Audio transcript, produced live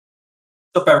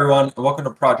What's up, everyone, and welcome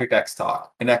to Project X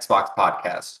Talk, an Xbox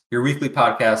podcast, your weekly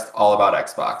podcast all about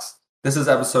Xbox. This is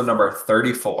episode number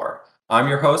 34. I'm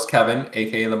your host, Kevin,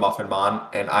 aka the Muffin Mon,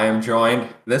 and I am joined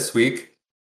this week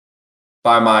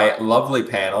by my lovely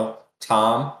panel,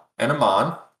 Tom and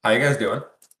Aman. How you guys doing?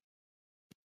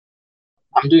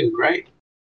 I'm doing great.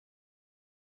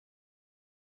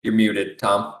 You're muted,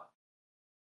 Tom.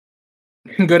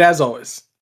 Good as always.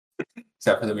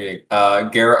 Except for the meeting.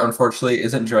 Garrett, unfortunately,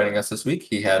 isn't joining us this week.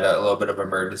 He had a little bit of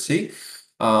emergency.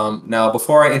 Now,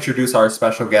 before I introduce our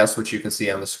special guest, which you can see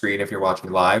on the screen if you're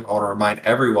watching live, I want to remind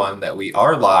everyone that we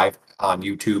are live on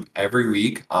YouTube every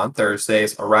week on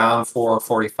Thursdays around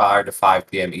 4:45 to 5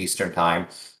 p.m. Eastern Time.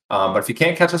 But if you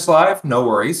can't catch us live, no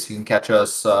worries. You can catch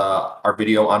us, our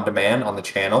video on demand on the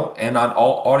channel and on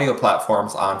all audio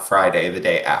platforms on Friday, the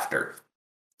day after.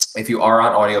 If you are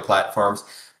on audio platforms,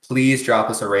 please drop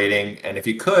us a rating. And if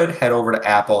you could, head over to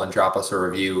Apple and drop us a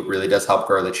review. It really does help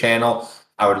grow the channel.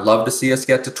 I would love to see us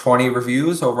get to 20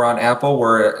 reviews over on Apple.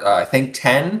 We're, I think,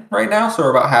 10 right now, so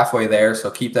we're about halfway there.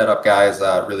 So keep that up, guys.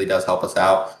 It really does help us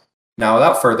out. Now,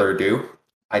 without further ado,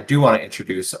 I do want to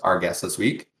introduce our guest this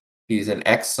week. He's an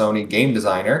ex-Sony game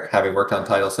designer, having worked on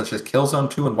titles such as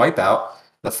Killzone 2 and Wipeout,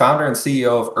 the founder and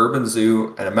CEO of Urban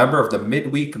Zoo, and a member of the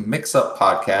Midweek Mix-Up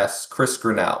podcast, Chris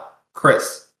Grinnell.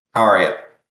 Chris, how are you?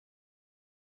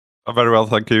 I'm very well,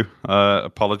 thank you.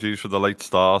 Apologies for the late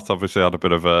start. Obviously, I had a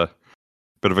bit of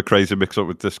a crazy mix-up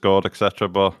with Discord, etc.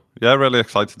 But yeah, really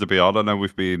excited to be on. I know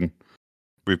we've been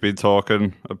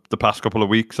talking the past couple of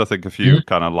weeks. I think a few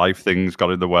kind of life things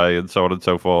got in the way and so on and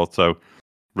so forth. So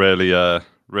really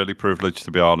privileged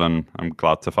to be on, and I'm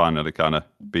glad to finally kind of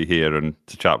be here and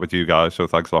to chat with you guys. So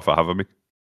thanks a lot for having me.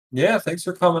 Yeah, thanks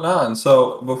for coming on.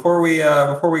 So before we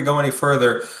go any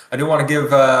further, I do want to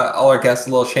give all our guests a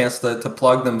little chance to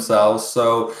plug themselves.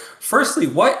 So firstly,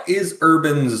 what is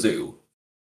Urban Zoo?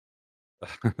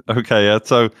 Okay, yeah.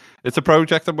 So it's a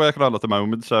project I'm working on at the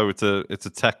moment. So it's a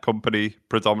tech company.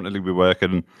 Predominantly, we work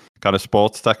in kind of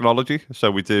sports technology.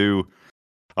 So we do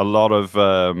a lot of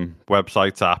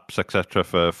websites, apps, etc.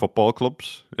 for football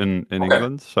clubs in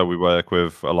England. So we work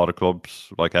with a lot of clubs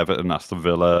like Everton, Aston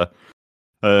Villa,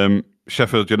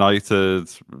 Sheffield United,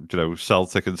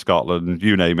 Celtic in Scotland,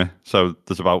 you name it. So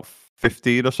there's about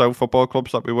 15 or so football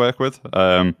clubs that we work with.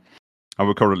 And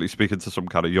we're currently speaking to some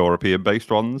kind of European-based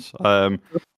ones. A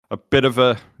bit of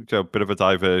a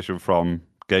diversion from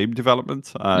game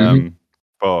development.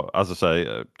 But as I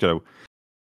say,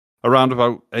 around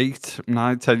about 8,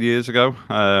 9, 10 years ago,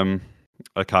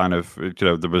 I kind of,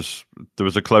 there was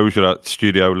a closure at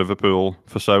Studio Liverpool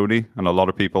for Sony, and a lot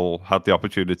of people had the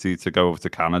opportunity to go over to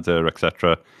Canada,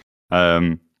 etc.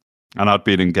 And I'd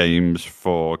been in game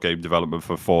development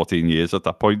for 14 years at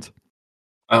that point,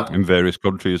 in various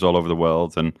countries all over the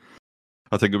world, and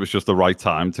I think it was just the right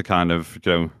time to kind of,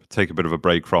 take a bit of a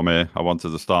break from it. I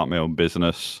wanted to start my own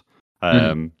business,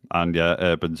 and yeah,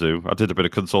 Urban Zoo. I did a bit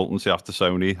of consultancy after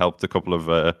Sony, helped a couple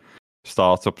of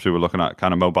startups who were looking at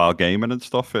kind of mobile gaming and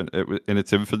stuff in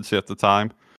its infancy at the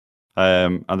time.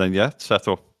 And then, set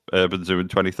up Urban Zoo in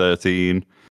 2013,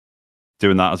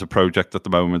 doing that as a project at the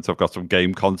moment. I've got some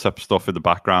game concept stuff in the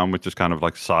background, which is kind of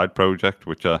like a side project,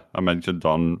 which I mentioned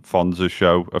on Fonz's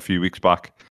show a few weeks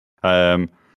back. And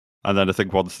then I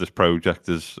think once this project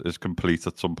is complete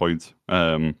at some point,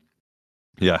 I'll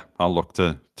look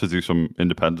to do some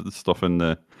independent stuff in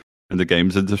the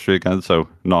games industry again. So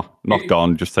not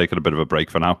gone, just taking a bit of a break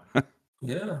for now.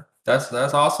 Yeah, that's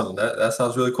awesome. That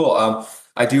sounds really cool.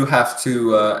 I do have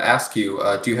to ask you,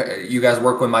 do you guys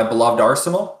work with my beloved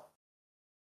Arsenal?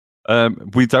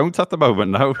 We don't at the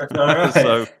moment, no. Right.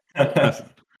 So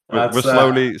we're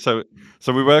slowly. So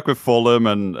we work with Fulham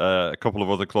and a couple of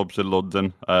other clubs in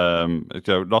London.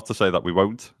 Not to say that we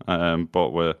won't, but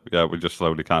we're just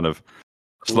slowly cool.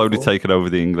 Taking over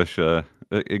the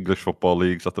English football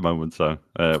leagues at the moment. So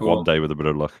cool. One day with a bit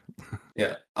of luck.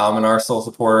 Yeah, I'm an Arsenal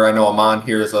supporter. I know Aman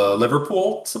here is a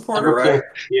Liverpool supporter, right?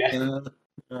 Yeah.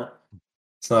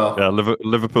 So yeah,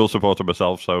 Liverpool supporter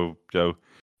myself. So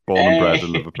born and bred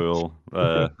in Liverpool.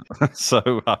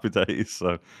 So happy days.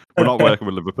 So we're not working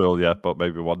with Liverpool yet, but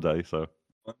maybe one day. So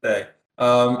one day.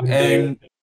 And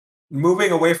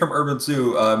moving away from Urban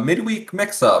Zoo, Midweek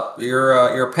Mix-Up. You're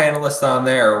a panelist on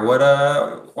there. Why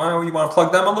don't you want to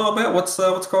plug them a little bit? What's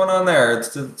going on there?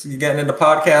 You getting into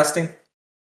podcasting?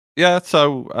 Yeah,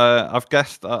 so I've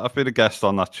been a guest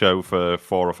on that show for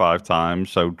 4 or 5 times.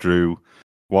 So Drew,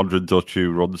 Wandering Dutch,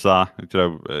 who runs that,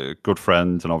 a good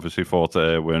friend, and obviously Forte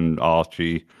Irwin,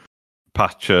 Archie,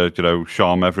 Patcher,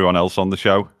 Sham, everyone else on the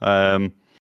show. And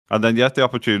And then, the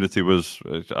opportunity was,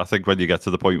 I think, when you get to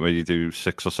the point where you do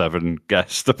 6 or 7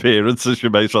 guest appearances, you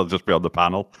may as well just be on the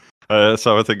panel.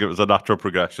 So I think it was a natural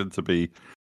progression to be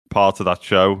part of that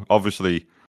show. Obviously,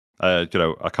 I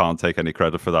can't take any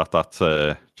credit for that. That's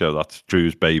that's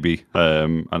Drew's baby,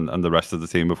 and the rest of the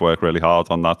team have worked really hard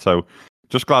on that. So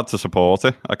just glad to support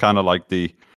it. I kind of like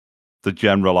the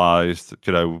generalized,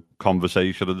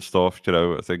 conversation and stuff.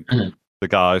 I think the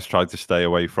guys tried to stay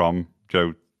away from,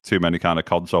 too many kind of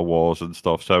console wars and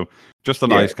stuff. So just a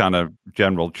nice kind of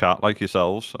general chat like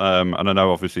yourselves. And I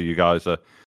know obviously you guys are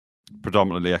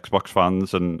predominantly Xbox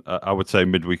fans, and I would say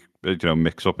Midweek,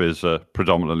 Mix Up is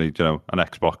predominantly, an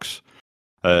Xbox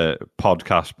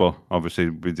podcast, but obviously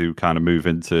we do kind of move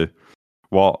into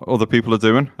what other people are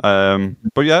doing.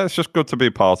 But yeah, it's just good to be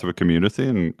a part of a community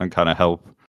and kind of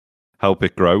help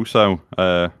it grow. So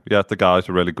the guys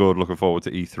are really good. Looking forward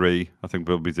to E3. I think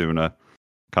we'll be doing a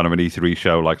kind of an E3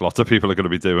 show like lots of people are going to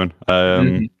be doing.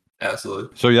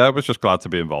 Absolutely. So yeah, I was just glad to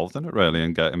be involved in it really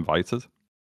and get invited.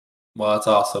 Well, that's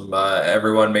awesome.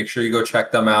 Everyone, make sure you go check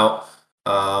them out.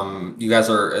 You guys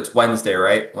it's Wednesday,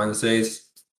 right? Wednesdays?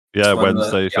 Yeah,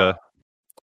 Wednesdays,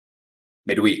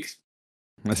 Midweek.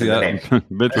 Yeah,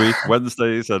 midweek,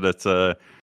 Wednesdays, and it's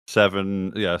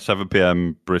 7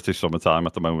 p.m. British summertime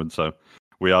at the moment. So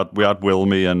we had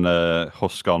Wilmy and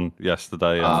Husk on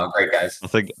yesterday. And great guys.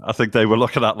 I think they were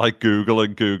looking at like Google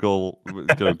Google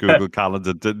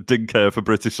Calendar didn't care for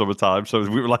British summertime, so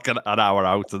we were like an hour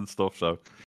out and stuff. So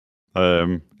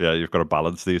you've got to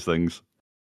balance these things.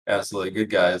 Absolutely, good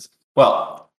guys.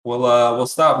 Well, we'll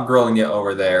stop grilling you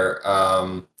over there,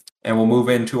 and we'll move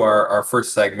into our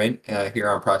first segment here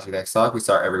on Project X Talk. We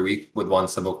start every week with one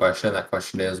simple question. That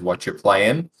question is, what you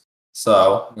playing?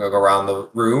 So I'm gonna go around the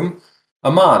room.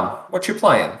 Aman, what you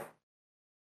playing?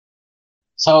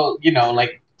 So,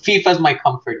 like FIFA's my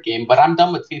comfort game, but I'm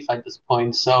done with FIFA at this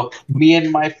point. So me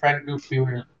and my friend group,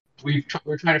 we're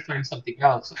trying to find something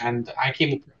else, and I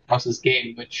came across this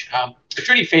game, which it's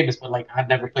really famous, but like I'd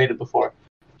never played it before.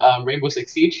 Rainbow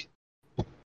Six Siege,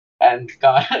 and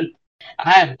God,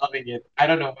 I am loving it. I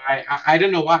don't know why. I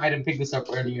don't know why I didn't pick this up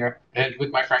earlier. And with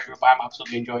my friend group, I'm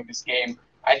absolutely enjoying this game.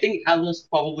 I think Ella's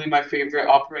probably my favorite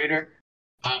operator.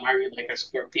 I really like her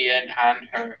Scorpion and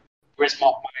her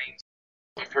Griswold Mines.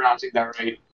 If I'm pronouncing that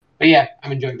right. But yeah,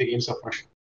 I'm enjoying the game so far.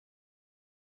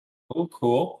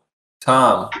 Cool.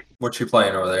 Tom, what you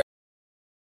playing over there?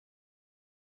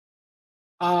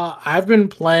 I've been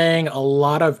playing a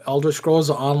lot of Elder Scrolls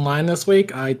Online this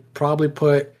week. I probably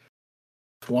put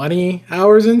 20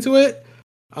 hours into it.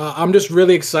 I'm just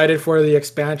really excited for the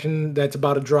expansion that's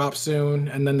about to drop soon,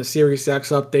 and then the Series X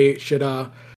update should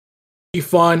be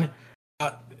fun.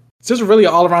 It's just a really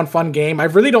all-around fun game. I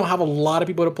really don't have a lot of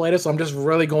people to play this, so I'm just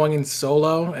really going in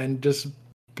solo and just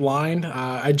blind.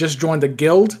 I just joined the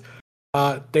guild.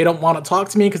 They don't want to talk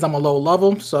to me because I'm a low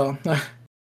level, so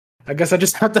I guess I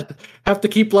just have to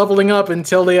keep leveling up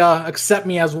until they accept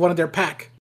me as one of their pack.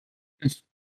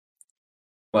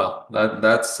 Well,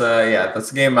 that's a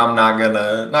game I'm not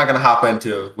gonna hop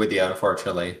into with you,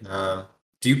 unfortunately.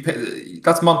 Do you pay,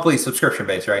 that's monthly subscription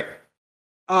based, right?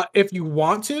 If you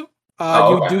want to,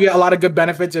 okay. You do get a lot of good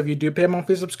benefits if you do pay a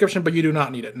monthly subscription, but you do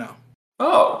not need it. No.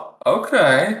 Oh,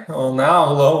 okay. Well, now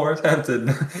I'm a little more tempted.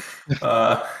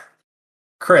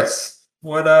 Chris,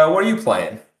 what are you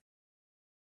playing?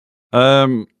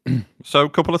 So a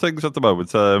couple of things at the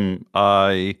moment.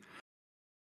 I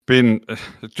been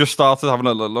just started having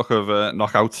a look of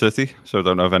Knockout City, so I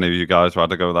don't know if any of you guys have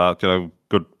had to go that.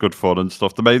 Good fun and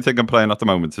stuff. The main thing I'm playing at the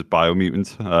moment is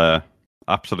Biomutant.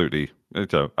 Absolutely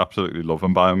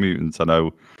loving Biomutant. I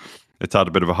know it's had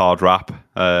a bit of a hard rap.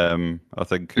 I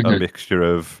think a mixture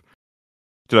of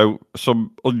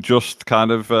some unjust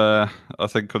kind of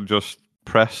unjust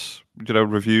press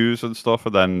reviews and stuff,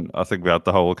 and then I think we had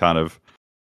the whole kind of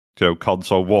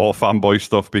console war fanboy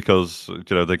stuff because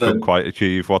they couldn't quite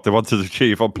achieve what they wanted to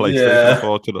achieve on PlayStation,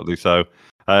 unfortunately. So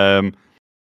I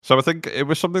think it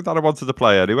was something that I wanted to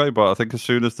play anyway, but I think as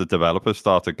soon as the developers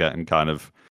started getting kind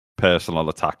of personal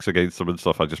attacks against them and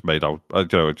stuff, I just made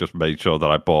sure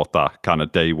that I bought that kind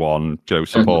of day one,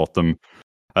 support them.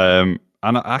 And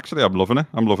actually I'm loving it.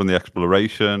 I'm loving the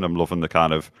exploration. I'm loving the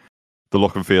kind of the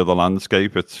look and feel of the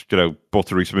landscape. It's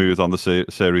buttery smooth on the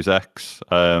Series X.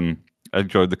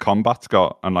 Enjoyed the combat. It's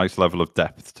got a nice level of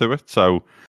depth to it. So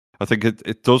I think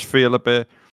it does feel a bit,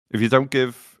 if you don't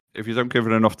give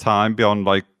it enough time beyond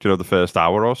the first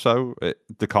hour or so,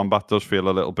 the combat does feel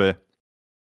a little bit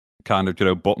kind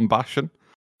of button bashing.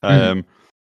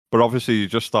 But obviously you're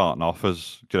just starting off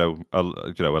as a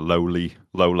low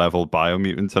level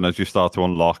Biomutant, and as you start to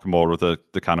unlock more of the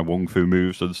kind of Wung Fu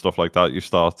moves and stuff like that, you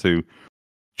start to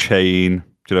chain,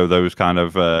 you know, those kind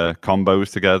of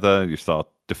combos together. You start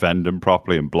defending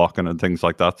properly and blocking and things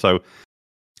like that. So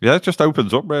yeah, it just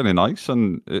opens up really nice,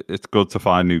 and it's good to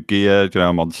find new gear. You know,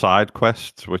 I'm on side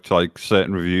quests, which like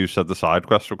certain reviews said the side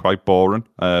quests were quite boring,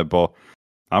 but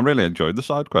I'm really enjoying the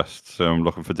side quests. So I'm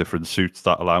looking for different suits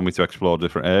that allow me to explore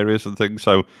different areas and things.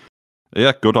 So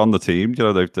yeah, good on the team. You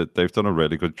know, they've done a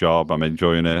really good job. I'm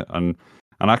enjoying it, and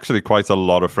actually quite a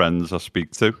lot of friends I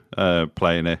speak to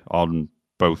playing it on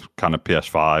both kind of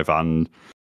PS5 and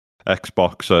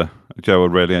Xbox. Joe are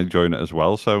really enjoying it as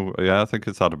well. So yeah, I think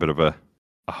it's had a bit of a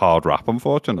hard rap,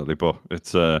 unfortunately, but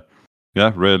it's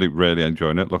yeah, really, really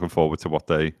enjoying it. Looking forward to what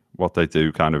they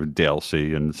do, kind of in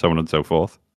DLC and so on and so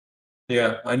forth.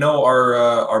 Yeah, I know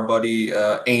our buddy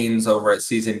Ains over at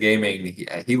Season Gaming.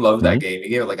 He loved that game. He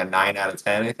gave it like a 9 out of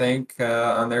 10, I think,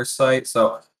 on their site.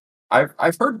 So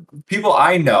I've heard people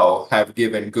I know have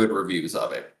given good reviews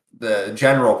of it. The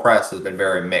general press has been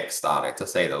very mixed on it, to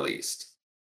say the least.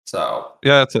 So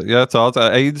yeah, it's odd.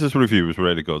 Aids' review was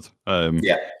really good.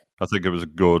 yeah. I think it was a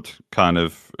good kind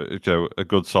of, you know, a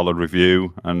good solid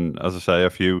review, and as I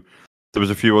say, there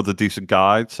was a few other decent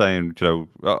guides saying, you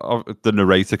know, the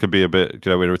narrator could be a bit,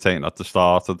 you know, irritating at the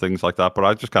start and things like that. But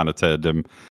I just kind of turned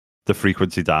the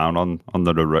frequency down on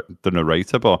the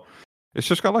narrator. But it's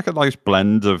just got like a nice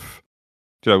blend of,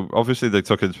 you know, obviously they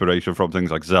took inspiration from things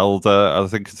like Zelda. I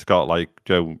think it's got like,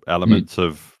 you know, elements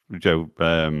of, you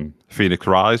know, Phoenix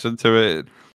Rise into it.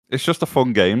 It's just a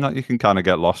fun game that you can kind of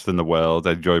get lost in the world,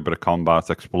 enjoy a bit of combat,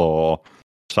 explore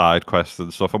side quests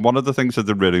and stuff. And one of the things I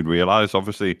didn't really realize,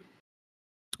 obviously,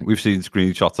 we've seen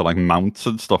screenshots of like mounts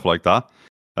and stuff like that.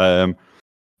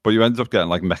 But you end up getting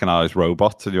like mechanized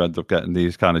robots, and you end up getting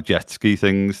these kind of jet ski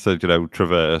things to, you know,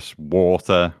 traverse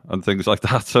water and things like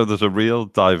that. So there's a real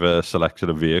diverse selection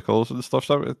of vehicles and stuff.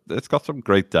 So it's got some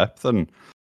great depth, and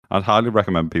I'd highly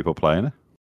recommend people playing it.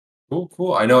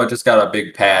 Cool. I know it just got a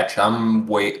big patch.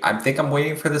 I think I'm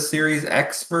waiting for the Series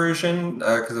X version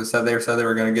because they said they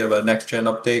were going to give a next gen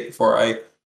update before I.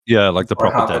 Yeah, like the Or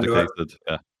hop proper into it. dedicated.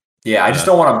 Yeah. Yeah, I just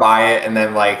don't want to buy it and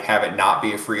then like have it not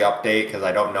be a free update because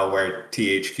I don't know where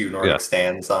THQ Nordic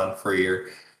stands on free or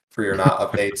not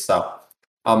updates. So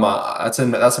that's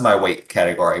in my wait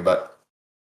category. But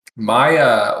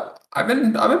my I've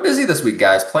been busy this week,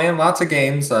 guys, playing lots of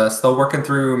games. Still working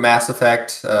through Mass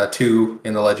Effect 2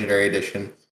 in the Legendary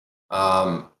Edition.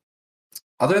 Other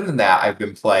than that, I've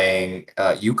been playing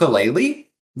Yooka-Laylee,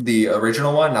 the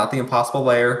original one, not the Impossible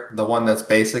Lair, the one that's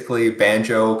basically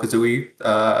Banjo-Kazooie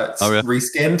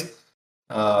reskinned.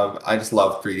 I just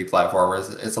love 3D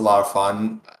platformers. It's a lot of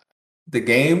fun. The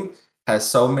game has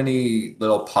so many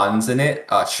little puns in it.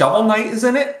 Shovel Knight is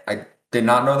in it. I did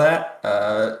not know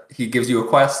that. He gives you a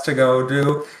quest to go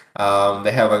do.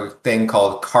 They have a thing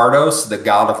called Kardos, the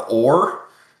god of ore.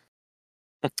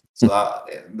 So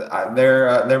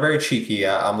they're very cheeky.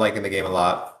 I'm liking the game a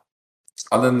lot.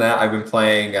 Other than that, I've been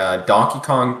playing Donkey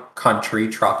Kong Country,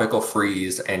 Tropical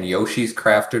Freeze, and Yoshi's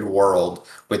Crafted World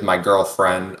with my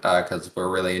girlfriend because we're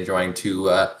really enjoying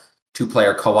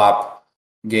two-player co-op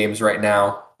games right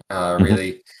now.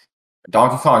 Really,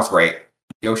 Donkey Kong's great.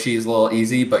 Yoshi is a little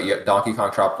easy, but Donkey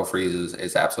Kong Tropical Freeze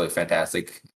is absolutely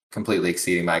fantastic, completely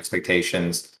exceeding my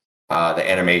expectations. The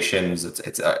animations,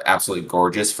 it's absolutely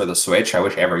gorgeous for the Switch. I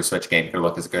wish every Switch game could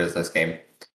look as good as this game.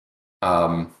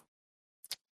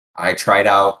 I tried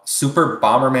out Super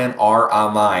Bomberman R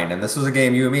Online, and this was a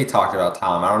game you and me talked about,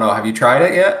 Tom. I don't know, have you tried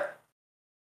it yet?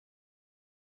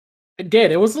 I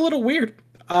did. It was a little weird.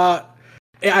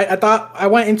 I thought I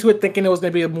went into it thinking it was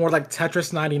going to be more like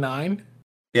Tetris 99.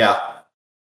 Yeah.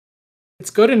 It's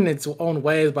good in its own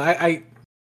ways, but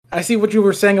I see what you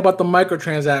were saying about the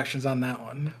microtransactions on that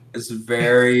one. It's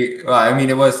very. Well, I mean,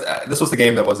 this was the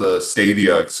game that was a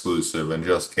Stadia exclusive and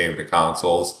just came to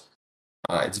consoles.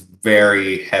 It's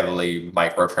very heavily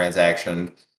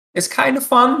microtransaction. It's kind of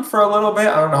fun for a little bit.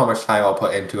 I don't know how much time I'll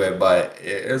put into it, but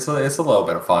it's a little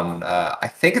bit of fun. I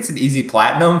think it's an easy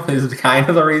platinum is kind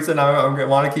of the reason I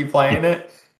want to keep playing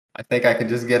it. I think I can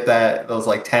just get those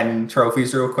like 10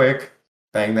 trophies real quick,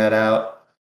 bang that out.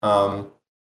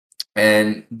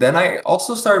 And then I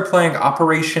also started playing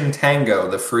Operation Tango,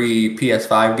 the free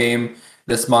PS5 game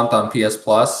this month on PS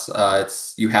Plus.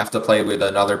 You have to play with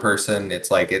another person.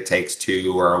 It's like It Takes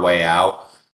Two or A Way Out.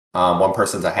 One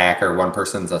person's a hacker, one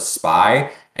person's a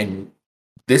spy, and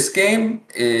this game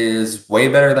is way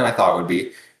better than I thought it would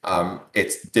be.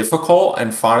 It's difficult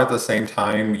and fun at the same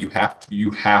time. You have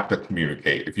to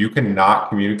communicate. If you cannot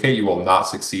communicate, you will not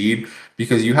succeed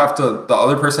because the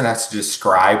other person has to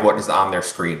describe what is on their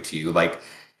screen to you. Like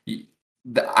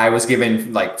I was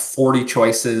given like 40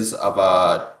 choices of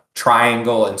a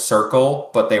triangle and circle,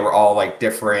 but they were all like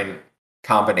different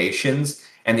combinations,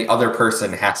 and the other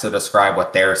person has to describe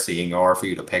what they're seeing in order for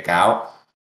you to pick out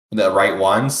the right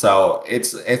one. So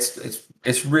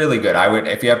it's really good. I would,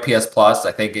 if you have PS Plus,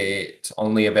 I think it's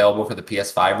only available for the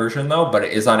PS5 version though, but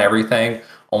it is on everything.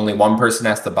 Only one person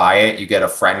has to buy it. You get a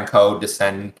friend code to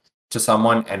send to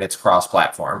someone, and it's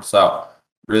cross-platform. So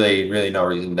really no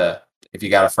reason to, if you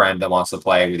got a friend that wants to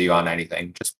play with you on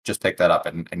anything, just pick that up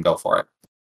and go for it.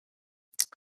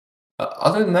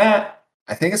 Other than that,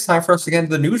 I think it's time for us to get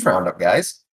into the news roundup,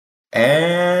 guys.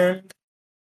 And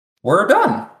we're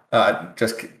done. I'm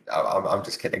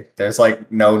just kidding. There's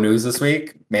like no news this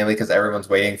week, mainly because everyone's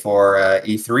waiting for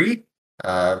E3.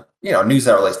 News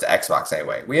that relates to Xbox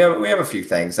anyway. We have a few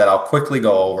things that I'll quickly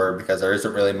go over because there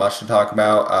isn't really much to talk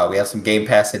about. We have some Game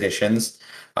Pass editions.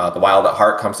 The Wild at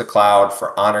Heart comes to cloud,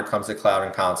 For Honor comes to cloud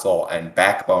and console, and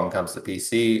Backbone comes to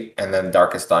PC, and then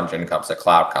Darkest Dungeon comes to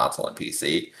cloud, console, and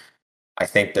PC. I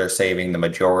think they're saving the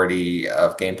majority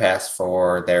of Game Pass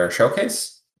for their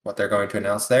showcase, what they're going to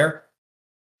announce there.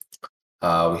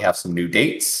 We have some new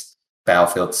dates.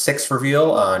 Battlefield 6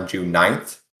 reveal on June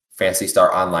 9th. Phantasy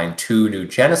Star Online 2 New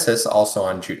Genesis also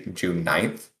on June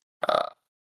 9th.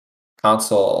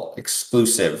 Console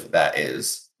exclusive, that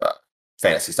is,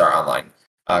 Phantasy Star Online.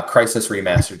 Crisis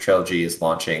Remastered Trilogy is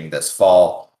launching this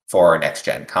fall for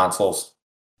next-gen consoles.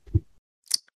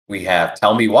 We have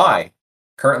Tell Me Why,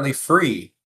 currently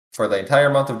free for the entire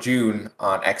month of June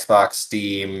on Xbox,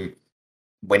 Steam,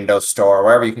 Windows Store,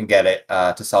 wherever you can get it,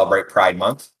 to celebrate Pride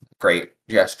Month. Great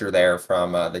gesture there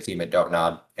from the team at Don't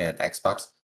Nod and Xbox.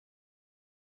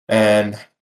 And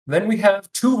then we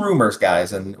have two rumors,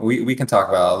 guys, and we can talk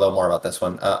about a little more about this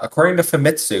one. According to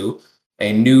Famitsu,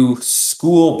 a new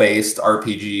school-based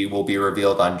RPG will be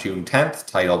revealed on June 10th,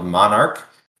 titled Monarch.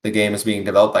 The game is being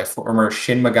developed by former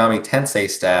Shin Megami Tensei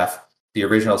staff, the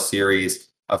original series,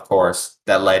 of course,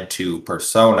 that led to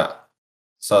Persona.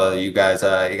 So you guys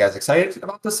excited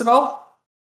about this at all?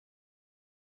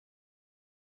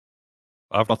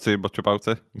 I've not seen much about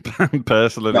it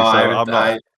personally. No, so I'm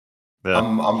not.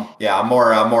 I'm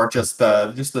more just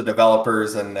the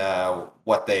developers and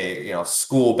what they,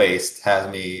 school based has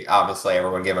me, obviously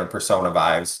everyone giving Persona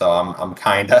vibes, so I'm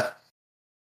kind of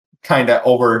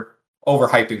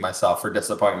overhyping myself for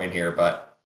disappointment here,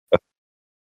 but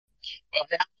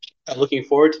I'm looking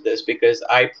forward to this because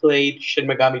I played Shin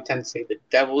Megami Tensei: The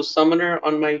Devil's Summoner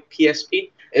on my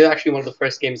PSP. It's actually one of the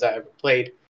first games I ever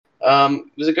played.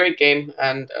 It was a great game,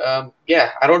 and I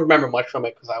don't remember much from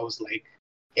it because I was like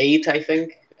 8, I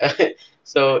think.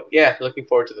 So yeah, looking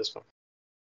forward to this one. Of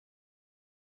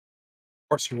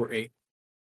course, you were 8.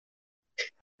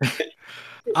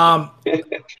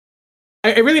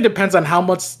 It really depends on how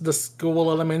much the school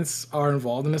elements are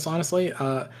involved in this. Honestly,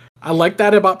 I like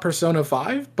that about Persona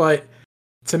 5, but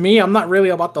to me, I'm not really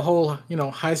about the whole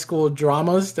high school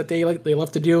dramas that they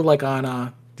love to do, like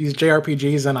on these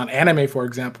JRPGs and on anime, for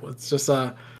example. It's just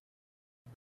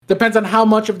depends on how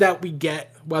much of that we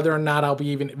get, whether or not I'll be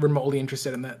even remotely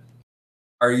interested in that.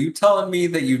 are you telling me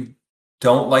that you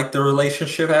don't like the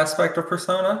relationship aspect of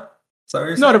Persona? Is that what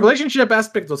you're No, saying? the relationship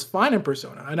aspect was fine in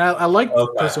Persona, and I liked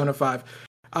Persona 5.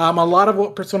 A lot of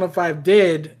what Persona 5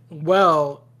 did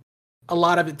well, a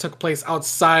lot of it took place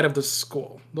outside of the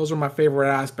school. Those were my favorite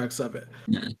aspects of it.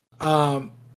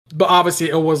 Mm. But obviously,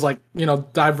 it was like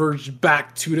diverged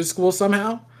back to the school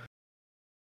somehow.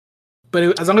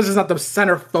 But as long as it's not the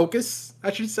center focus,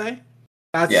 I should say.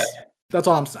 That's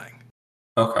all I'm saying.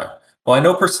 Okay. Well, I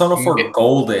know Persona 4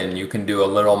 Golden, you can do a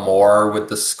little more with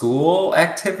the school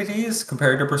activities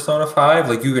compared to Persona 5.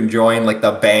 Like you can join like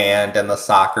the band and the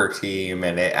soccer team,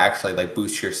 and it actually like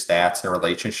boosts your stats and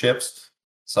relationships.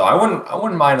 So I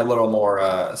wouldn't mind a little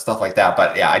more stuff like that.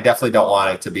 But yeah, I definitely don't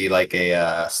want it to be like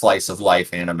a slice of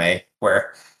life anime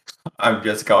where I'm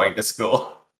just going to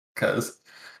school, because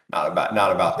not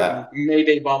about that.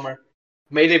 Mayday Bomber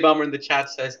in the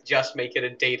chat says just make it a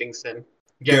dating sim.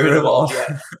 Get rid of all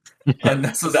the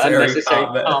unnecessary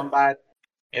combat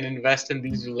and invest in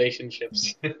these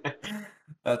relationships.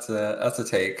 That's a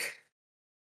take.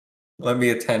 Let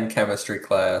me attend chemistry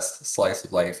class. Slice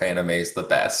of life anime is the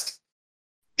best.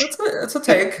 That's a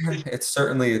take. It's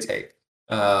certainly a take.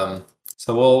 So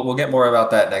we'll get more about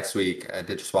that next week. I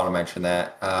did just want to mention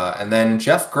that. And then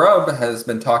Jeff Grubb has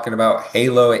been talking about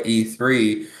Halo at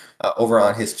E3 over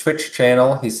on his Twitch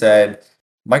channel. He said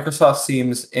Microsoft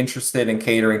seems interested in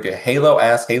catering to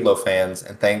Halo-ass Halo fans,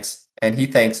 and he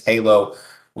thinks Halo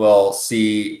fans will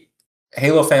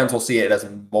see it as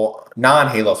more,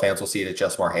 non-Halo fans will see it as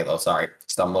just more Halo. Sorry,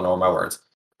 stumbling over my words.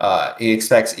 He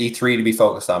expects E3 to be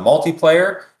focused on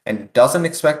multiplayer and doesn't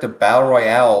expect a battle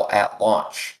royale at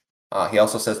launch. He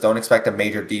also says, don't expect a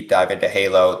major deep dive into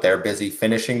Halo. They're busy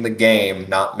finishing the game,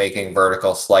 not making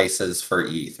vertical slices for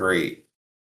E3.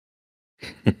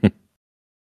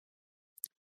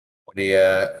 What do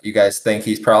you guys think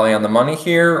he's probably on the money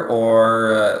here,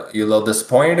 or you a little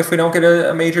disappointed if we don't get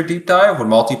a major deep dive? Would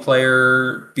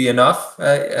multiplayer be enough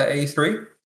at E3?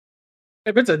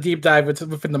 If it's a deep dive, it's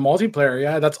within the multiplayer.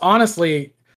 Yeah, that's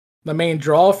honestly the main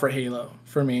draw for Halo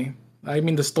for me. I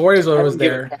mean, the stories are always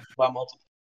there.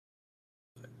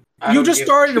 You just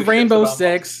started Rainbow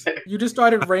Six. You just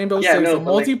started Rainbow Six, a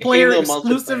multiplayer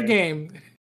exclusive game.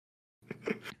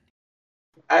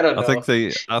 I don't know. I think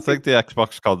the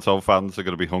Xbox console fans are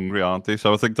going to be hungry, aren't they?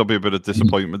 So I think there'll be a bit of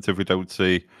disappointment if we don't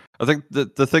see. I think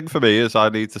the thing for me is I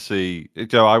need to see.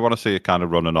 I want to see it kind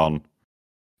of running on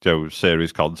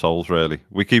series consoles. Really,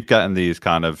 we keep getting these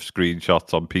kind of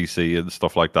screenshots on PC and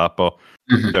stuff like that, but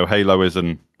Halo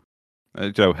isn't.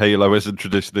 Halo isn't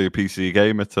traditionally a PC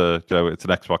game. It's an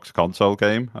Xbox console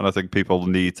game, and I think people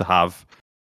need to have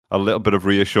a little bit of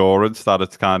reassurance that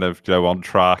it's kind of on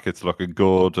track, it's looking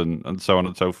good, and so on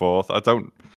and so forth. I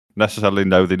don't necessarily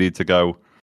know they need to go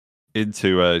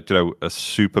into a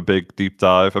super big deep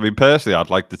dive. I mean, personally, I'd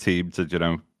like the team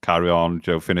to carry on,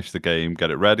 finish the game,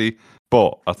 get it ready.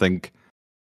 But I think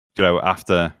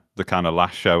after the kind of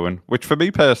last showing, which for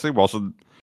me personally wasn't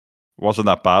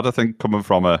that bad. I think coming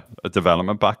from a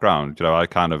development background, I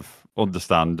kind of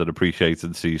understand and appreciate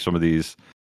and see some of these,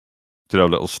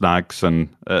 little snags and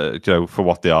for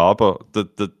what they are. But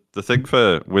the thing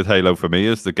with Halo for me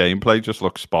is the gameplay just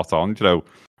looks spot on.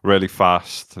 Really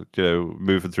fast.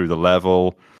 Moving through the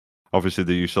level. Obviously,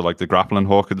 the use of like the grappling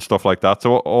hook and stuff like that.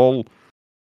 So all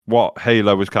what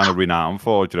Halo is kind of renowned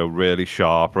for, really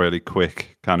sharp, really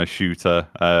quick kind of shooter.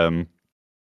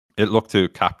 It looked to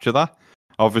capture that.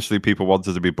 Obviously, people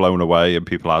wanted to be blown away, and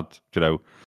people had,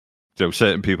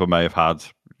 certain people may have had,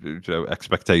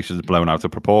 expectations blown out of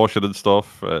proportion and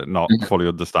stuff, not fully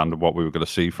understanding what we were going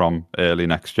to see from early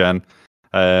next gen.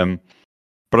 But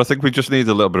I think we just need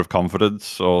a little bit of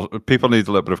confidence, or people need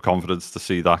a little bit of confidence to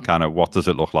see that kind of what does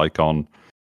it look like on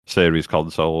Series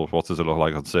console, what does it look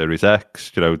like on Series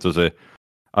X?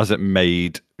 Has it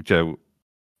made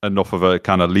enough of a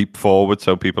kind of leap forward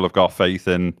so people have got faith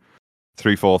in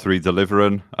 343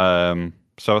 delivering.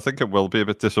 So I think it will be a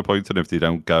bit disappointing if they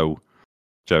don't go,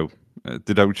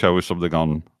 they don't show us something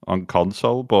on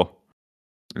console. But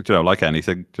like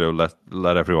anything,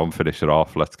 let everyone finish it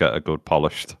off. Let's get a good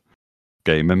polished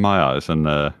game in my eyes, and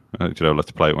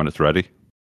let's play it when it's ready.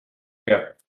 Yeah,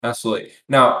 absolutely.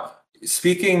 Now,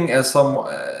 speaking as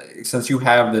since you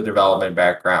have the development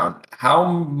background, how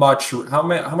much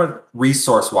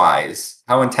resource wise,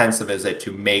 how intensive is it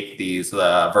to make these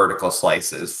vertical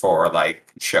slices for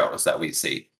like shows that we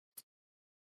see?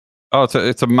 Oh,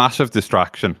 it's a massive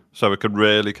distraction. So it could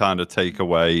really kind of take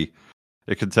away.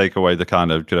 It can take away the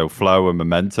kind of flow and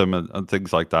momentum and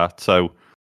things like that. So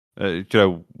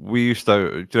we used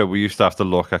to have to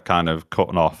look at kind of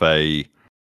cutting off a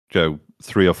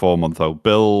 3 or 4 month old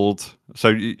build.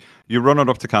 So you're running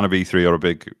up to kind of E3 or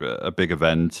a big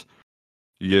event.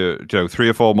 You 3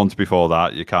 or 4 months before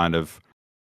that, you're kind of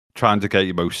trying to get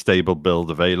your most stable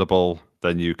build available.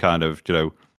 Then you kind of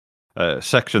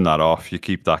section that off. You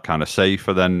keep that kind of safe,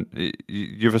 and then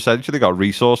you've essentially got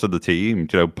resource in the team.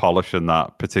 Polishing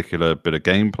that particular bit of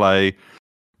gameplay,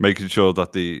 making sure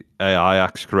that the AI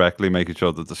acts correctly, making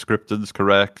sure that the scripting's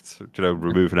correct.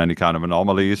 Removing any kind of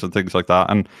anomalies and things like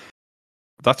that, and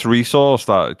that's resource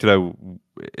that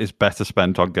is better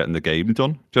spent on getting the game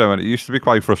done. And it used to be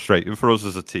quite frustrating for us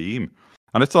as a team.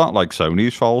 And it's not like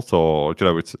Sony's fault, or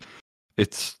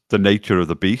it's the nature of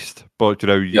the beast. But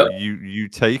you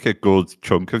take a good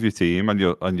chunk of your team, and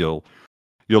you'll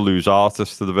lose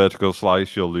artists to the vertical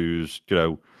slice. You'll lose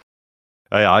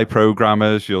AI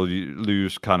programmers. You'll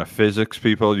lose kind of physics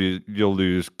people. You'll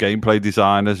lose gameplay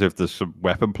designers if there's some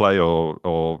weapon play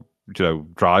or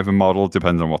driving model,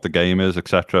 depending on what the game is,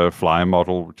 etc. Flying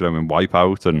model, in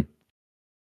Wipeout, and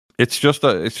it's just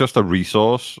a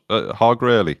resource hog,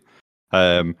 really.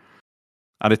 And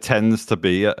it tends to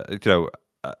be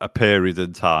a period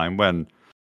in time when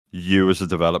you as a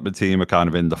development team are kind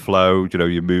of in the flow.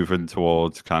 You're moving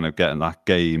towards kind of getting that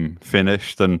game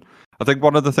finished. And I think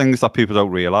one of the things that people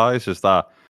don't realize is that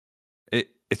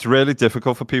it's really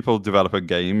difficult for people developing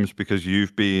games because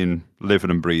you've been living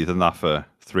and breathing that for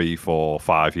 3, 4,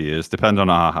 5 years, depending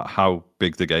on how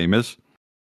big the game is.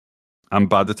 And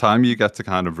by the time you get to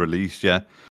kind of release,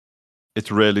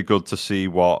 it's really good to see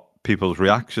what people's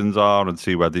reactions are and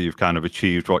see whether you've kind of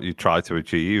achieved what you tried to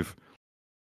achieve.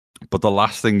 But the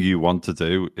last thing you want to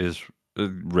do is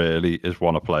really is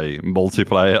want to play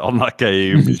multiplayer on that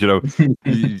game. You know,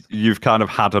 you've kind of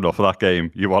had enough of that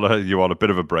game. You want a bit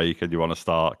of a break, and you want to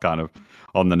start kind of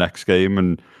on the next game.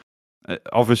 And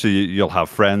obviously, you'll have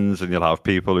friends and you'll have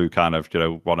people who kind of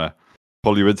want to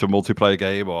pull you into a multiplayer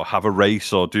game or have a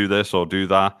race or do this or do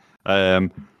that.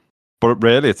 But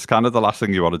really, it's kind of the last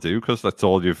thing you want to do because that's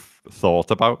all you've thought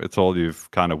about. It's all you've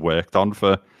kind of worked on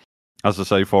for, as I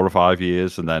say, 4 or 5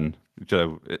 years, and then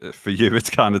for you, it's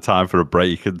kind of time for a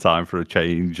break and time for a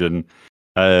change, and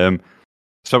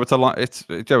so it's a lot. It's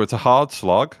it's a hard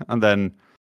slog, and then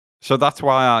so that's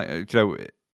why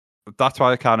that's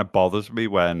why it kind of bothers me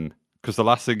because the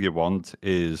last thing you want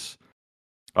is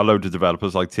a load of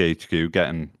developers like THQ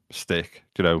getting stick.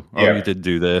 Oh, you didn't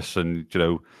do this, and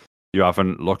you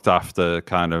haven't looked after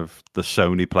kind of the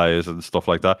Sony players and stuff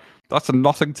like that. That's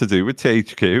nothing to do with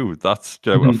THQ. That's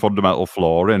a fundamental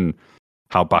flaw in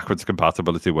how backwards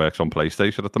compatibility works on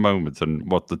PlayStation at the moment and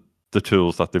what the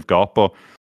tools that they've got. But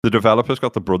the developers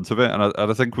got the brunt of it, and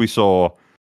I think we saw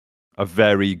a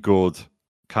very good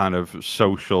kind of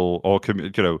social or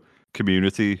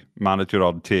community manager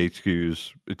on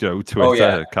THQ's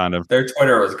Twitter. Kind of their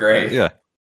Twitter was great. Yeah.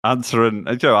 Answering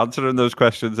those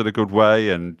questions in a good way,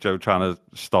 and trying to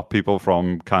stop people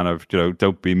from kind of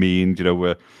don't be mean.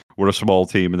 We're a small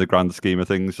team in the grand scheme of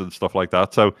things and stuff like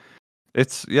that. So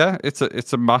it's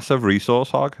a massive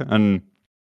resource hog, and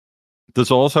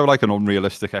there's also like an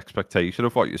unrealistic expectation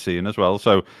of what you're seeing as well.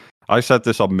 So I said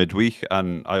this on midweek,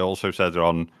 and I also said it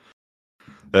on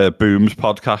Boom's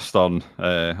podcast on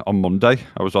Monday.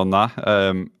 I was on that,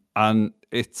 and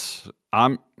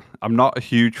I'm not a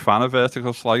huge fan of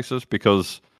vertical slices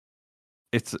because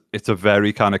it's a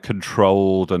very kind of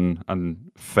controlled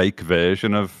and fake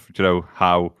version of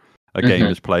how a game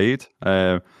is played.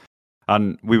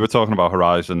 And we were talking about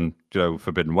Horizon,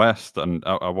 Forbidden West, and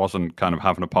I wasn't kind of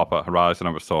having a pop at Horizon. I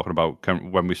was talking about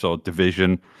when we saw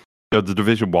Division, the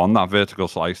Division 1, that vertical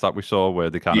slice that we saw where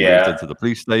they kind of moved into the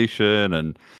police station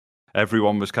and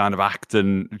everyone was kind of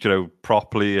acting,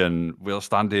 properly, and we'll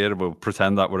stand here and we'll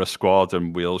pretend that we're a squad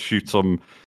and we'll shoot some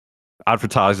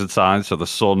advertising signs so the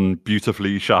sun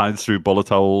beautifully shines through bullet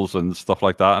holes and stuff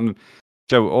like that. And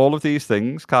all of these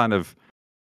things kind of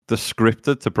they're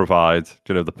scripted to provide,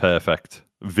 the perfect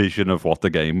vision of what the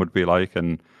game would be like,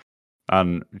 and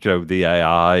the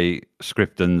AI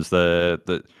scriptings,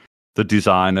 the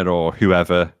designer or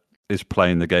whoever is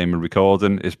playing the game and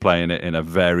recording is playing it in a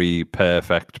very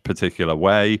perfect particular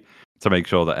way to make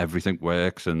sure that everything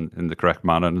works in the correct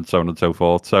manner and so on and so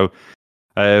forth. So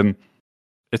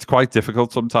it's quite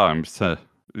difficult sometimes to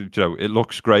it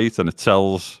looks great and it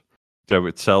sells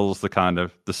the kind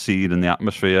of the scene and the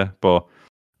atmosphere, but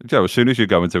as soon as you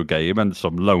go into a game and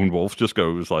some lone wolf just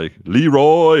goes like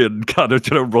Leroy and kind of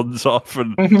runs off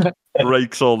and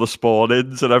breaks all the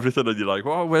spawn-ins and everything, and you're like,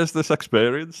 "Well, where's this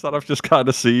experience that I've just kind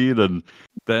of seen?" And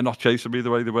they're not chasing me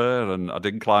the way they were, and I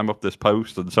didn't climb up this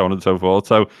post, and so on and so forth.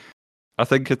 So I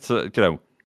think it's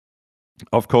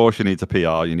of course you need to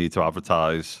PR, you need to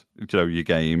advertise, your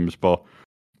games, but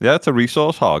yeah, it's a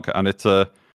resource hog, and it's a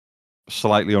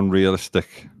slightly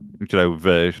unrealistic,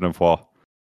 version of what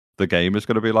the game is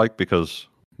going to be like, because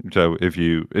if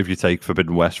you take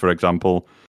Forbidden West for example,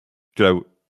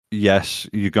 yes,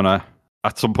 you're gonna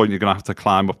at some point you're gonna have to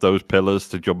climb up those pillars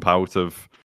to jump out of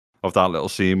that little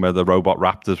scene where the robot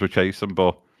raptors were chasing,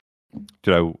 but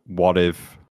what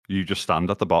if you just stand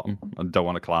at the bottom and don't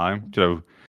want to climb?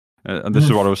 And this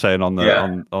is what I was saying on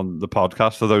the on the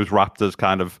podcast. So those raptors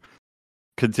kind of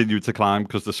continue to climb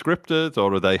because they're scripted,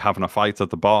 or are they having a fight at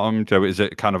the bottom? Is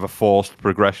it kind of a forced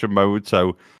progression mode,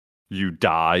 so you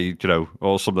die,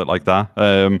 or something like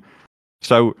that?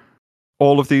 So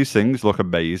all of these things look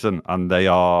amazing, and they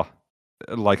are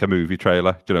like a movie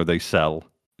trailer. They sell,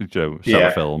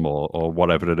 a film or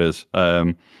whatever it is.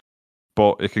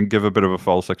 But it can give a bit of a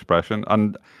false expression,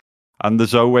 and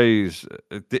there's always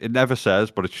it never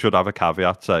says, but it should have a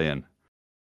caveat saying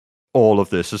all of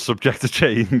this is subject to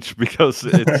change, because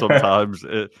it sometimes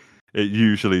it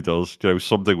usually does.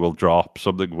 Something will drop,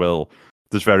 something will.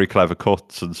 There's very clever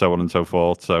cuts and so on and so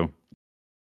forth. So,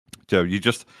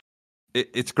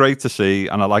 it's great to see,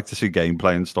 and I like to see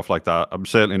gameplay and stuff like that. I'm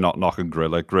certainly not knocking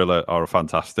Guerrilla. Guerrilla are a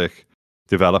fantastic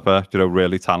developer,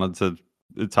 really talented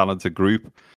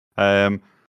group.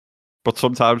 But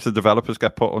sometimes the developers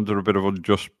get put under a bit of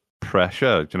unjust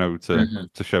pressure,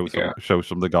 to show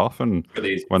something off, and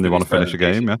when they want to finish a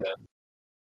game,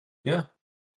 yeah.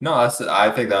 No,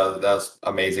 I think that was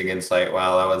amazing insight.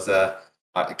 Wow, that was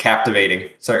captivating.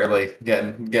 Certainly,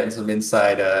 getting some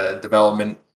inside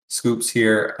development scoops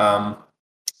here.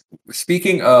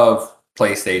 Speaking of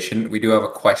PlayStation, we do have a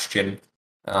question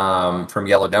from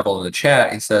Yellow Devil in the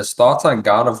chat. He says, thoughts on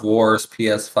God of War's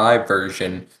PS5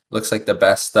 version. Looks like the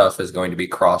best stuff is going to be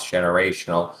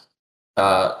cross-generational.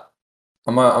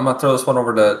 I'm gonna throw this one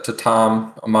over to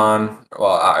Tom, Aman.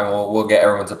 Well, we'll get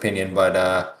everyone's opinion,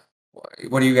 but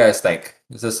what do you guys think?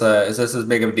 Is this as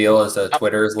big of a deal as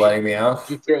Twitter is letting me out?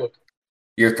 I'm thrilled.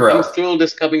 You're thrilled. I'm thrilled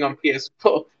it's coming on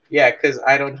PS4. Yeah, because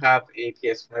I don't have a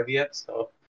PS5 yet, so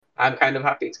I'm kind of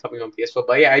happy it's coming on PS4.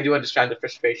 But yeah, I do understand the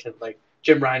frustration. Like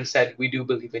Jim Ryan said, we do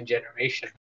believe in generation.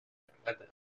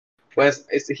 Wes,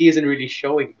 he isn't really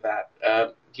showing that.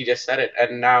 He just said it,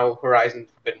 and now Horizon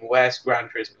Forbidden West, Gran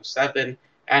Turismo 7,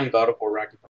 and God of War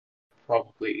Ragnarok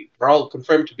probably are all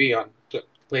confirmed to be on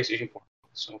PlayStation 4.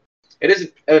 So it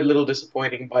is a little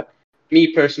disappointing, but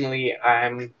me personally,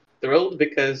 I'm thrilled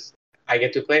because I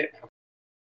get to play it now.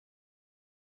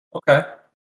 Okay,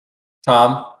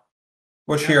 Tom,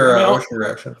 what's your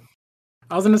reaction?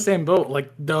 I was in the same boat.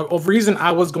 Like the reason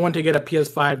I was going to get a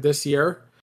PS5 this year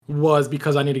was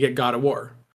because I need to get God of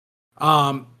War.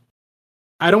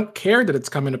 I don't care that it's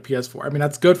coming to PS4. I mean,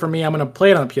 that's good for me. I'm going to play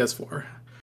it on the PS4.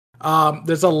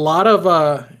 There's a lot of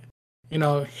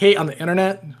hate on the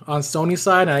internet on Sony's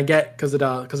side, and I get because of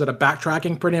the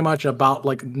backtracking pretty much about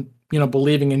like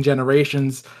believing in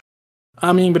generations.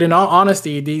 I mean, but in all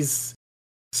honesty, these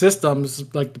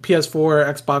systems like the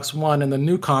PS4, Xbox One, and the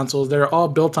new consoles, they're all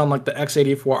built on like the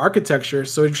x84 architecture,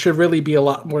 so it should really be a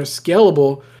lot more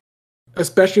scalable,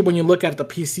 especially when you look at the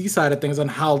PC side of things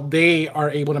and how they are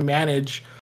able to manage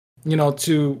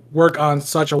to work on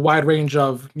such a wide range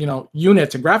of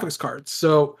units and graphics cards.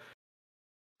 So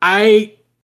I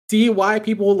see why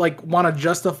people like want to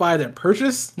justify their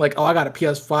purchase, like, oh, I got a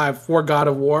PS5 for God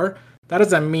of War. That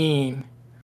doesn't mean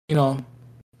the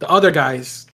other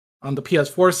guys on the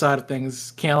PS4 side of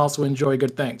things can't also enjoy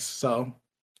good things. So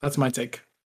that's my take.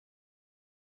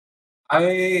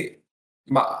 I'm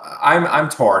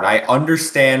torn. I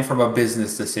understand from a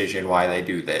business decision why they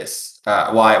do this,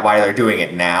 why they're doing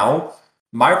it now.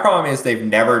 My problem is they've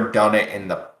never done it in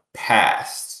the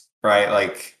past, right?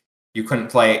 Like you couldn't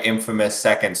play Infamous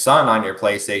Second Son on your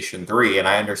PlayStation 3, and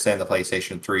I understand the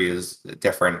PlayStation 3 is a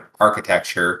different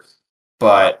architecture,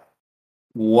 but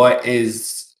what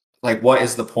is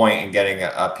the point in getting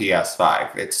a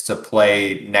PS5? It's to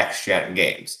play next gen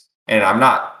games, and I'm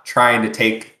not trying to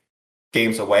take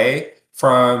games away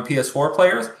from PS4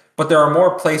 players, but there are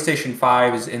more PlayStation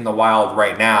 5s in the wild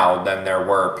right now than there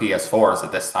were PS4s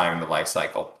at this time in the life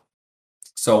cycle.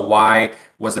 So why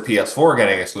was the PS4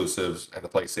 getting exclusives and the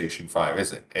PlayStation 5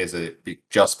 isn't? Is it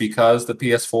just because the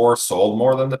PS4 sold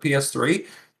more than the PS3?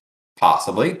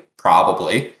 Possibly,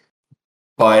 probably.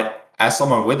 But as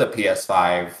someone with a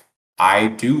PS5, I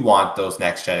do want those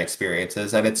next gen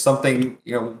experiences, and it's something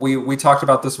we talked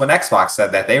about this when Xbox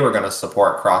said that they were going to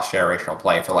support cross generational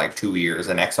play for like 2 years,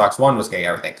 and Xbox One was getting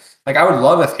everything. Like I would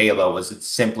love if Halo was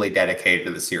simply dedicated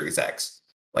to the Series X.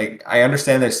 Like I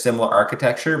understand there's similar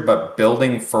architecture, but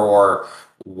building for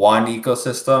one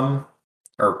ecosystem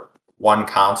or one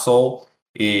console,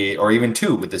 or even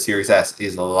two with the Series S,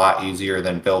 is a lot easier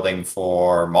than building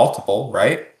for multiple,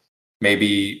 right?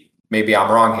 Maybe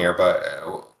I'm wrong here,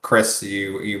 but Chris,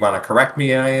 you want to correct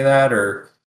me on any of that,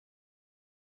 or?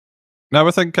 No,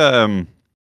 I think the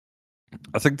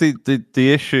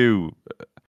issue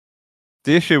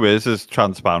is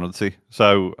transparency.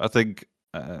 So I think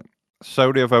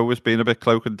Sony have always been a bit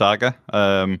cloak and dagger,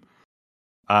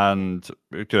 and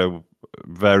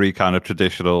very kind of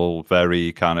traditional,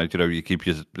 very kind of you keep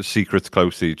your secrets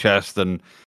close to your chest, and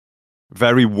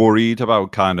very worried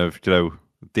about kind of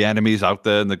the enemies out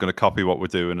there and they're going to copy what we're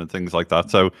doing and things like that.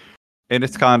 So in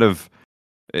its kind of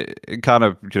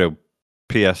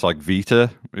PS like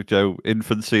Vita,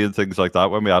 infancy and things like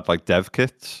that, when we had like dev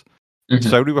kits,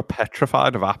 Sony were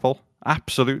petrified of Apple,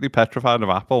 absolutely petrified of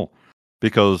Apple,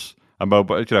 because a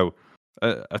mobile,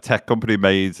 a tech company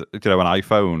made an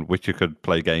iPhone which you could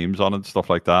play games on and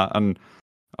stuff like that, and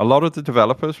a lot of the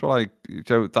developers were like,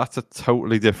 that's a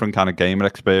totally different kind of gaming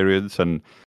experience, and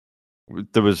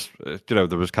there was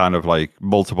kind of like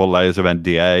multiple layers of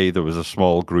NDA. There was a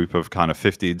small group of kind of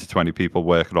 15 to 20 people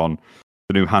working on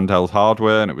the new handheld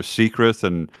hardware, and it was secret,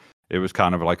 and it was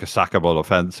kind of like a sackable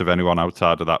offense if anyone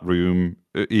outside of that room,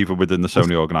 even within the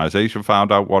Sony organization,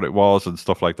 found out what it was and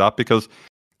stuff like that, because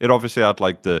it obviously had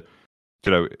like there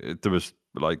was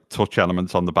like touch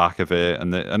elements on the back of it,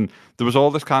 and there was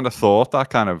all this kind of thought that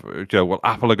kind of well,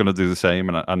 Apple are going to do the same,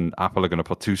 and Apple are going to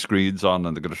put two screens on,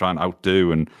 and they're going to try and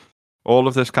outdo, and all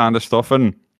of this kind of stuff.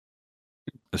 And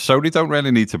Sony don't really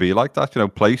need to be like that.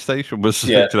 PlayStation was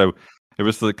it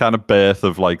was the kind of birth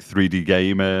of like 3D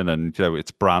gaming, and its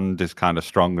brand is kind of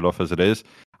strong enough as it is.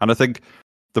 And I think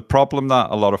the problem that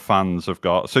a lot of fans have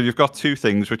got. So you've got two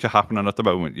things which are happening at the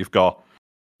moment. You've got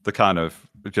the kind of,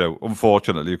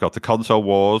 unfortunately, you've got the console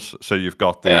wars. So you've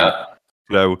got the,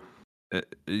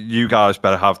 you guys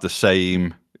better have the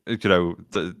same,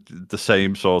 the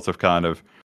same sort of kind of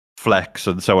flex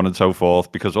and so on and so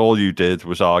forth, because all you did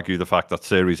was argue the fact that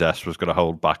Series S was going to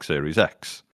hold back Series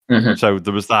X. Mhm. So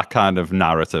there was that kind of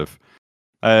narrative.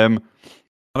 And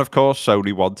of course,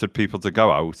 Sony wanted people to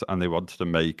go out and they wanted to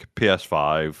make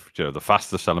PS5, the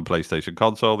fastest selling PlayStation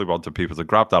console. They wanted people to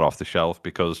grab that off the shelf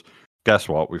because guess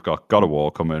what? We've got God of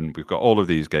War coming. We've got all of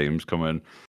these games coming.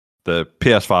 The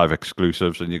PS5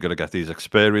 exclusives, and you're going to get these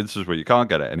experiences where you can't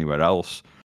get it anywhere else.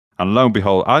 And lo and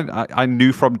behold, I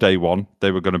knew from day one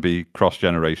they were going to be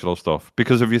cross-generational stuff.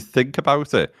 Because if you think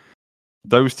about it,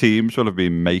 those teams will have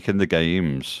been making the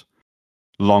games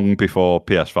long before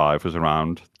PS5 was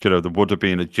around. There would have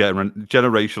been a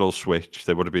generational switch.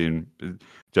 They would have been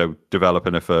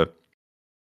developing it for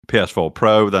PS4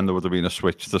 Pro. Then there would have been a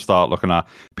switch to start looking at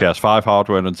PS5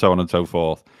 hardware and so on and so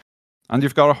forth. And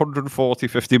you've got 140,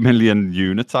 50 million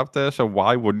units out there. So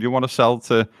why wouldn't you want to sell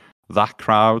to that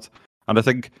crowd? And I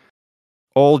think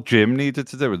all Jim needed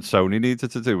to do and Sony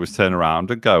needed to do was turn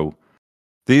around and go,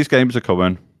 these games are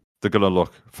coming. They're going to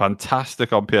look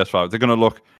fantastic on PS5. They're going to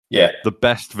look the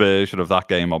best version of that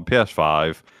game on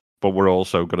PS5, but we're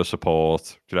also going to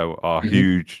support, our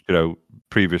huge,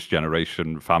 previous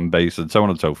generation fan base and so on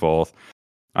and so forth.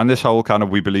 And this whole kind of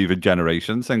we believe in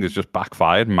generations thing has just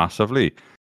backfired massively.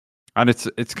 And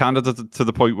it's kind of to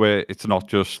the point where it's not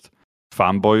just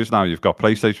fanboys now. You've got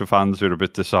PlayStation fans who are a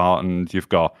bit disheartened. You've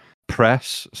got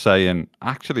press saying,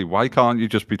 actually, why can't you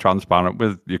just be transparent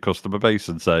with your customer base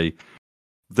and say,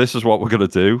 this is what we're going to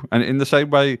do? And in the same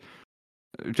way,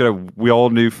 we all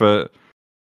knew for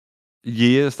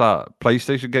years that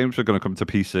PlayStation games were going to come to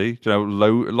PC.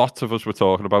 Lots of us were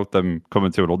talking about them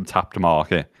coming to an untapped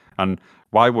market. And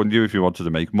why wouldn't you if you wanted to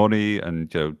make money? And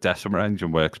Decima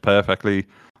Engine works perfectly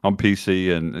on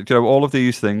PC, and all of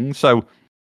these things. So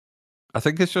I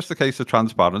think it's just a case of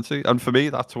transparency. And for me,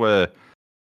 that's where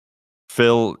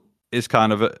Phil is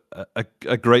kind of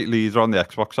a great leader on the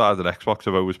Xbox side, and Xbox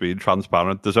have always been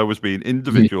transparent. There's always been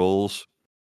individuals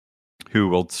who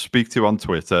will speak to you on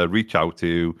Twitter, reach out to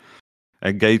you,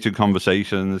 engage in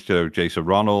conversations, Jason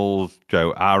Ronald,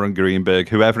 Aaron Greenberg,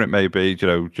 whoever it may be,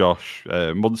 Josh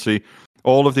Muncie.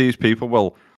 All of these people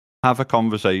will have a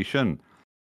conversation,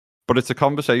 but it's a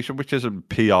conversation which isn't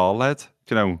PR-led.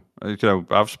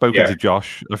 I've spoken to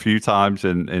Josh a few times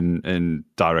in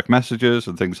direct messages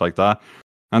and things like that,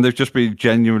 and they've just been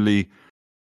genuinely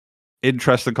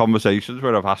interesting conversations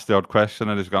where I've asked the odd question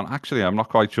and he's gone, actually, I'm not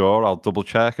quite sure. I'll double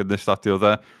check and this, that, the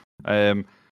other. And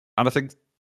I think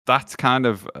that's kind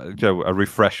of a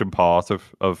refreshing part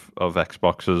of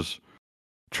Xbox's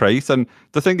trait. And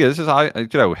the thing is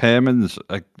Herman's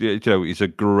he's a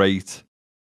great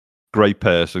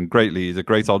person, great leader,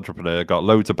 great entrepreneur, got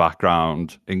loads of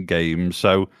background in games.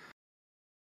 So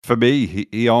for me,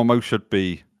 he almost should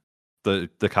be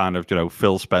the kind of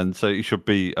Phil Spencer. He should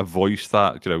be a voice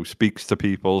that speaks to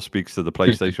people, speaks to the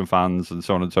PlayStation fans, and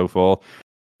so on and so forth,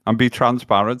 and be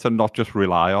transparent and not just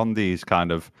rely on these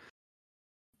kind of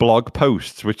blog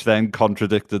posts, which then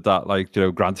contradicted that,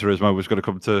 Gran Turismo was going to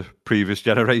come to previous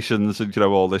generations and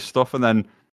all this stuff. And then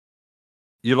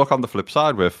you look on the flip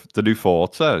side with the new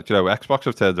Forza, Xbox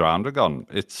have turned around and gone,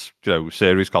 it's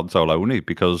series console only,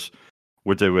 because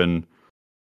we're doing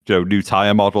new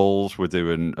tire models, we're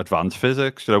doing advanced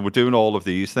physics, we're doing all of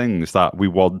these things that we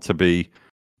want to be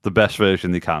the best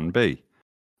version they can be.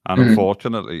 And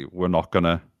unfortunately, we're not going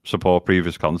to support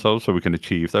previous consoles so we can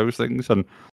achieve those things. And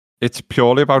it's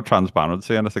purely about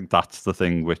transparency, and I think that's the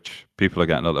thing which people are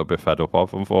getting a little bit fed up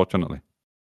of, unfortunately.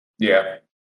 Yeah,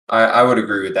 I would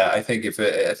agree with that. I think if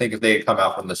they had come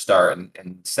out from the start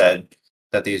and said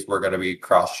that these were going to be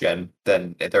cross-gen,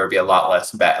 then there would be a lot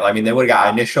less I mean, they would have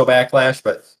got initial backlash,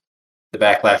 but the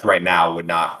backlash right now would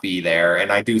not be there.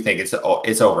 And I do think it's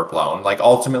overblown.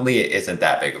 Ultimately, it isn't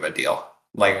that big of a deal.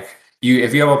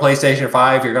 If you have a PlayStation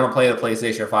 5, you're going to play the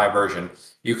PlayStation 5 version.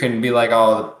 You can be like,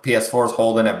 oh, the PS4 is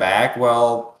holding it back.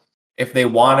 Well, if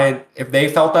they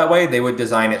felt that way, they would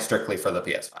design it strictly for the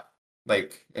PS5.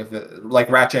 Like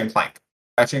Ratchet and Clank.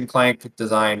 Ratchet and Clank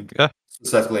designed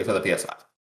specifically for the PS5.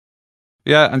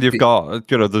 Yeah, and you've got,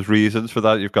 there's reasons for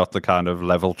that. You've got the kind of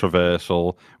level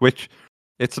traversal, which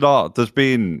it's not. There's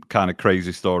been kind of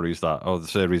crazy stories that, the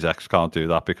Series X can't do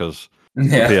that because the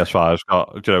PS5's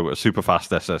got, a super fast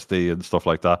SSD and stuff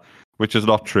like that, which is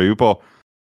not true. But,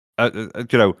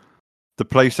 the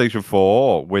PlayStation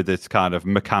 4 with its kind of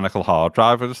mechanical hard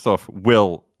drive and stuff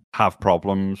will have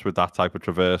problems with that type of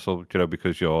traversal,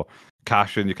 because you're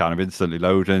caching, you're kind of instantly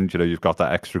loading, you've got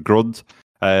that extra grunt.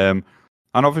 And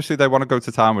obviously they want to go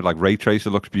to town with like ray tracer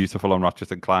looks beautiful on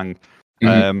Ratchet and Clank.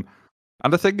 And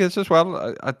the thing is as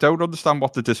well, I don't understand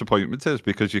what the disappointment is,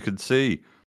 because you can see,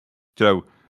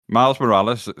 Miles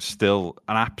Morales is still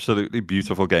an absolutely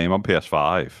beautiful game on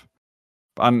PS5.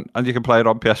 And you can play it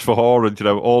on PS4 and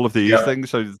all of these things.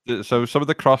 So some of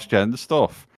the cross-gen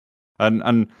stuff,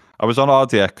 and I was on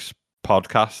RDX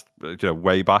podcast,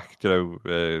 way back,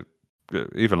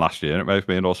 even last year it may have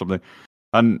been or something,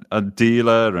 and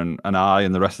Dealer and I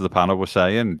and the rest of the panel were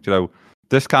saying,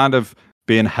 this kind of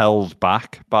being held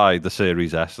back by the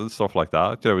Series S and stuff like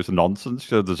that, is nonsense.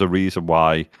 There's a reason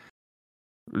why,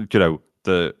 the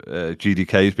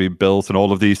GDK is being built and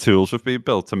all of these tools have been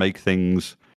built to make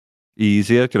things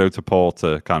easier, to port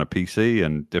to kind of PC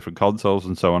and different consoles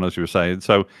and so on, as you were saying.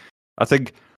 So I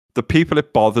think the people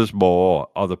it bothers more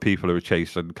are the people who are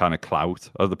chasing kind of clout,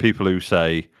 are the people who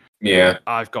say,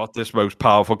 I've got this most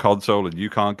powerful console and you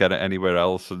can't get it anywhere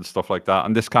else and stuff like that.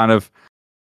 And this kind of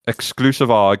exclusive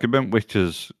argument, which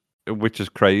is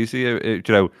crazy.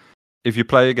 If you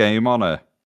play a game on an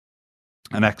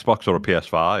Xbox or a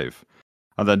PS5,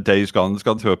 and then Days Gone's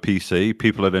gone to a PC,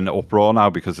 people are in uproar now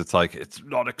because it's like, it's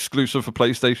not exclusive for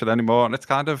PlayStation anymore. And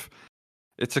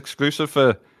it's exclusive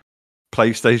for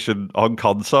PlayStation on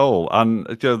console. And,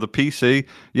 the PC,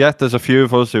 there's a few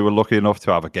of us who are lucky enough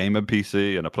to have a gaming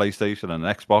PC and a PlayStation and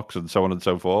an Xbox and so on and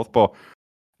so forth. But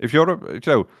if you're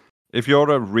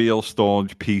a real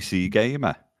staunch PC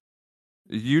gamer,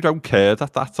 you don't care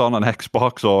that that's on an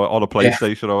Xbox or on a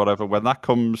PlayStation or whatever. When that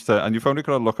comes to, and you've only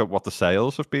got to look at what the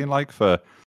sales have been like for,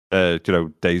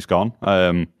 Days Gone.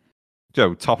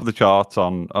 Top of the charts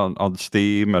on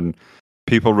Steam, and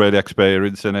people really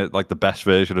experiencing it like the best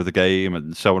version of the game,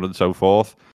 and so on and so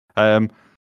forth. I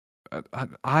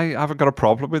haven't got a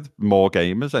problem with more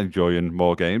gamers enjoying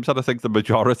more games, and I think the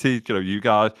majority,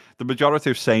 the majority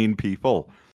of sane people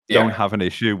don't have an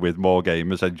issue with more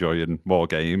gamers enjoying more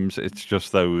games. It's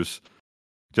just those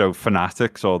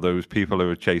fanatics or those people who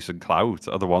are chasing clout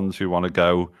are the ones who want to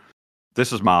go,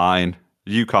 this is mine,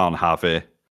 you can't have it.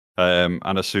 And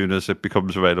as soon as it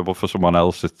becomes available for someone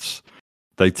else,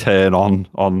 they turn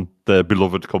on their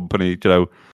beloved company,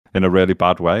 in a really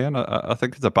bad way. And I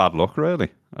think it's a bad look, really.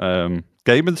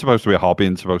 Gaming's supposed to be a hobby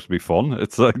and supposed to be fun.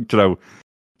 It's like,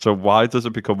 so why does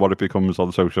it become what it becomes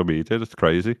on social media? It's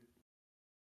crazy.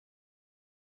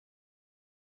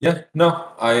 Yeah, no,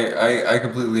 I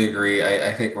completely agree.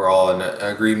 I think we're all in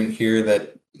agreement here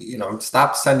that,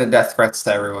 stop sending death threats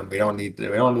to everyone. We don't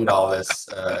need all this.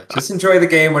 Just enjoy the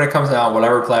game when it comes out,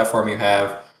 whatever platform you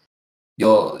have.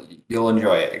 You'll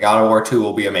enjoy it. God of War 2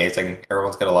 will be amazing.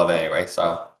 Everyone's gonna love it anyway.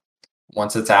 So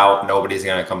once it's out, nobody's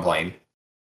gonna complain.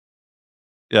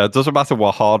 Yeah, it doesn't matter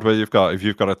what hardware you've got. If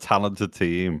you've got a talented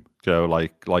team,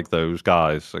 like those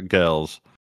guys and girls,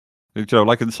 like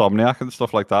Insomniac and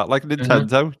stuff like that, like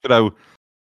Nintendo,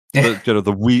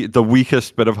 the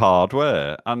weakest bit of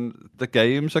hardware, and the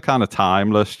games are kind of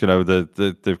timeless.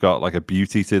 They've got like a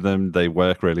beauty to them. They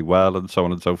work really well, and so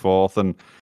on and so forth. And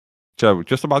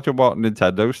just imagine what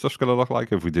Nintendo stuff's going to look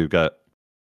like if we do get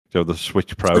the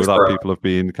Switch Pro people have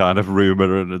been kind of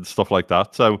rumoring and stuff like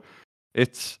that. So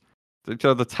it's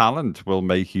the talent will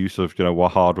make use of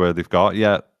what hardware they've got.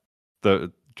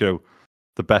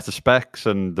 The better specs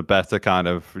and the better kind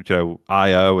of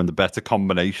IO and the better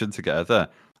combination together,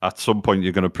 at some point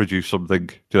you're going to produce something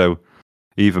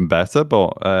even better.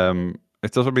 But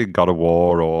it doesn't mean God of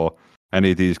War or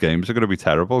any of these games are going to be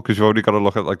terrible, because you've only got to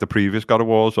look at like the previous God of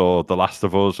Wars or The Last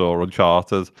of Us or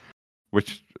Uncharted,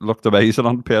 which looked amazing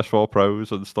on PS4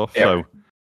 Pros and stuff. Yeah. So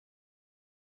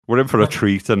we're in for a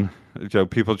treat, and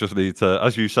people just need to,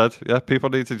 as you said, people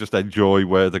need to just enjoy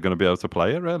where they're going to be able to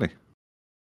play it, really.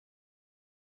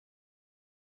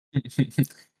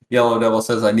 Yellow Devil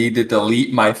says, I need to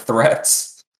delete my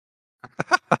threats.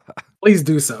 Please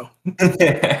do so.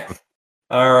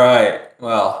 All right.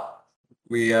 Well,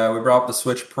 we brought up the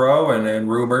Switch Pro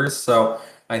and rumors, so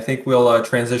I think we'll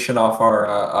transition off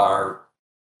our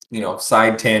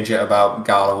side tangent about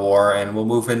God of War, and we'll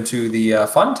move into the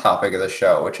fun topic of the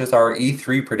show, which is our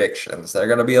E3 predictions. They're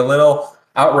going to be a little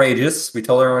outrageous. We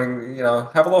told everyone,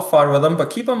 have a little fun with them, but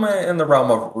keep them in the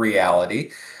realm of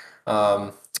reality.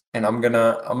 And I'm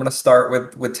gonna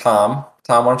start with Tom.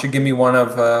 Tom, why don't you give me one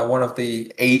of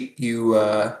the 8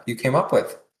 you came up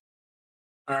with?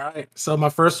 All right. So my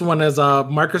first one is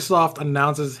Microsoft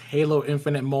announces Halo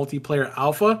Infinite multiplayer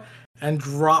alpha and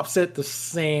drops it the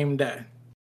same day.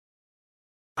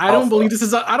 I don't believe this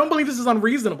is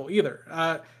unreasonable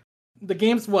either. The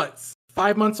game's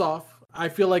 5 months off. I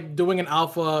feel like doing an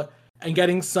alpha and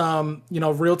getting some,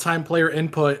 real-time player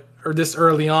input or this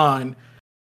early on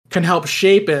can help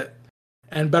shape it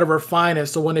and better refine it.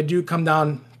 So when they do come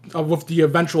down with the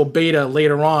eventual beta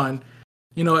later on,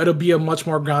 it'll be a much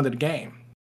more grounded game.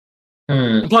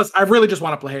 And plus, I really just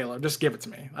want to play Halo. Just give it to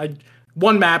me.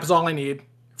 One map is all I need.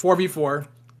 4v4,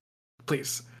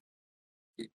 please.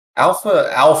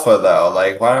 Alpha though,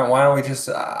 like why don't we just?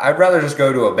 I'd rather just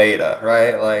go to a beta,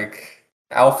 right? Like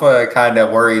alpha kind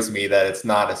of worries me that it's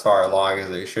not as far along as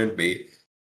it should be.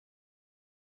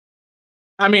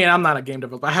 I mean, I'm not a game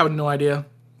developer. I have no idea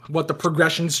what the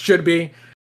progressions should be.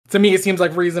 To me, it seems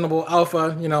like reasonable. Alpha,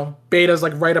 beta's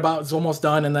like right about, it's almost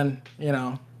done, and then,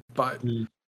 but.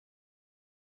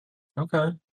 Okay.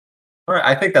 All right.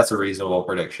 I think that's a reasonable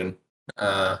prediction.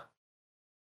 I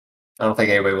don't think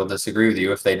anybody will disagree with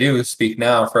you. If they do, speak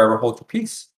now, forever hold your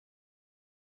peace.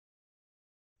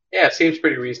 Yeah, it seems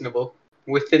pretty reasonable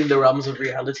within the realms of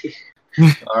reality.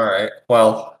 All right.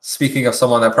 Well, speaking of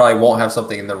someone that probably won't have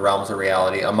something in the realms of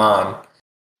reality, Aman,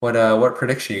 what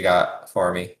prediction you got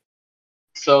for me?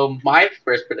 So my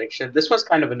first prediction, this one's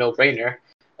kind of a no-brainer.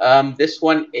 This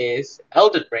one is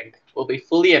Elden Ring will be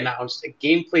fully announced, a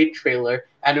gameplay trailer,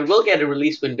 and it will get a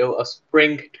release window of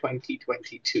spring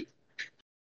 2022.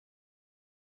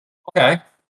 Okay.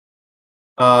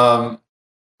 I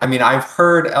mean, I've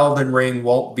heard Elden Ring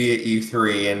won't be at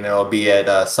E3 and it'll be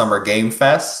at Summer Game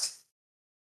Fest.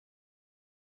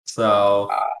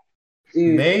 So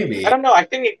maybe I don't know. I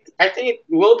think it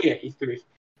will be at E3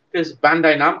 because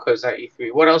Bandai Namco is at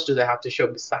E3. What else do they have to show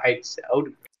besides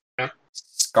Elden Ring?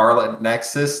 Scarlet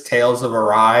Nexus, Tales of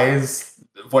Arise,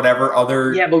 whatever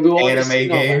other but we've already anime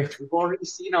seen all game. that. We've already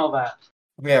seen all that.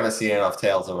 We haven't seen enough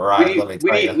Tales of Arise. Let me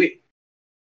tell you.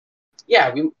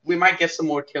 We might get some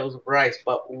more Tales of Arise,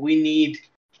 but we need,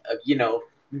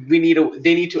 they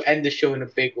need to end the show in a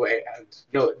big way, and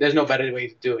there's no better way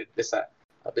to do it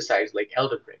besides like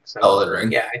Elden Ring. So Elden Ring.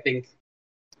 Yeah, I think.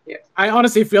 Yeah. I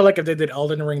honestly feel like if they did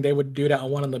Elden Ring, they would do that on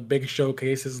one of the big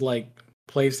showcases like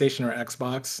PlayStation or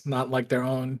Xbox, not like their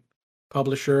own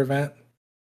publisher event.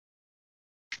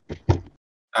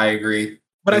 I agree.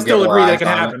 But I still agree that can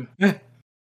happen.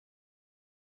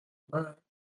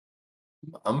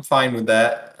 I'm fine with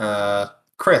that.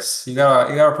 Chris, you got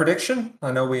a prediction?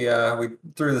 I know we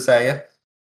threw this at you.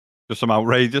 Just some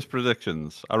outrageous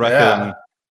predictions. I reckon.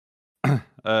 Yeah.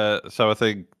 So I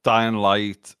think Dying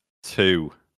Light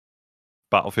 2,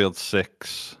 Battlefield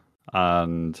 6,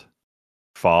 and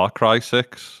Far Cry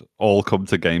 6 all come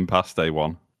to Game Pass day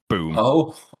one. Boom.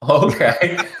 Oh,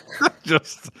 okay.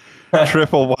 Just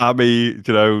triple whammy.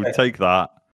 Take that.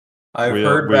 I've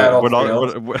heard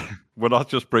Battlefield. We're not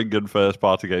just bringing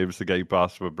first-party games to Game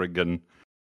Pass. We're bringing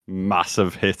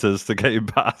massive hitters to Game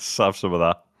Pass. Have some of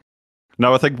that.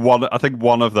 No, I think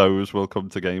one of those will come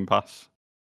to Game Pass.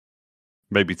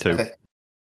 Maybe two.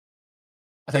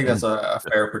 I think that's a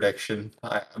fair prediction.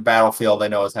 Battlefield, I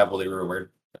know, is heavily rumored.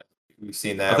 We've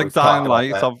seen that. I think Dying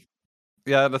Light.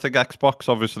 Yeah, and I think Xbox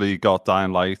obviously got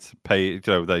Dying Light.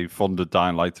 They funded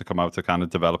Dying Light to come out to kind of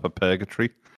develop a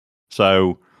Purgatory.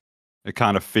 So it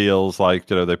kind of feels like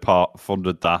they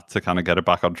funded that to kind of get it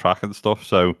back on track and stuff.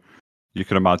 So you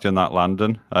can imagine that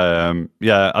landing.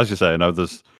 Yeah, as you say,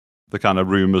 there's the kind of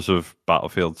rumors of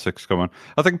Battlefield 6 coming.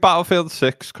 I think Battlefield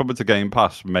 6 coming to Game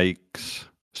Pass makes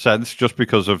sense just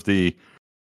because of the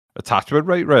attachment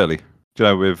rate, really.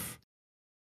 If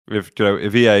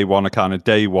EA want to kind of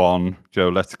day one,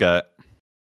 let's get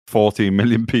 14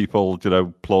 million people,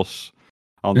 plus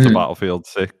onto Battlefield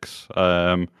 6,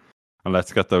 and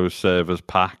let's get those servers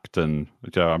packed. And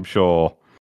I'm sure,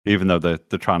 even though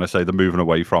they're trying to say they're moving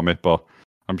away from it, but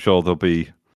I'm sure there'll be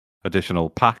additional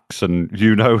packs and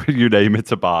you name it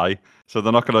to buy. So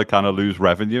they're not going to kind of lose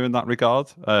revenue in that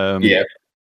regard. Yeah.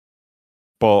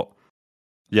 But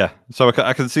yeah, so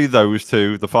I can see those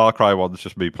two. The Far Cry one's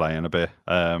just me playing a bit.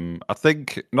 I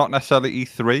think not necessarily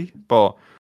E3, but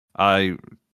I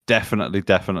definitely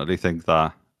think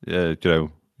that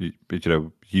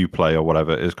Uplay or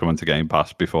whatever is coming to Game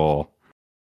Pass before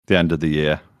the end of the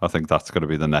year. I think that's going to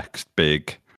be the next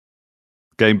big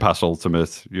Game Pass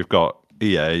Ultimate. You've got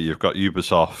EA, you've got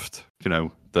Ubisoft.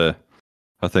 I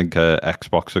think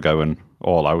Xbox are going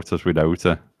all out, as we know,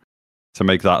 to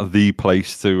make that the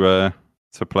place to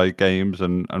play games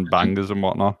and bangers and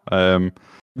whatnot.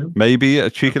 Maybe a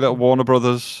cheeky little Warner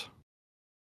Brothers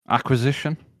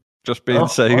acquisition just being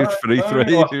saved for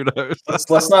E3. Well, who knows?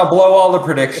 Let's not blow all the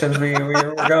predictions. We're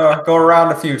gonna go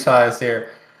around a few times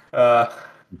here. All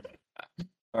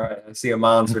right, I see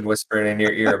Amon's been whispering in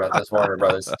your ear about this Warner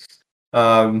Brothers.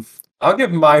 I'll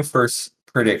give my first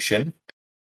prediction.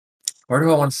 Where do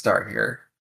I want to start here?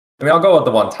 I mean, I'll go with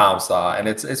the one Tom saw, and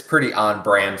it's pretty on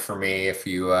brand for me. If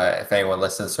anyone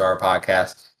listens to our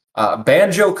podcast,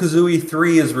 Banjo-Kazooie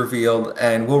 3 is revealed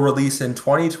and will release in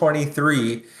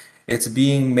 2023. It's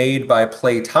being made by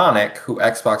Playtonic, who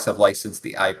Xbox have licensed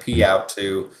the IP out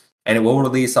to, and it will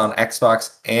release on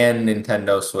Xbox and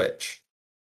Nintendo Switch.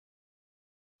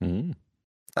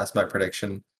 That's my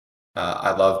prediction.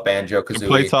 I love Banjo-Kazooie.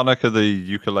 Playtonic are the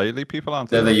ukulele people, aren't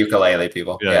they? They're the ukulele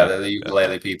people. Yeah, they're the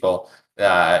ukulele people.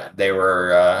 They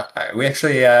were. We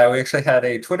actually had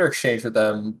a Twitter exchange with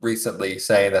them recently,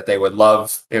 saying that they would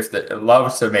love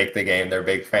to make the game. They're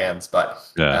big fans, but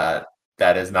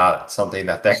that is not something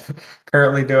that they're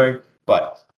currently doing.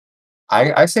 But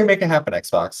I say make it happen,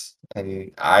 Xbox.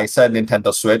 And I said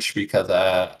Nintendo Switch because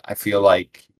I feel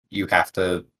like you have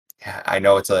to. I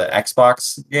know it's an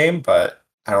Xbox game, but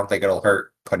I don't think it'll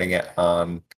hurt putting it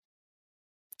on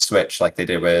Switch like they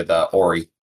did with Ori.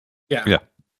 Yeah.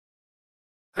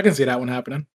 I can see that one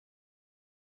happening.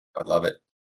 I'd love it.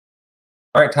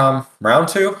 All right, Tom. Round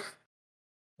 2.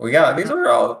 These are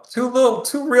all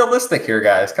too realistic here,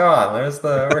 guys. Come on, where's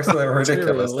the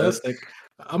ridiculous? Realistic.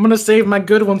 I'm gonna save my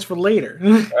good ones for later.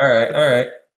 all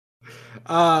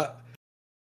right.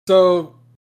 So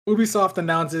Ubisoft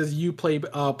announces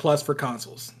Uplay Plus for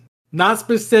consoles. Not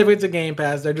specific to Game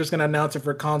Pass. They're just gonna announce it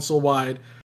for console wide,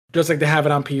 just like they have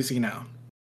it on PC now.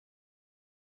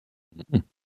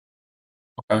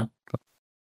 Okay.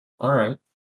 All right.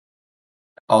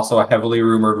 Also a heavily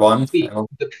rumored one.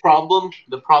 The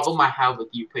problem I have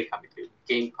with Uplay coming to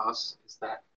Game Pass is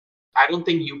that I don't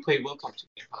think Uplay will come to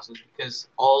Game Pass because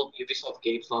all Ubisoft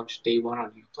games launch day one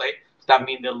on Uplay. So that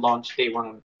means they'll launch day one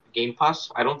on Game Pass.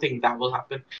 I don't think that will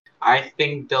happen. I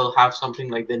think they'll have something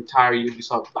like the entire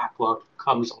Ubisoft backlog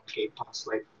comes on Game Pass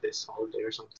like this holiday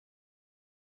or something.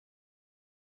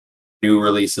 New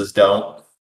releases don't.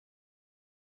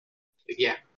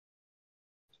 Yeah.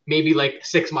 Maybe like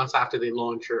 6 months after they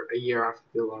launch or a year after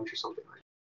they launch or something like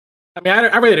that. I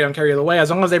mean, I really don't care either way. As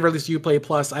long as they release Uplay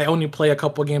Plus, I only play a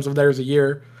couple of games of theirs a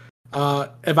year.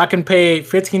 If I can pay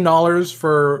 $15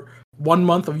 for 1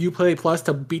 month of Uplay Plus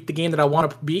to beat the game that I want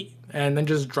to beat, and then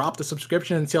just drop the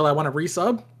subscription until I want to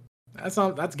resub,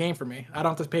 that's game for me. I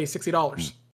don't have to pay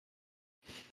 $60.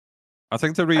 I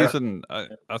think the reason,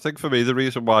 I think for me, the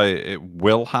reason why it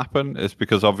will happen is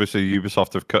because obviously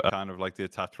Ubisoft have cut kind of like the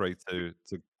attach rate to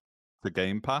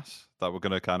Game Pass, that we're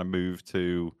going to kind of move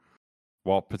to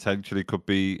what potentially could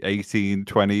be 18,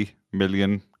 20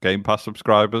 million Game Pass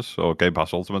subscribers or Game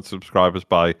Pass Ultimate subscribers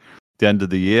by the end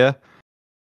of the year.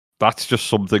 That's just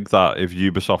something that if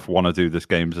Ubisoft want to do this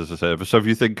games as a service. So if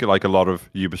you think like a lot of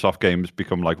Ubisoft games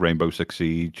become like Rainbow Six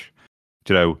Siege,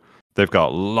 they've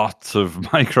got lots of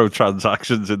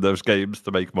microtransactions in those games to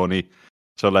make money.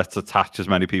 So let's attach as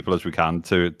many people as we can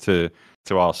to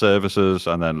our services,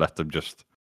 and then let them just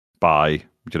buy,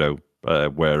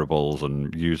 wearables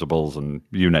and usables and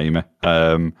you name it.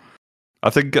 I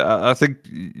think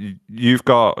you've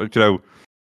got a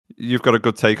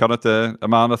good take on it there,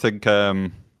 Aman. I think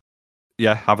having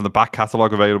the back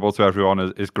catalogue available to everyone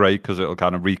is great because it'll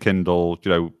kind of rekindle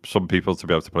some people to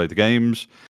be able to play the games.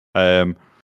 But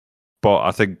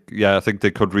I think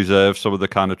they could reserve some of the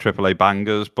kind of AAA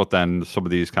bangers, but then some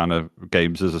of these kind of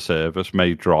games as a service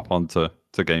may drop onto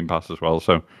Game Pass as well.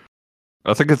 So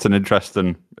I think it's an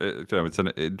interesting,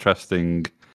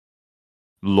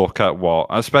 look at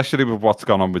especially with what's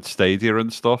gone on with Stadia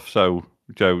and stuff. So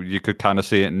you could kind of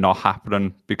see it not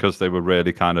happening because they were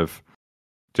really kind of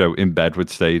in bed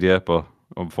with Stadia, but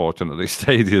unfortunately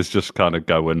Stadia's just kind of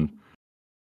going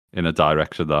in a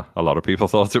direction that a lot of people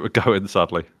thought it would go in,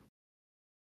 sadly.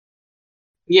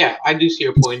 Yeah, I do see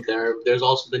your point there. There's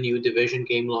also the new Division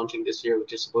game launching this year,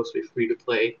 which is supposed to be free to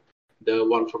play. The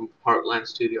one from Heartland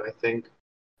Studio, I think.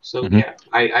 So yeah,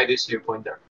 I do see your point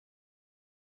there.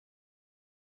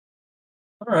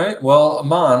 All right. Well,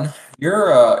 Aman,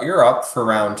 you're up for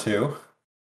round 2.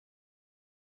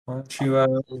 Why don't you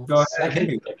go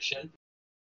ahead?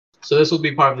 So this will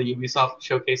be part of the Ubisoft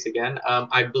showcase again.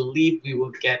 I believe we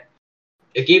will get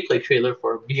a gameplay trailer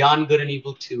for Beyond Good and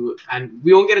Evil 2, and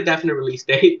we won't get a definite release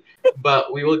date,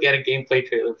 but we will get a gameplay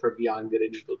trailer for Beyond Good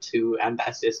and Evil 2, and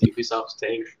that's just Ubisoft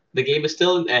saying the game is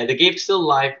still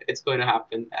live. It's going to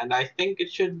happen, and I think it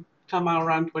should come out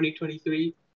around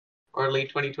 2023 or late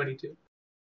 2022.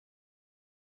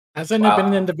 Hasn't it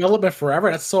been in development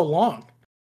forever? That's so long.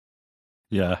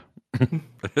 Yeah,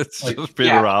 it's just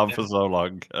been around for so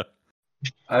long.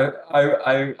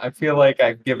 I feel like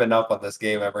I've given up on this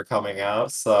game ever coming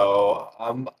out. So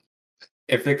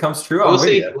if it comes true, I'm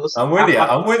with you.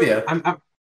 I'm with you.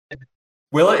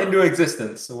 Will it into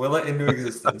existence?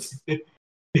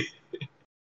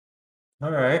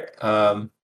 All right. I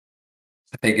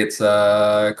think it's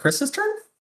Chris's turn.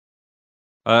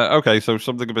 Okay, so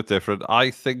something a bit different.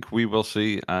 I think we will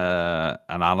see an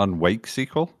Alan Wake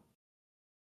sequel.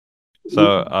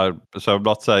 So I'm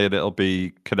not saying it'll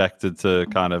be connected to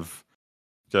kind of,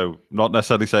 not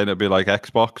necessarily saying it'll be like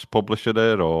Xbox publishing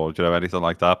it or anything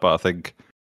like that. But I think,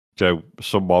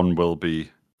 someone will be,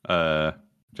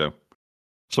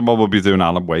 someone will be doing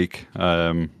Alan Wake.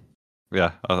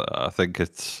 Yeah, I think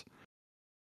it's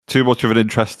too much of an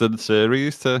interesting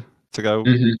series to go,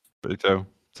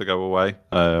 to go away.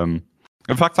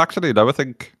 In fact, actually, no, I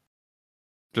think.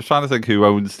 Just trying to think who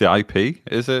owns the IP.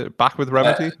 Is it back with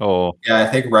Remedy or? Yeah, I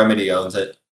think Remedy owns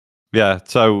it. Yeah,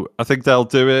 so I think they'll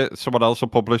do it. Someone else will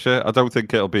publish it. I don't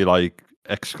think it'll be like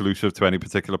exclusive to any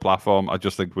particular platform. I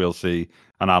just think we'll see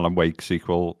an Alan Wake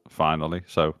sequel finally.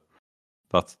 So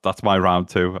that's my round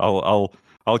two. I'll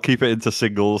keep it into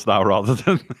singles now rather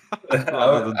than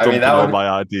dumping all my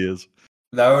ideas.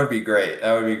 That would be great.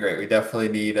 That would be great. We definitely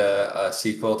need a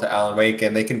sequel to Alan Wake,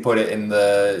 and they can put it in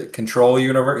the Control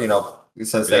universe.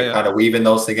 Since they kind of weaving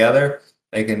those together,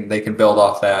 they can build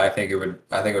off that. I think it would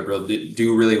really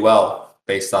do really well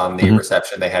based on the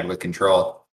reception they had with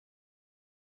Control.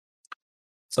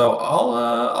 So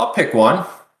I'll pick one.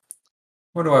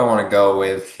 What do I want to go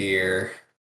with here?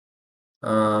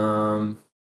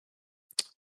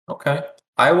 Okay,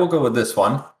 I will go with this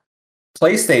one.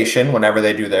 PlayStation, whenever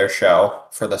they do their show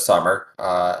for the summer,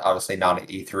 obviously not at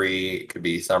E3, it could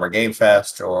be Summer Game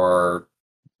Fest or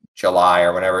July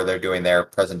or whenever they're doing their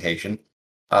presentation.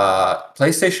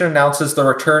 PlayStation announces the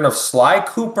return of Sly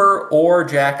Cooper or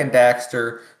Jak and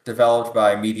Daxter, developed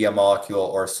by Media Molecule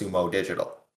or Sumo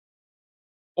Digital.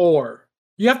 Or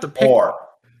you have to pick. Or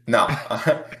no,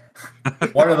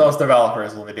 one of those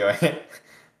developers will be doing it,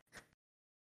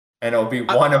 and it'll be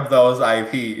one of those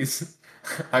IPs.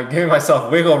 I'm giving myself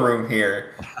wiggle room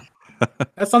here.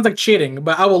 That sounds like cheating,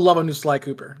 but I would love a new Sly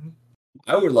Cooper.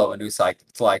 I would love a new Sly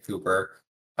Cooper.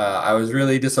 I was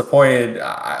really disappointed.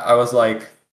 I was like,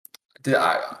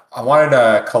 I wanted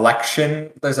a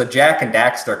collection. There's a Jak and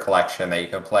Daxter collection that you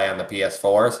can play on the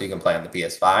PS4, so you can play on the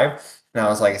PS5. And I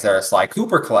was like, is there a Sly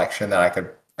Cooper collection that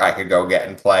I could go get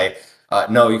and play?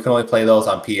 No, you can only play those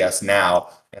on PS Now,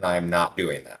 and I am not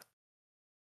doing that.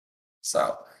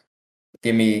 So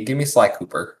give me Sly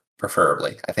Cooper,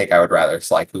 preferably. I think I would rather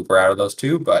Sly Cooper out of those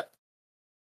two, but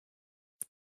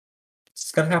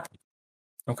it's gonna happen.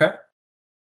 Okay.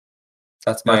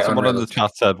 That's my. Someone in the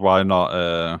chat said, "Why not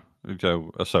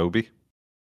Asobi?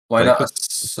 Why not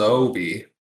Asobi?"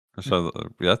 So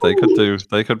yeah, they could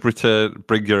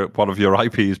bring one of your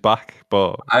IPs back.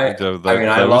 But I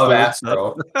love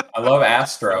Astro. I love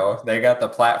Astro. They got the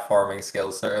platforming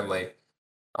skills certainly.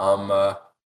 I'm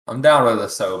down with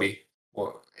Asobi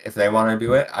if they want to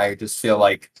do it. I just feel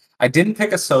like I didn't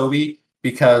pick Asobi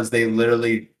because they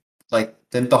literally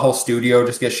didn't the whole studio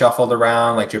just get shuffled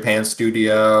around, like Japan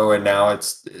studio, and now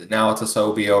it's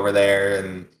Asobi over there,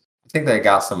 and I think they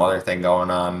got some other thing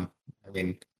going on. I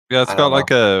mean, yeah, it's got like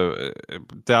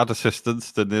they had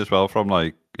assistants, didn't they, as well, from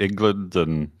like England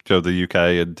and the UK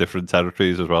and different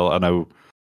territories as well. I know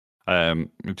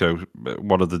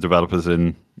one of the developers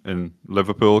in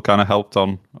Liverpool kind of helped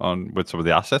on with some of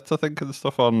the assets, I think, and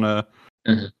stuff on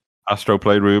Astro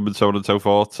Playroom and so on and so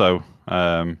forth. So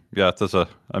yeah, there's a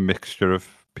mixture of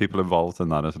people involved in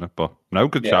that, isn't it? But no,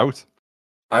 good shout.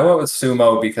 I went with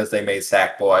Sumo because they made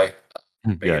Sackboy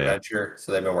Big Adventure,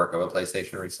 so they've been working with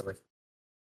PlayStation recently.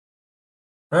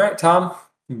 All right, Tom,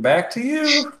 back to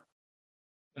you.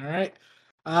 All right.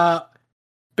 Bandai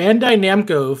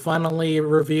Namco finally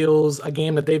reveals a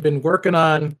game that they've been working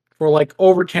on for like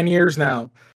over 10 years now.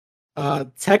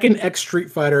 Tekken X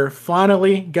Street Fighter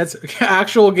finally gets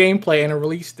actual gameplay and a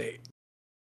release date.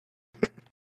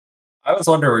 I was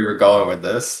wondering where you were going with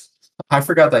this. I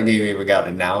forgot that game even got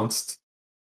announced.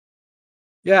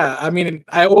 Yeah, I mean,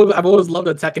 I've always loved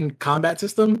the Tekken combat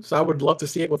system, so I would love to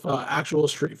see it with actual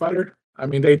Street Fighter. I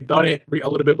mean, they've done it a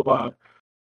little bit with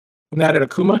when they added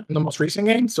Akuma in the most recent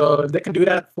game, so if they can do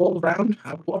that full round,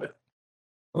 I would love it.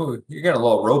 Oh, you're getting a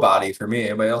little robot-y for me.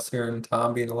 Anybody else hearing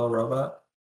Tom being a little robot?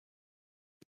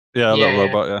 Yeah, a little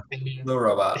robot, yeah. Little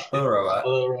robot.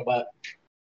 Little robot.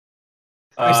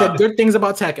 I said good things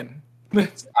about Tekken.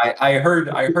 I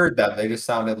heard them. They just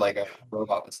sounded like a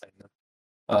robot was saying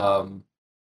them.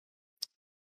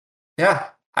 Yeah,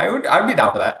 I'd be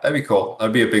down for that. That'd be cool.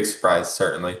 That'd be a big surprise,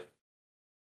 certainly.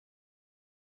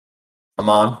 Come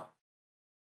on.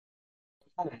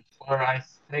 I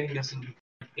think this is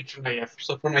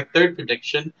so for my third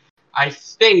prediction, I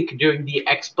think during the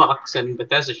Xbox and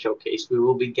Bethesda showcase, we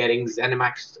will be getting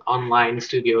ZeniMax Online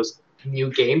Studios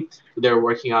new game. They're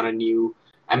working on a new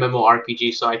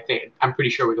MMORPG, so I'm pretty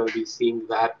sure we're going to be seeing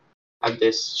that at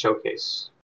this showcase.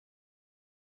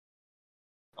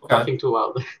 Okay. Talking too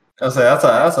loud. That's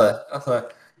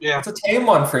a tame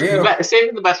one for you.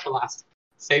 Saving the best for last.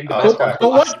 Saving the Oh, best okay. one for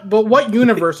last. But what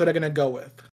universe are they gonna go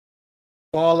with?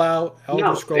 Fallout, Elder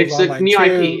No, Scrolls it's a Online new 2.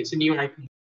 IP. It's a new IP.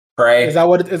 Prey. Is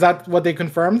that what they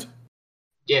confirmed?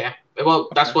 Yeah. Well,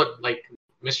 that's what like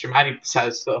Mr. Matty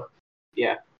says. So,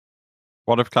 yeah.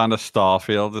 What if kind of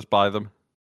Starfield is by them?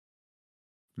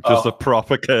 Just Oh. a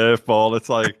proper curveball. It's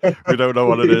like we don't know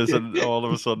what it is, and all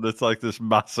of a sudden it's like this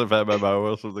massive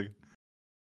MMO or something.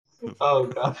 Oh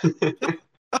god.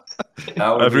 That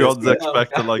would be Everyone's a-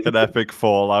 expecting like an epic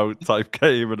Fallout type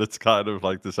game, and it's kind of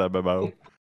like this MMO.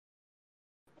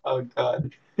 Oh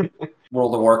god.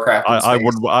 World of Warcraft. in I space.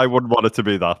 wouldn't want it to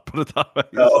be that. Put it that way.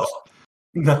 No.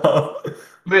 No.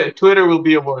 Twitter will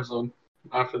be a war zone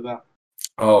after that.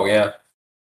 Oh yeah.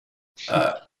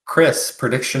 Chris,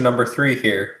 prediction number 3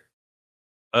 here.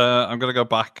 I'm gonna go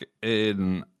back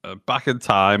in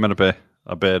time and a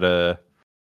bit a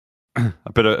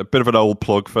bit of an old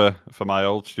plug for my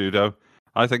old studio.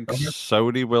 I think Okay.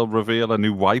 Sony will reveal a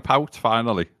new Wipeout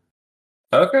finally.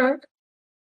 Okay.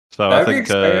 So That'd be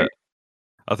exciting.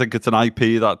 I think it's an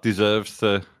IP that deserves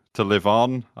to live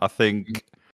on. I think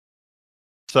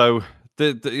so.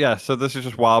 So this is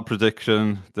just wild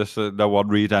prediction. This no one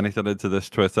read anything into this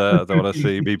Twitter. I don't want to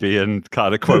see me being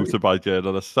kind of quoted by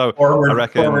journalists. So I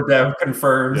reckon Former dev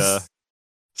confirms. Yeah.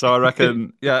 So I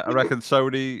reckon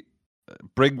Sony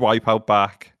bring Wipeout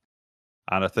back,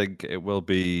 and I think it will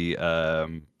be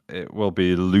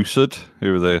Lucid,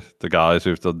 who are the guys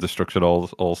who've done Destruction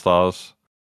All Stars,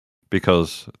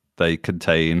 because they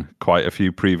contain quite a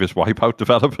few previous Wipeout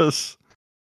developers.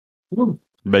 Ooh.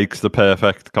 Makes the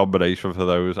perfect combination for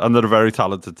those, and they're a very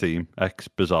talented team. Ex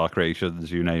Bizarre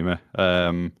Creations, you name it.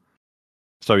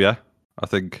 So yeah, I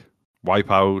think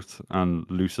Wipeout and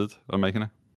Lucid are making it.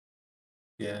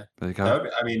 Yeah. There you go. That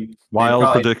would- I mean, they Wild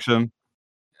probably- prediction.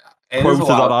 it is a Quoted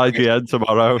wild on prediction. IGN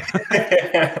tomorrow.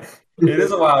 It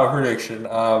is a wild prediction.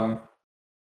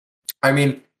 I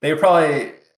mean, they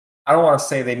probably. I don't want to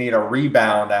say they need a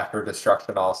rebound after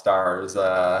Destruction All Stars,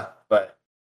 but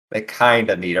they kind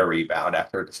of need a rebound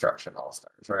after Destruction All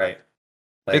Stars, right?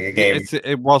 Like a game.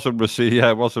 It wasn't received. Yeah,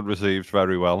 it wasn't received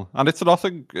very well, and it's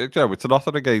nothing. It's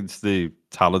nothing against the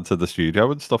talent of the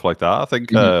studio and stuff like that. I think.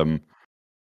 Mhm.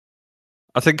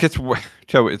 I think it's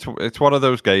Joe. It's one of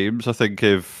those games. I think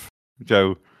if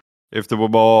there were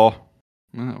more.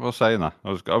 Well, saying that,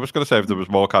 I was going to say if there was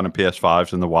more kind of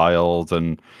PS5s in the wild,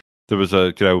 and there was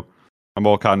a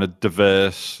more kind of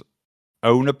diverse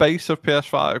owner base of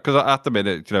PS5, because at the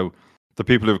minute, the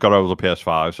people who've got older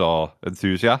PS5s are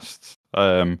enthusiasts,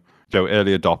 early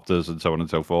adopters and so on and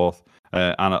so forth,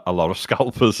 and a lot of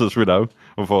scalpers, as we know,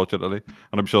 unfortunately.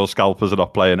 And I'm sure scalpers are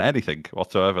not playing anything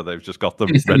whatsoever. They've just got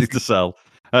them ready to sell.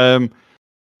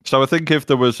 So I think if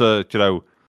there was a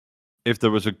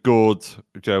good,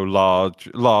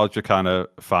 larger kind of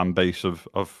fan base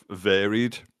of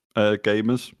varied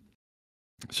gamers,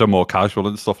 so more casual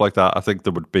and stuff like that, I think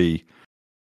there would be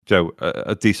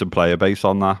a decent player base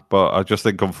on that. But I just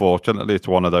think, unfortunately, it's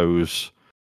one of those.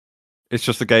 It's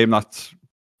just a game that's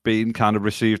been kind of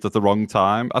received at the wrong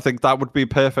time. I think that would be a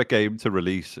perfect game to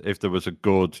release if there was a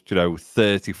good,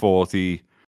 30, 40,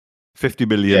 50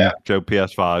 million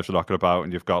PS5s knocking about,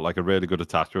 and you've got like a really good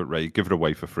attachment rate, give it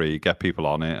away for free, get people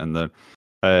on it, and then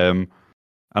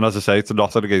and as I say, it's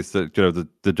nothing against the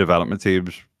development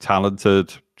team's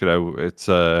talented. It's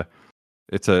a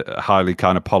highly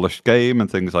kind of polished game and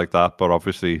things like that, but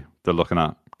obviously they're looking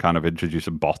at kind of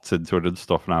introducing bots into it and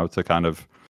stuff now to kind of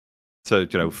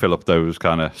fill up those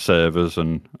kind of servers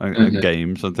and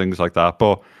games and things like that.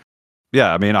 But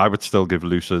yeah, I mean, I would still give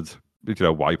Lucid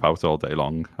Wipeout all day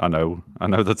long. I know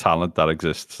the talent that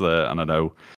exists there, and I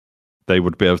know they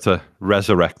would be able to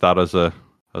resurrect that as a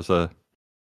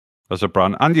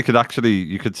brand. And you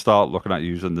could start looking at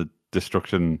using the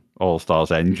Destruction All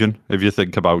Stars engine if you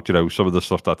think about some of the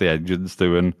stuff that the engine's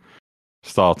doing,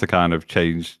 start to kind of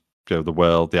change the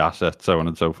world, the assets, so on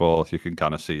and so forth. You can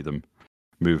kind of see them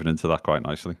moving into that quite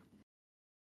nicely.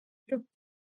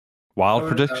 Wild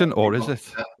prediction, or is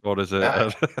it? Or is it?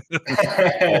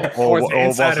 Or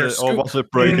was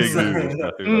it breaking news?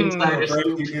 Insider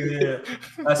scoop.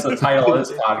 That's the title of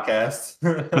this podcast.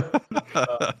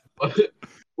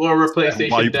 Former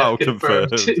PlayStation dev Wipeout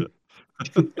confirmed.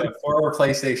 Former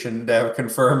PlayStation dev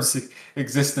confirms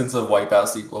existence of Wipeout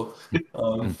sequel.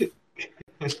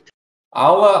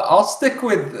 I'll stick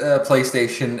with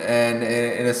PlayStation, and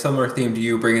in a similar theme to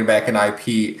you, bringing back an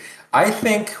IP. I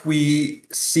think we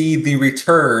see the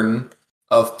return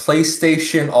of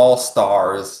PlayStation All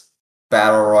Stars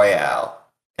Battle Royale,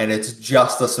 and it's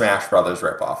just a Smash Brothers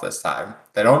ripoff this time.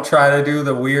 They don't try to do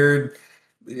the weird,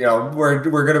 we're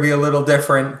going to be a little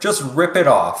different. Just rip it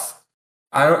off.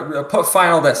 I don't put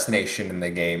Final Destination in the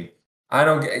game. I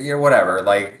don't get whatever.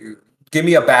 Like, give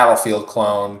me a Battlefield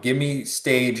clone. Give me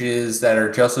stages that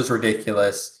are just as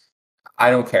ridiculous.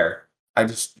 I don't care. I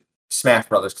just Smash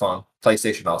Brothers clone,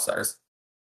 PlayStation All Stars.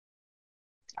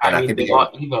 I mean, they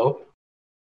got Evo.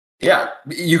 Yeah,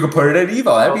 you could put it at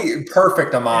Evo. That'd be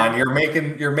perfect, Amon.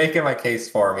 You're making my case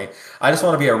for me. I just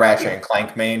want to be a Ratchet and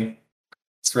Clank main.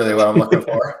 It's really what I'm looking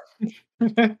for.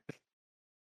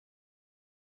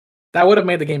 That would have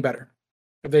made the game better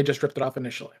if they just ripped it off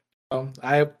initially.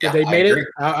 If they made it,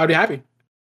 I'd be happy.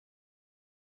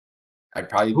 I'd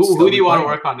probably. Who do you want to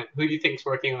work on it? Who do you think's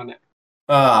working on it?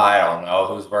 I don't know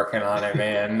who's working on it,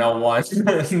 man. No one,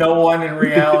 no one in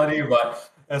reality, but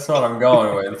that's what I'm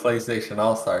going with. PlayStation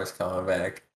All Stars coming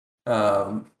back.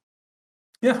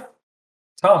 Yeah,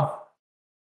 Tom,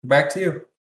 back to you.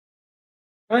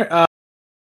 All right.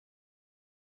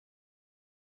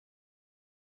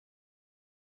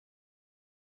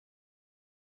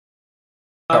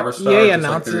 Cover star, EA just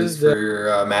like there is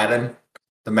for Madden.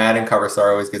 The Madden cover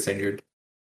star always gets injured.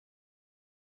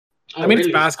 I mean,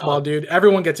 it's basketball, dude.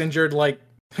 Everyone gets injured like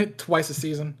twice a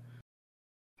season.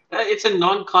 It's a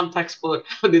non-contact sport.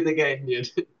 How did they get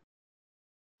injured?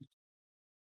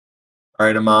 All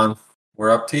right, Amon,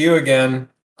 we're up to you again.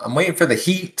 I'm waiting for the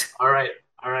heat. All right.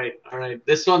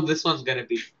 This one's gonna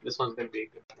be a good one.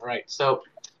 All right. So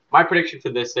my prediction for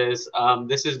this is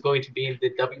going to be in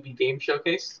the WB Game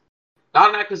Showcase.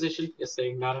 Not an acquisition. Just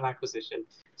saying, not an acquisition.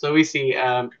 So we see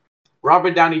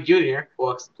Robert Downey Jr.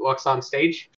 walks on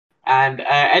stage, and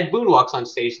Ed Boon walks on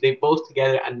stage. They both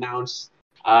together announce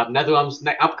NetherRealm's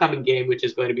upcoming game, which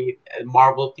is going to be a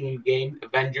Marvel-themed game,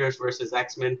 Avengers versus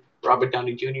X-Men. Robert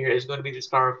Downey Jr. is going to be the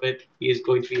star of it. He is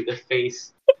going to be the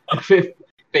face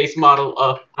model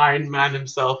of Iron Man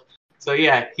himself. So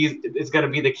yeah, it's going to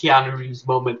be the Keanu Reeves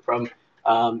moment from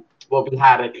what we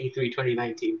had at E3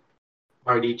 2019.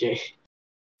 RDJ.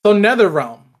 So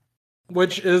NetherRealm,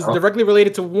 which is directly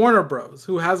related to Warner Bros.,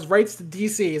 who has rights to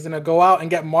DC, is going to go out and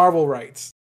get Marvel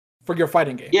rights for your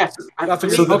fighting game. Yes, that's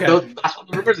what that's what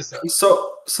the rumors are saying.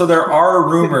 So there are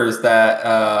rumors that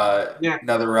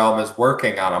NetherRealm is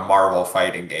working on a Marvel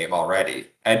fighting game already.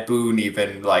 Ed Boon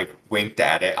even winked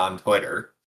at it on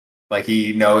Twitter, like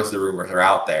he knows the rumors are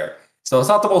out there. So it's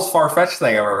not the most far-fetched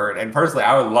thing I've ever heard. And personally,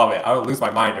 I would love it. I would lose my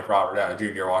mind if Robert Downey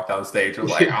Jr. walked on stage and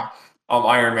was like, I'm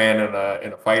Iron Man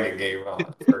in a fighting game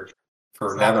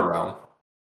for NetherRealm.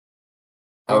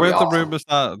 Were the rumors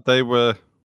that they were?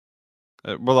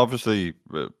 Well, obviously,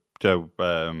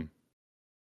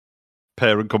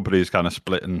 parent companies kind of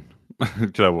splitting,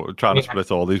 trying to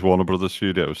split all these Warner Brothers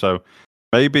studios. So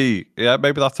maybe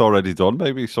that's already done.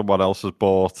 Maybe someone else has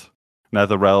bought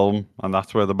NetherRealm, and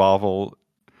that's where the Marvel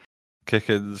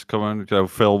kick-ins coming.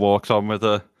 Phil walks on with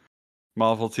a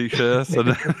Marvel t-shirt and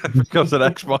it becomes an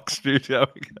Xbox studio.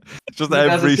 Just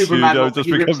every studio just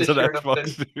becomes an Xbox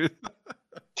studio.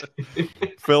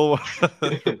 Phil,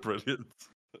 brilliant.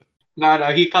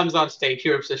 No, he comes on stage, he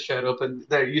rips his shirt open.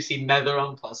 There you see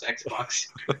NetherRealm plus Xbox.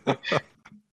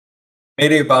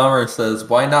 Mayday Bomber says,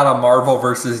 why not a Marvel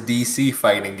versus DC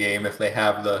fighting game if they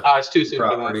have the it's too soon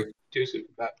property. For that. Too soon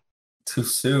for that. Too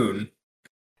soon?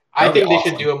 I think they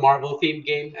should do a Marvel themed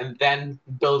game and then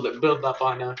build up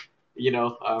on a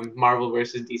Marvel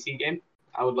versus DC game.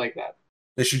 I would like that.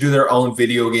 They should do their own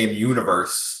video game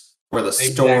universe where the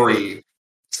story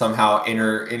somehow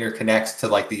interconnects to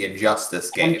the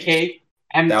Injustice game.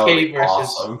 MK versus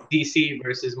awesome. DC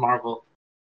versus Marvel.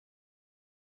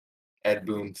 Ed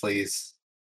Boon, please.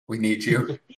 We need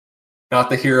you. Not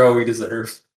the hero we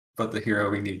deserve, but the hero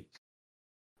we need.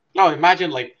 No,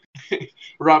 imagine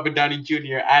Robert Downey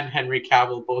Jr. and Henry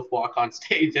Cavill both walk on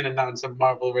stage and announce a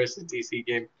Marvel versus DC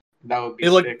game. That would be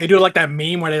sick. They do that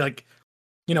meme where they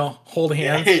hold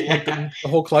hands the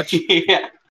whole clutch. Yeah.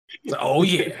 Oh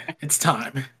yeah, it's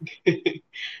time.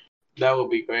 That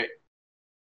would be great.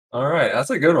 All right, that's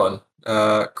a good one.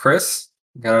 Chris,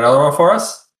 got another one for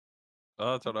us?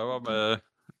 I don't know.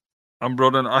 I'm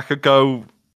running. I could go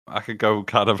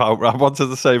kind of out. I wanted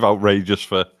to save outrageous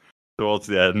for towards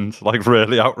the end,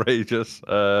 really outrageous.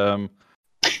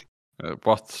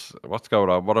 What's going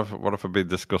on? What have I been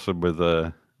discussing with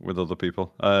other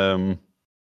people? I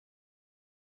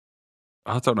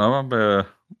don't know.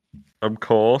 I'm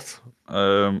caught.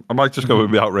 I might just go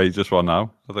with the outrageous one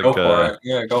now. I think. Go for it.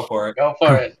 Yeah, go for it. Go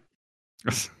for it.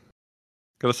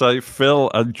 Gonna say Phil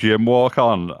and Jim walk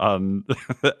on, and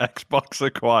Xbox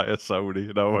acquire Sony.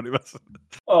 You know what he was?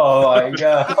 Oh my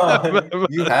god.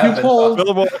 You haven't. pulled-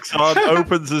 Phil walks on,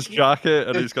 opens his jacket,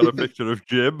 and he's got a picture of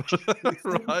Jim,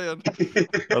 Ryan,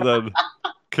 and then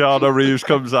Keanu Reeves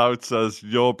comes out, says,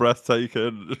 "You're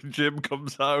breathtaking." Jim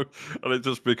comes out, and it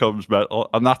just becomes metal.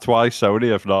 And that's why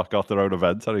Sony have not got their own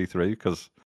event at E3,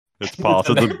 because it's part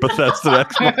of the Bethesda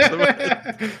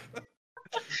Xbox event.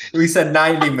 We said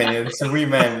 90 minutes, and we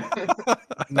meant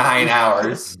 9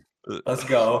 hours. Let's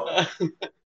go.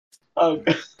 Oh,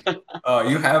 God. Oh,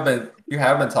 you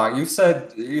haven't talked. You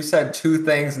said two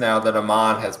things now that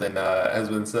Amon has said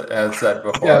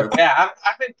before. Yeah,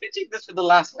 I've been pitching this for the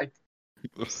last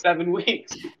 7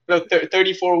 weeks. No,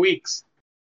 34 weeks.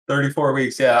 34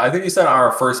 weeks. Yeah, I think you said on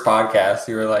our first podcast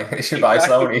you were like, "They should buy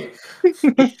Sony."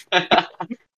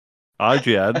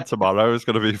 IGN tomorrow is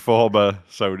going to be former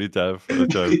Sony dev.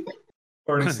 Confirmed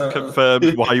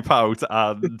Wipeout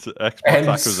and Xbox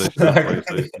acquisition.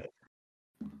 PlayStation.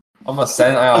 I'm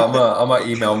gonna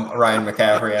email Ryan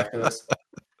McCaffrey after this.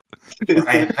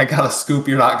 Ryan, I got a scoop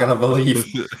you're not gonna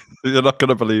believe. You're not going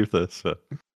to believe this.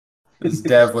 This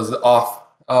dev was off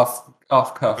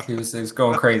cuff. He was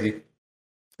going crazy.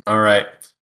 All right.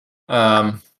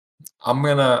 I'm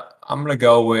gonna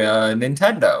go with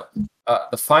Nintendo.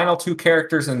 The final two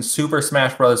characters in Super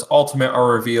Smash Bros. Ultimate are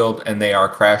revealed, and they are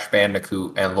Crash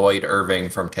Bandicoot and Lloyd Irving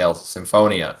from Tales of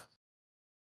Symphonia.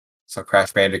 So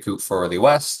Crash Bandicoot for the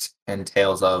West and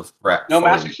Tales of Rap No for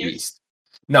Master the Chief? East.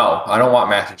 No, I don't want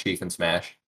Master Chief in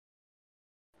Smash.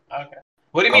 Okay.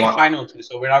 What do you mean final two?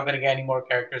 So we're not going to get any more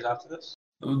characters after this?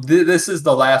 This is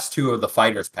the last two of the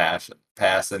Fighters Pass,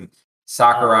 and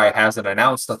Sakurai hasn't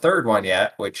announced the third one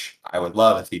yet, which I would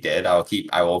love if he did.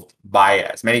 I will buy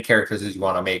as many characters as you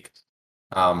want to make.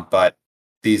 But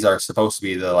these are supposed to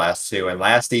be the last two. And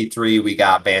last E3 we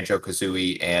got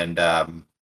Banjo-Kazooie and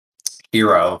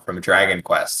Hero from Dragon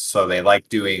Quest. So they like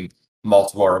doing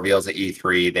multiple reveals at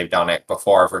E3. They've done it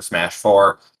before for Smash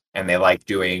 4, and they like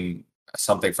doing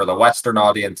something for the Western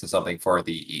audience and something for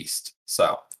the East.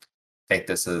 So I think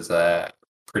this is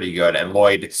pretty good. And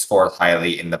Lloyd scored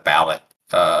highly in the ballot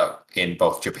in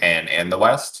both Japan and the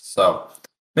West. So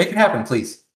make it happen,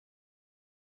 please.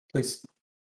 Please.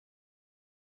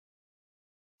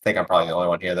 I think I'm probably the only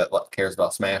one here that cares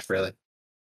about Smash, really.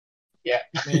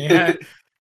 Yeah.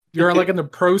 You're like in the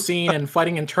pro scene and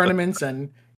fighting in tournaments and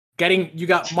you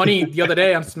got money the other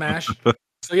day on Smash.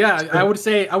 So yeah, I would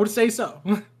say so.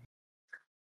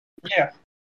 Yeah.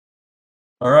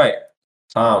 All right,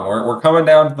 Tom, we're coming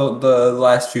down to the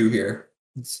last few here.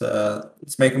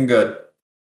 Let's make them good.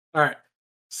 All right.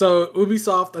 So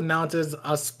Ubisoft announces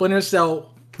a Splinter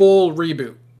Cell full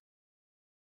reboot.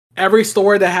 Every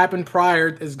story that happened prior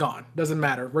is gone. Doesn't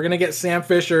matter. We're gonna get Sam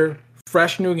Fisher,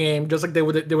 fresh new game, just like they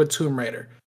did with Tomb Raider.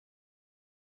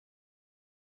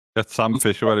 It's Sam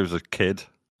Fisher when he was a kid,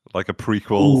 like a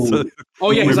prequel. To,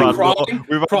 Oh yeah, he's like crawling.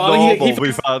 We've had crawling. normal,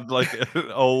 we've had like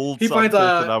old. He Sam finds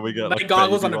Fisher, now we get night like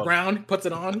goggles baby on the one. ground, puts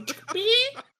it on.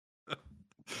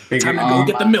 Figure Time to go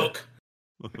get the milk.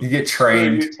 you get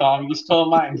trained. Tom, you stole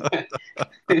mine.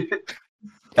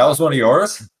 That was one of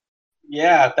yours?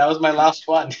 Yeah, that was my last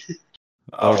one.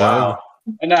 Oh, no. wow.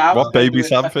 No, I was What gonna baby do it in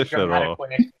Sam such a Fisher, dramatic or-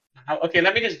 way. Okay,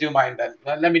 let me just do mine then.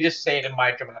 Let me just say it in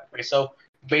my dramatic way. So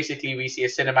basically, we see a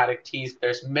cinematic tease.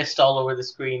 There's mist all over the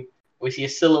screen. We see a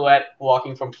silhouette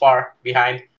walking from far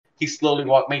behind. He slowly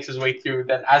makes his way through.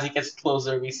 Then, as he gets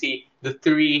closer, we see the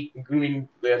 3 green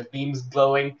beams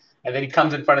glowing. And then he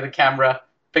comes in front of the camera,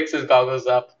 picks his goggles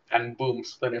up, and boom,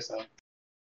 Splinter Cell.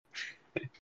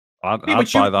 I'd Yeah,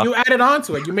 but buy that. you added on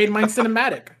to it. You made mine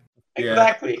cinematic. Yeah.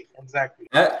 Exactly.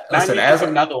 Now Listen, I need to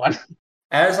do another one.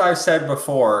 as I've said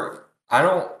before, I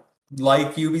don't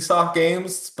like Ubisoft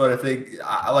games, but if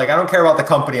I don't care about the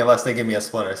company unless they give me a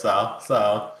Splinter Cell.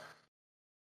 So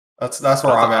that's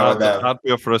where I'm at with them. I'd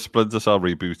be up for a Splinter Cell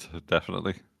reboot,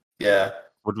 definitely. Yeah.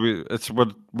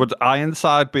 Would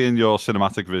Ironside be in your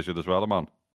cinematic vision as well, man?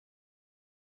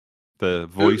 The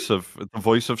voice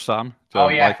of Sam. Oh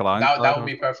yeah, Michael Ironside? that would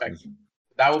be perfect.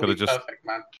 That would Coulda be just- perfect,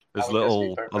 man. His That would just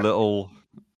be a perfect. little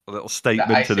statement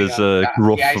in icing his on-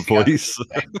 gruff the icing on the voice.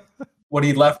 cake. What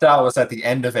he left out was at the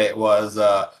end of it was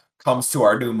comes to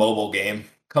our new mobile game.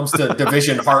 Comes to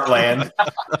Division Heartland.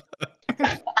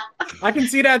 I can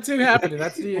see that too happening.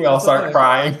 We all start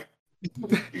crying.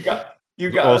 You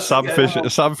got Or us Sam again. Fisher.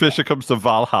 Sam Fisher comes to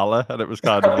Valhalla, and it was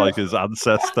kind of like his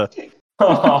ancestor.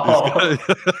 Oh.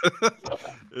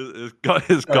 He's got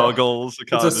his goggles, are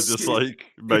kind of just skin- like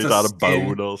made a out of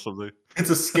skin. bone or something. It's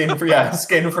a skin for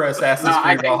Assassin's No,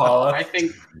 Creed Valhalla.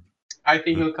 I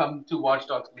think he'll come to Watch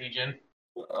Dogs Legion.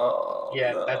 Oh,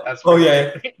 Yeah, no. that's Oh pretty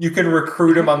yeah, good. you can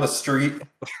recruit him on the street.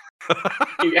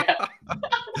 Yeah.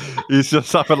 He's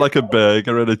just having like a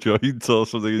burger in a joint or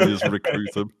something, and you just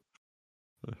recruit him.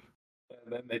 And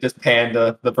then they just pan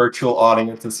to the virtual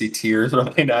audience and see tears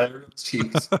running down everyone's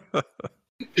cheeks.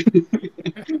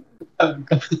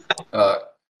 Uh,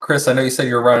 Chris, I know you said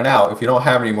you were running out. If you don't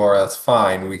have any more, that's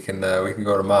fine. We can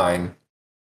go to mine.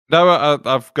 No,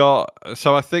 I've got.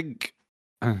 So I think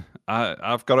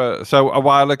I've got a. So a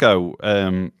while ago,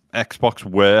 Xbox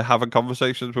were having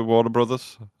conversations with Warner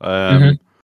Brothers, Mhm.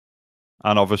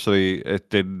 and obviously it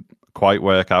didn't quite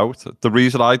work out. The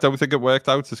reason I don't think it worked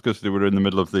out is because they were in the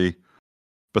middle of the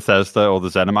Bethesda or the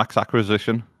ZeniMax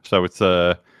acquisition. So it's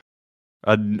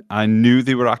I knew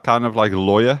they were at kind of like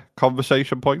lawyer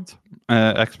conversation point,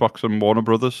 Xbox and Warner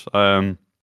Brothers, and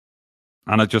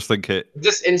I just think it.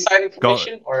 Just inside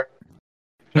information, or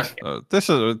This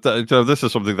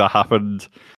is something that happened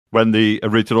when the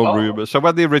original Oh. rumors. So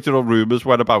when the original rumors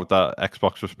went about that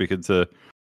Xbox was speaking to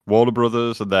Warner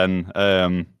Brothers, and then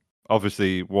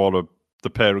obviously Warner, the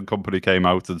parent company, came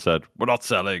out and said we're not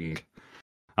selling,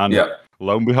 and Yeah.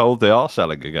 lo and behold, they are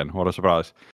selling again. What a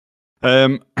surprise!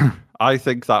 I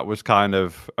think that was kind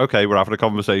of okay. We're having a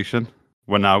conversation.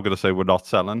 We're now going to say we're not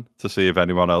selling to see if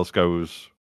anyone else goes,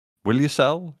 will you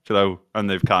sell? You know, and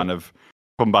they've kind of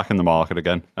come back in the market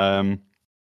again.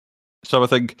 So I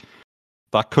think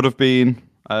that could have been,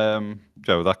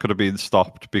 that could have been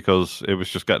stopped because it was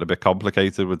just getting a bit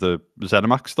complicated with the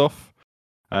ZeniMax stuff.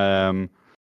 I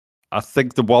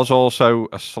think there was also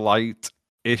a slight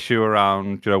issue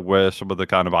around, where some of the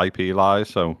kind of IP lies.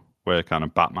 So where kind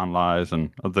of Batman lies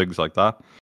and things like that.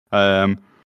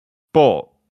 But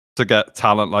to get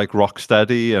talent like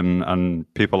Rocksteady and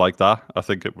people like that, I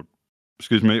think it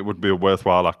would be a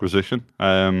worthwhile acquisition.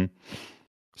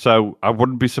 So I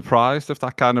wouldn't be surprised if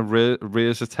that kind of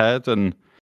rears its head, and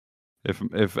if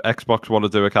Xbox want to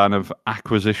do a kind of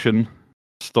acquisition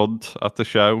stunt at the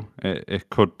show, it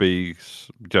could be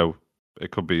it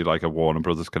could be like a Warner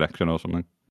Brothers connection or something.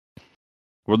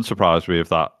 Wouldn't surprise me if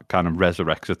that kind of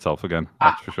resurrects itself again.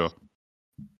 That's for sure.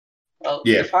 Well,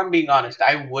 Yeah. if I'm being honest,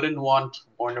 I wouldn't want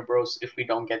Warner Bros. If we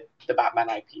don't get the Batman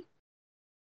IP.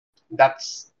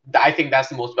 I think that's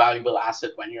the most valuable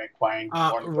asset when you're acquiring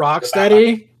Warner Bros. The Batman.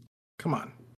 Rocksteady? Come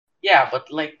on. Yeah,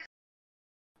 but like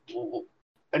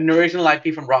an original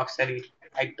IP from Rocksteady,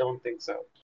 I don't think so.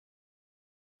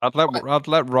 I'd let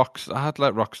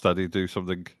Rocksteady do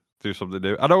something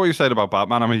new. I know what you're saying about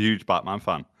Batman. I'm a huge Batman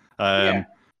fan. Yeah,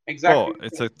 exactly. But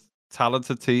it's a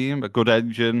talented team, a good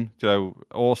engine,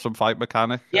 awesome fight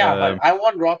mechanic. Yeah, but I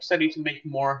want Rocksteady to make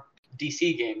more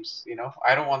DC games.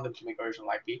 I don't want them to make original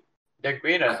IP. They're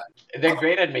great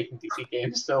at making DC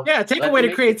games. So Yeah, take let away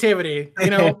them the make it. creativity.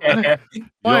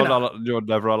 Why not? You're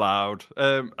never allowed.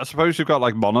 I suppose you've got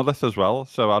like Monolith as well,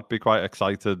 so I'd be quite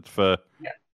excited for. Yeah.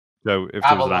 If there was an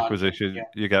Avalon, acquisition, yeah.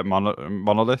 you get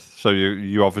Monolith. So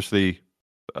you obviously,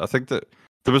 I think that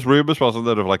there was rumors, wasn't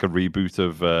there, of like a reboot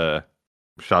of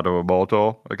Shadow of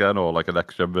Mordor again, or like a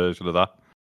next gen version of that.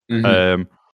 Mhm.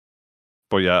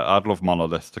 But yeah, I'd love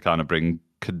Monolith to kind of bring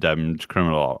Condemned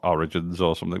Criminal Origins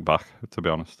or something back. To be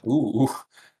honest. Ooh,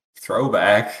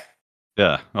 throwback.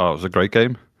 Yeah, it was a great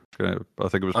game. I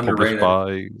think it was Underrated.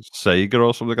 published by Sega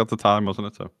or something at the time, wasn't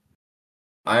it?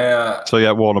 So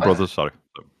yeah, Warner Brothers. Sorry.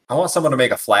 I want someone to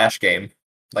make a Flash game,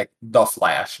 like The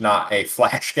Flash, not a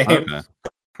Flash game. Okay.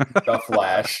 The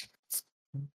Flash.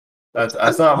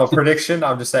 That's not a prediction.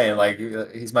 I'm just saying, like,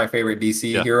 he's my favorite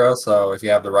DC hero. So if you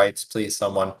have the rights, please,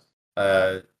 someone.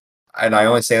 And I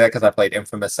only say that because I played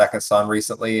Infamous Second Son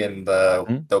recently, and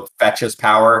the fetch's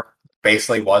power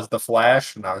basically was the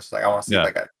Flash, and I was just like, I want to see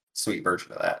like a sweet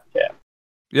version of that.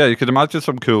 Yeah, you could imagine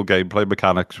some cool gameplay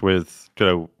mechanics with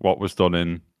what was done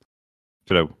in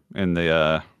in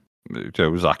the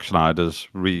Zack Snyder's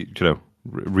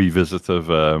revisit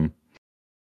of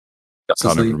Justice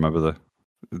can't even League. remember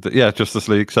the Justice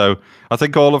League. So I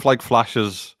think all of like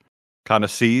Flash's kind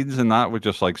of scenes in that were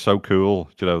just like so cool,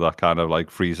 that kind of like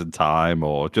freezing time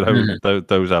or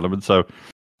those elements. So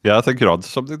yeah, I think you're onto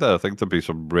something there. I think there'd be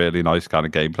some really nice kind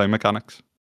of gameplay mechanics.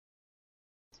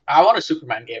 I want a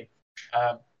Superman game.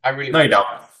 I really. No, you don't.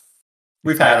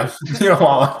 We've had them. You don't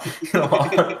want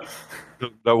one.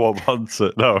 No one wants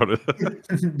it. No.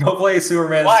 Go play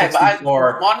Superman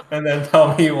 64 and then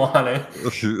tell me you want it.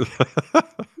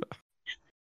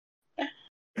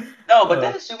 No, but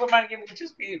then a Superman game would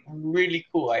just be really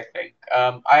cool, I think.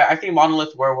 I think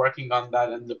Monolith were working on that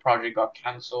and the project got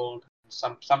cancelled.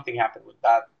 Something happened with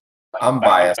that. Like, I'm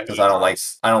biased because I don't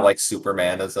like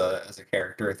Superman as a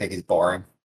character. I think he's boring.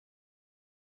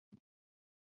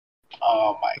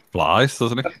 Oh my. Flies,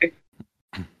 doesn't he?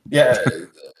 Yeah,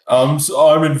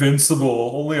 I'm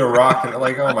invincible. Only a rock. And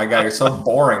like, oh my god, you're so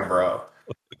boring, bro.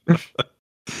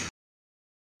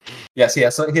 Yes, he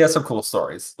has some cool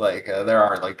stories. Like there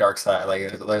are like Dark Side.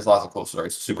 Like there's lots of cool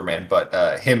stories with Superman,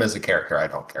 but him as a character, I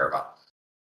don't care about.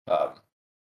 Um,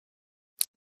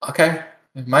 okay,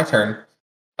 my turn.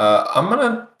 I'm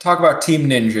gonna talk about Team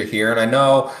Ninja here, and I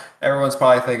know everyone's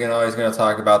probably thinking, "Oh, he's gonna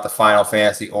talk about the Final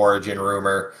Fantasy Origin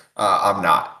rumor." I'm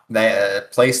not.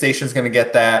 PlayStation's gonna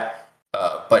get that,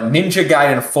 but Ninja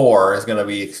Gaiden 4 is gonna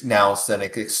be announced and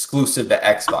exclusive to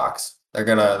Xbox. They're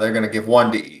gonna give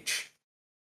one to each.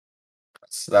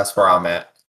 So that's where I'm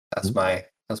at. That's my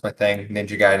thing.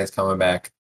 Ninja Gaiden is coming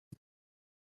back.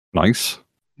 Nice.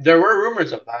 There were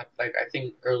rumors of that. Like I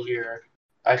think earlier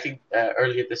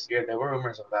this year there were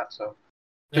rumors of that. So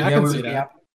Yeah, I Yeah, can we- see that. yeah.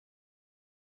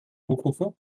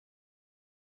 Cool.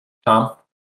 Tom?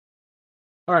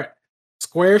 All right.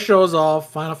 Square shows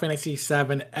off Final Fantasy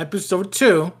VII Episode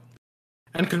 2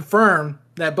 and confirm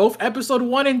that both Episode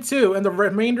 1 and 2 and the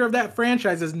remainder of that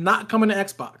franchise is not coming to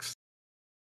Xbox.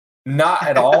 Not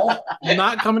at all?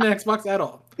 Not coming to Xbox at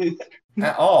all.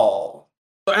 At all.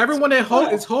 So everyone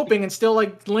is hoping and still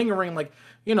like lingering, like,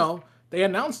 you know, they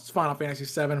announced Final Fantasy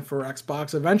VII for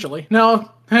Xbox eventually.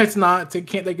 No, it's not. They're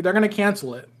going to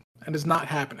cancel it, and it's not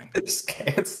happening. Just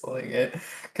canceling it.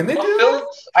 Can they Well, do Phil,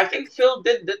 I think Phil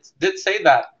did say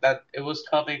that it was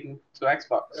coming to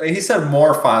Xbox. that? He said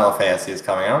more Final Fantasy is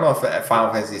coming. I don't know if a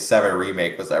Final Fantasy VII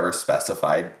remake was ever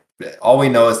specified. All we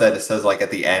know is that it says like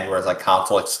at the end where it's like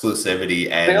console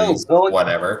exclusivity and Phil,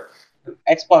 whatever.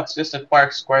 Xbox just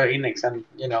acquired Square Enix and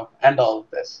end all of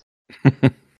this.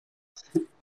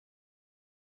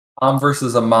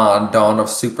 Versus Amon, Dawn of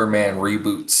Superman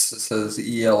reboots, says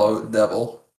Yellow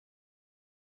Devil.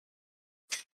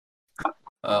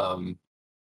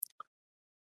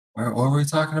 What were we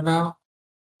talking about?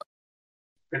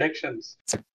 Predictions.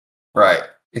 Right.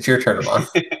 It's your turn, Amon.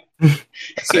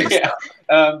 Yeah.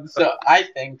 So I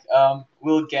think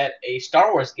we'll get a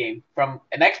Star Wars game from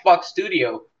an Xbox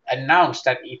studio announced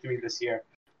at E3 this year.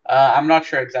 I'm not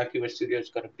sure exactly which studio it's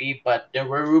going to be, but there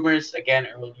were rumors again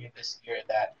earlier this year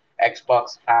that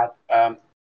Xbox had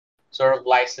sort of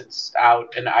licensed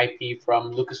out an IP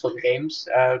from Lucasfilm Games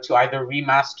to either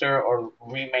remaster or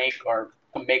remake or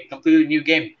make a completely new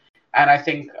game. And I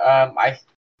think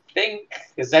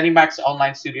ZeniMax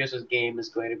Online Studios' game is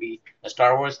going to be a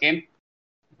Star Wars game.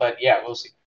 But yeah, we'll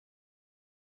see.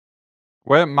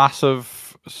 Weren't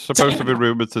Massive supposed to be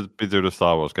rumored to be doing a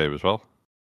Star Wars game as well?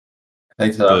 I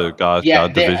think so. The guys, Yeah,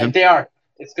 Division. they are.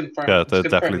 It's confirmed. Yeah, It's they're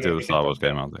confirmed, definitely yeah, doing a they Star Wars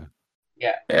confirmed. game, aren't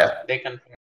they? Yeah. They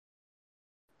confirmed.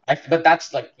 But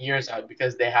that's like years out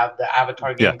because they have the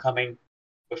Avatar game Yeah. coming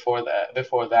before that,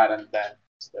 and then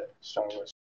it's the Star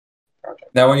Wars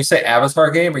project. Now, when you say Avatar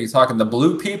game, are you talking the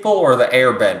blue people or the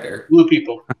airbender? Blue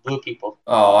people.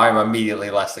 Oh, I'm immediately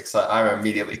less excited. I'm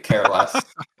immediately care less.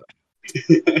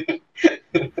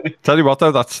 Tell you what,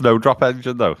 though, that Snowdrop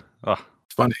engine, though,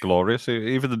 It's funny. glorious.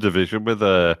 Even the Division with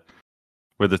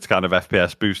its kind of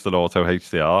FPS boost and auto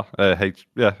HDR,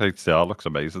 HDR looks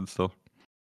amazing still.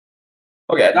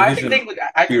 Okay, No, I think they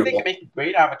beautiful. can make a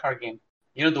great Avatar game.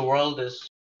 The world is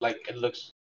like it looks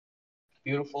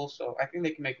beautiful, so I think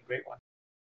they can make a great one.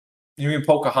 You mean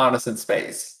Pocahontas in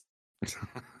space?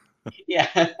 Yeah.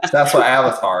 That's what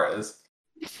Avatar is.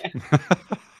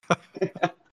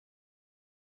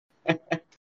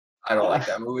 I don't like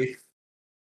that movie.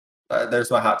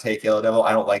 There's my hot take, Yellow Devil.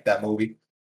 I don't like that movie.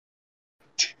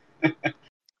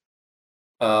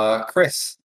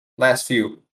 Chris, last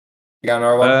few. You got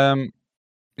another one?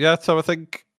 Yeah, so I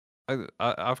think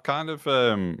I've kind of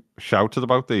shouted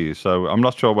about these, so I'm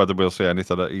not sure whether we'll see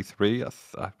anything at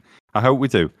E3. I hope we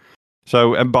do.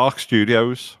 So Embark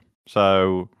Studios,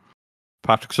 so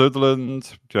Patrick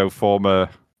Sutherland, former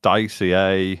DICE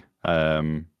EA,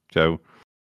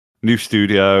 new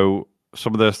studio.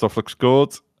 Some of their stuff looks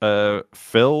good.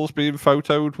 Phil's been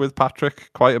photoed with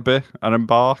Patrick quite a bit and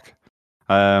Embark.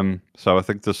 So I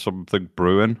think there's something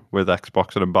brewing with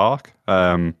Xbox and Embark.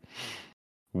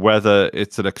 Whether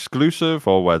it's an exclusive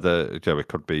or whether it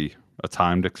could be a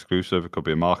timed exclusive, it could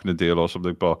be a marketing deal or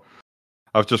something. But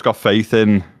I've just got faith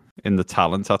in the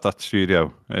talent at that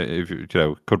studio. If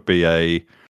could be a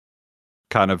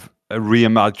kind of a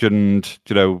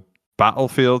reimagined,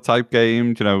 Battlefield type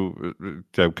game.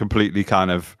 Completely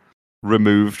kind of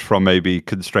removed from maybe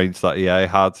constraints that EA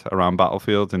had around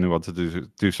Battlefield, and they wanted to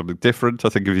do something different. I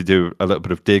think if you do a little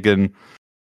bit of digging,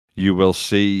 you will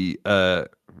see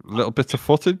little bits of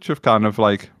footage of kind of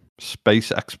like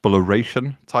space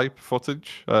exploration type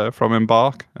footage from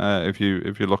Embark. If you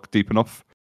look deep enough.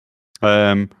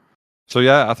 So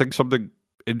yeah, I think something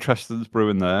interesting's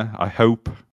brewing there. I hope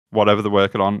whatever they're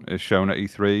working on is shown at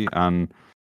E3, and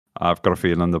I've got a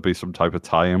feeling there'll be some type of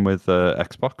tie-in with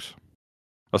Xbox.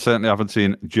 I certainly haven't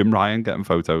seen Jim Ryan getting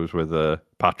photos with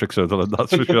Patrick Sutherland,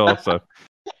 that's for sure.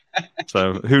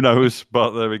 So who knows?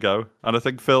 But there we go. And I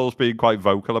think Phil's been quite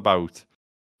vocal about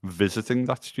visiting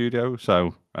that studio.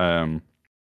 So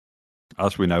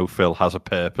as we know, Phil has a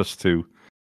purpose to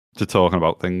talking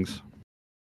about things.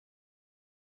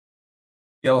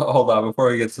 Hold on, before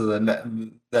we get to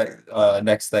the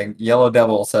next thing, Yellow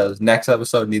Devil says next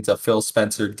episode needs a Phil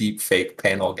Spencer deep fake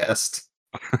panel guest.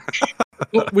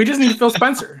 We just need Phil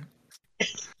Spencer.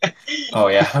 Oh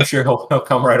yeah, I'm sure he'll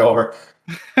come right over.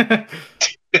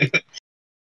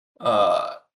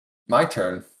 My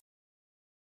turn.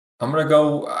 I'm gonna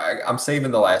go. I'm saving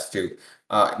the last two.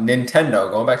 Nintendo,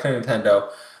 going back to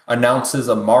Nintendo, announces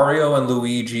a Mario and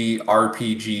Luigi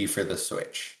RPG for the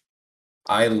Switch.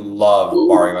 I love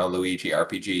Mario and Luigi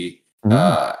RPG.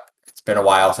 It's been a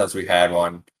while since we've had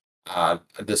one.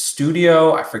 The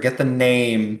studio, I forget the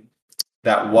name,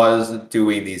 that was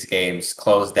doing these games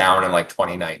closed down in like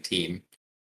 2019.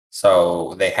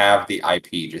 So they have the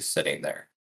IP just sitting there.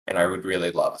 And I would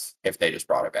really love if they just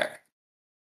brought it back.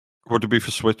 Would it be for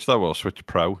Switch though, or Switch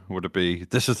Pro? Would it be?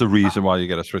 This is the reason why you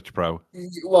get a Switch Pro.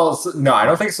 Well, no, I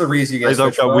don't think it's the reason you get a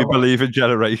Switch Pro. We believe in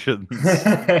generations.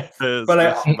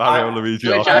 But Mario Luigi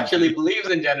Switch actually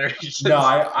believes in generations. No,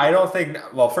 I don't think.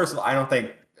 Well, first of all, I don't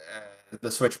think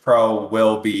the Switch Pro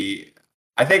will be.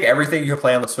 I think everything you can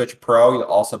play on the Switch Pro, you'll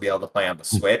also be able to play on the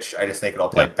Switch. I just think it'll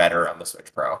play better on the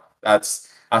Switch Pro.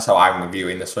 That's how I'm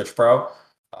viewing the Switch Pro.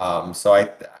 So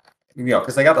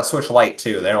because they got the Switch Lite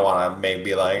too. They don't want to maybe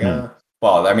be like,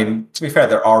 well, I mean, to be fair,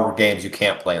 there are games you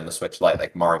can't play on the Switch Lite,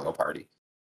 like Mario Party.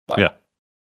 But,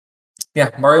 yeah,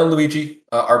 Mario and Luigi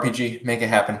RPG, make it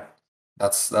happen.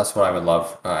 That's what I would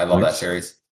love. I love that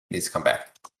series. It needs to come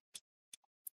back.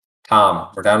 Tom,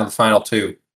 we're down to the final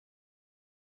two.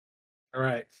 All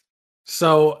right.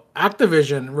 So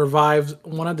Activision revives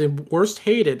one of the worst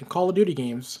hated Call of Duty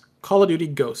games, Call of Duty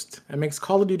Ghost. It makes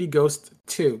Call of Duty Ghost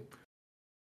 2.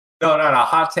 No.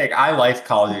 Hot take. I like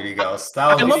Call of Duty Ghost.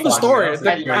 I love the story.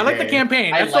 I like the game.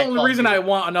 campaign. That's the only reason I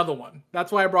want another one.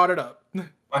 That's why I brought it up.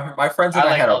 My friends and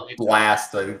I had a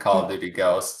blast in Call of Duty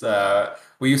Ghosts.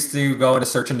 We used to go into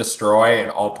Search and Destroy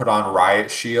and all put on riot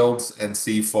shields and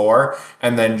C4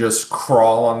 and then just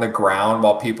crawl on the ground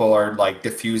while people are like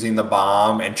defusing the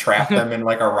bomb and trap them in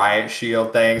like a riot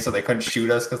shield thing so they couldn't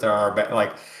shoot us because they're on our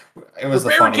like it was the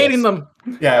barricading them.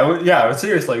 Yeah,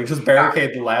 seriously, we just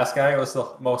barricaded the last guy. It was the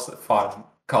most fun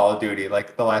Call of Duty.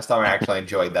 Like the last time I actually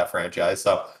enjoyed that franchise.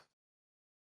 So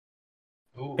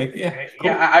Ooh, cool.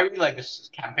 I really like this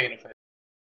campaign of it.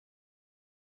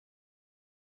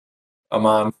 I'm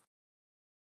on.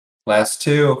 Last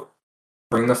two.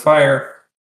 Bring the fire.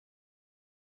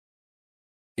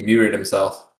 He muted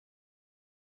himself.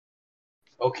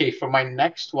 Okay, for my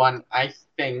next one, I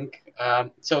think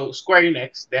so. Square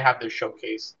Enix, they have their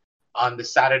showcase on the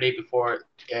Saturday before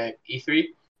E3.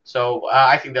 So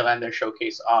I think they'll end their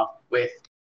showcase off with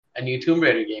a new Tomb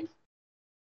Raider game,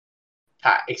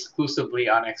 exclusively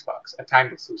on Xbox, a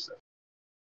timed exclusive.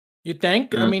 You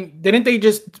think? I mean,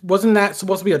 wasn't that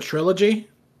supposed to be a trilogy?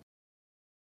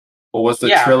 Well, was the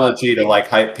trilogy to like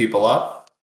hype people up?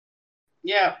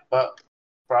 Yeah, but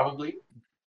probably.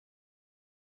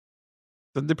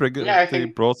 Didn't they bring it? They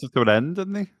brought it to an end,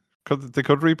 didn't they? They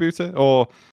could reboot it, or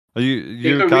are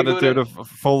you kind of doing a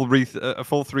full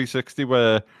 360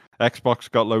 where Xbox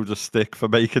got loads of stick for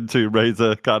making Tomb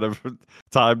Raider kind of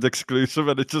timed exclusive,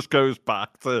 and it just goes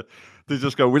back to they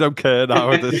just go, we don't care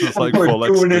now. This is like full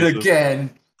doing exclusive. It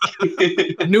again.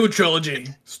 A new trilogy.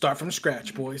 Start from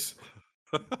scratch, boys.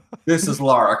 This is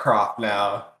Lara Croft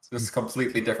now. It's just a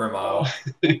completely different model.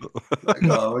 Like,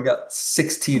 we got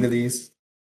 16 of these.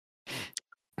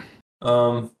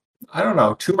 I don't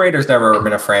know. Tomb Raider's never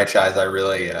been a franchise I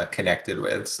really connected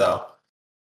with, so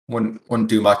wouldn't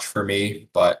do much for me.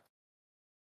 But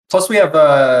plus, we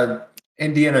have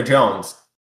Indiana Jones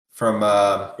from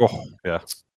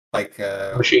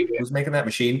who's making that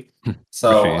Machine?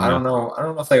 So I don't know. I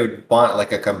don't know if they would want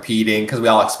like a competing because we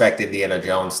all expect Indiana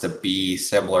Jones to be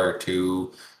similar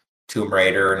to Tomb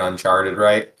Raider and Uncharted,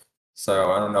 right?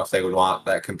 So I don't know if they would want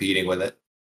that competing with it.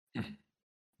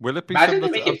 Will it be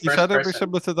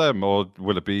similar to them, or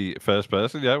will it be first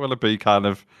person? Yeah, will it be kind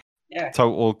of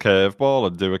total curveball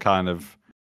and do a kind of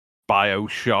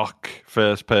BioShock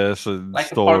first person like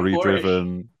story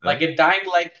driven, like a Dying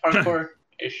Light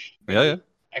parkour-ish?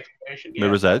 Exploration,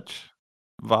 Mirror's Edge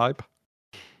vibe.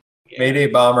 Mayday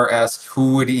Bomber asks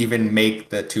who would even make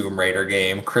the Tomb Raider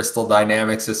game. Crystal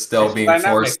Dynamics is still being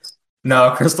forced.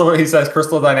 No, he says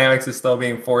Crystal Dynamics is still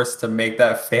being forced to make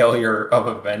that failure of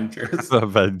Avengers.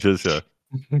 Avengers, yeah.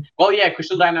 Well, yeah,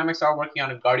 Crystal Dynamics are working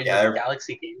on a Guardians Yeah, of the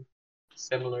Galaxy game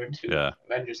similar to Yeah.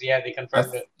 Avengers. Yeah, they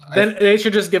confirmed it. Then they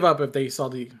should just give up if they saw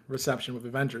the reception with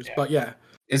Avengers. Yeah. But yeah,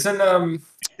 Isn't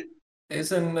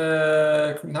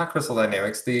not Crystal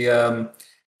Dynamics, the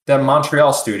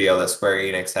Montreal studio that Square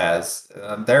Enix has,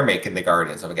 they're making the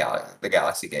Guardians of the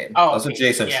Galaxy game. Oh, That's what okay.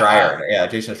 Jason Yeah, Schreier. Yeah,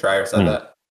 Jason Schreier said that.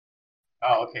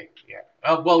 Oh, okay, yeah.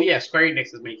 Well, yeah, Square Enix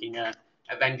is making a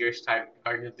Avengers type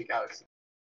Guardians of the Galaxy.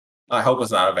 I hope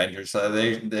it's not Avengers.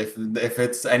 If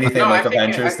it's anything No, like I think-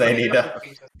 Avengers, I they think need it's to.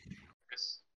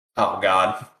 Avengers. Oh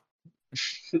God,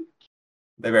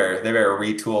 they better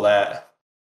retool that.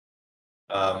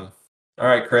 All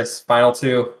right, Chris. Final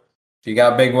two. If you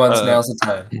got big ones, now's the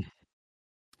time.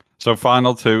 So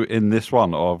final two in this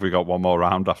one, or have we got one more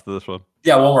round after this one?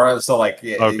 Yeah, one more. So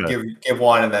Okay. give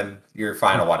one and then your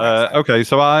final one. next time. Okay,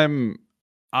 so I'm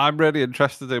really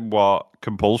interested in what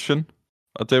Compulsion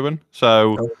are doing.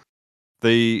 So Oh.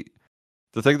 the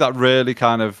thing that really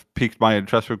kind of piqued my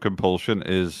interest with Compulsion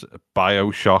is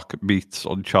BioShock meets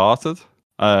Uncharted.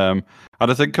 And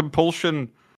I think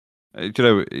Compulsion, I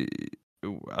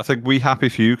think We Happy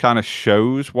Few kind of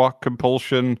shows what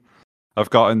Compulsion have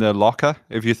got in their locker.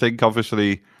 If you think,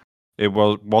 obviously, it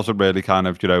wasn't really kind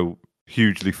of,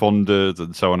 hugely funded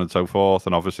and so on and so forth.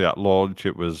 And obviously at launch,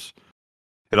 it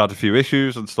had a few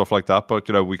issues and stuff like that. But,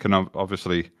 we can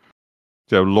obviously,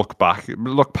 look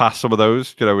past some of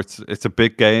those. It's a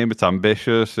big game. It's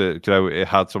ambitious. It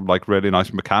had some like really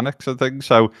nice mechanics and things.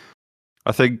 So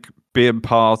I think being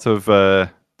part of the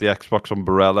Xbox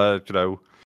umbrella,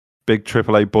 big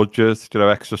AAA budget,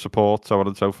 extra support, so on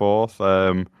and so forth.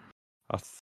 I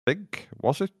think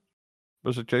was it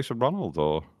Jason Ronald,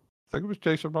 or I think it was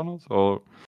Jason Ronald, or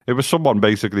it was someone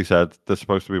basically said they're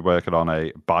supposed to be working on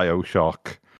a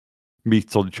BioShock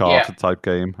meets Uncharted type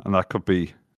game, and that could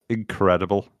be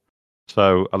incredible.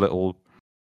 So a little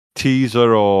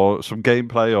teaser or some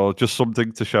gameplay or just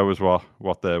something to show us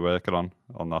what they're working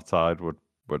on that side would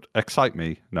excite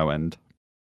me no end.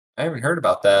 I haven't heard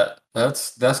about that.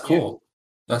 That's cool.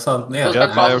 That sounds Yeah, Yeah,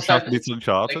 that's also BioShock said meets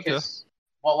Uncharted. like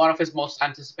one of his most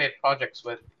anticipated projects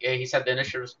with, he said the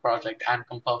Initiatives project and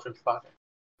Compulsion project.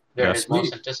 They're Yeah, his sweet.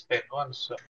 most anticipated ones.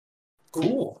 So.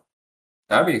 Cool.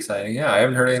 That'd be exciting. Yeah, I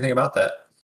haven't heard anything about that.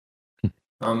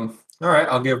 All right,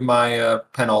 I'll give my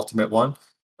penultimate one.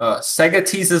 Sega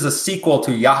teases a sequel to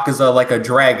Yakuza Like a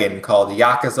Dragon called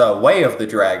Yakuza Way of the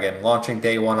Dragon, launching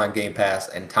day one on Game Pass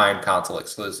and timed console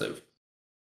exclusive.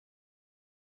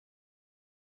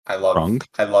 I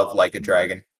love Like a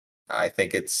Dragon. I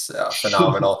think it's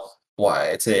phenomenal. Why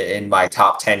it's in my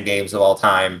top 10 games of all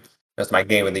time. That's my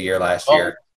game of the year last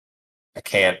year. I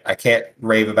can't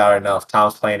rave about it enough.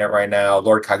 Tom's playing it right now.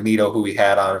 Lord Cognito, who we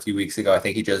had on a few weeks ago, I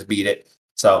think he just beat it.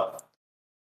 So,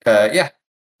 yeah,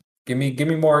 give me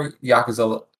more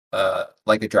Yakuza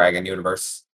Like a Dragon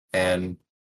universe, and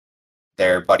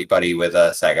they're buddy with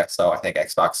Sega. So I think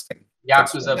Xbox can.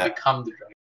 Yakuza Become the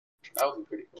Dragon. That would be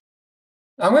pretty cool.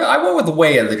 I went with the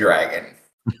Way of the Dragon.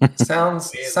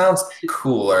 Sounds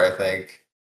cooler, I think.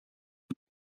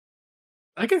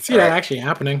 I can see that actually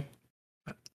happening.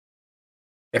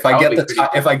 If I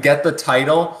get the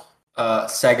title,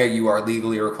 Sega, you are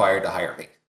legally required to hire me.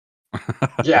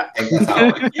 Yeah. I think that's how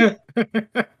it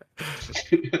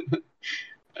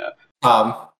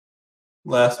works.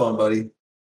 Last one, buddy.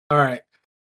 All right.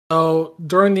 So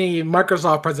during the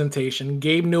Microsoft presentation,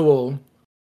 Gabe Newell,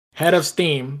 head of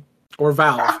Steam or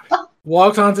Valve,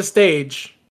 walks onto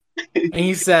stage and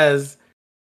he says,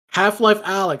 Half-Life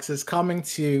Alyx is coming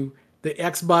to the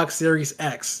Xbox Series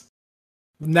X,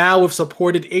 now with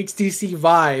supported HTC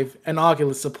Vive and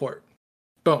Oculus support.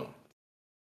 Boom.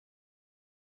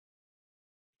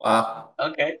 Wow.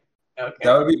 Okay.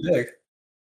 That would be big.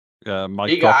 Yeah, I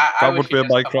that wish would be a he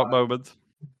just mic come drop on. moment.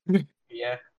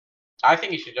 Yeah. I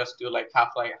think you should just do like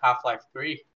Half-Life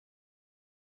 3.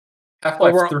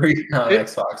 Half-Life 3 on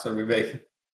Xbox would be big.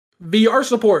 VR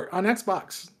support on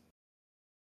Xbox.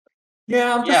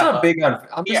 Yeah, I'm just not big on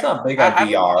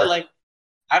VR.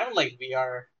 I don't like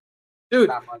VR Dude,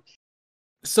 that much.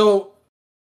 So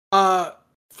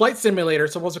Flight Simulator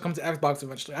is supposed to come to Xbox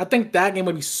eventually. I think that game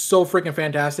would be so freaking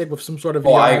fantastic with some sort of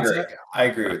VR I headset. agree. I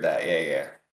agree with that. Yeah.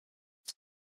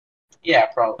 Yeah,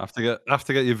 probably. Have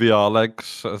to get your VR legs.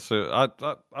 So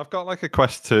I've got like a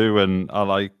Quest 2 and I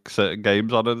like certain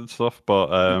games on it and stuff,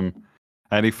 but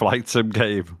any flight sim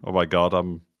game, oh my god,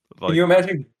 I'm Can you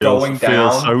imagine feels, going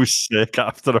feels down? so sick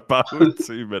after about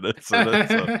 2 minutes of it.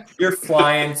 So. You're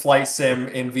flying flight sim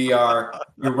in VR.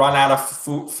 You run out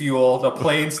of fuel. The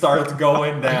plane starts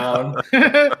going down.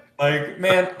 Like,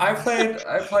 man, I played.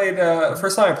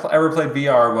 First time I ever played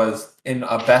VR was in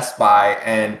a Best Buy,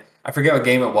 and I forget what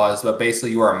game it was, but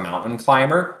basically you were a mountain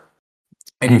climber,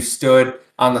 and you stood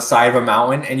on the side of a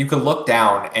mountain, and you could look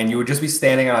down, and you would just be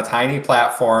standing on a tiny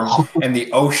platform, and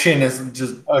the ocean is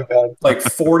just like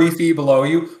 40 feet below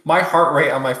you. My heart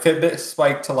rate on my Fitbit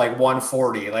spiked to like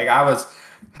 140. Like I was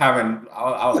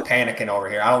panicking over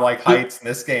here. I don't like heights, and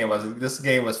this game was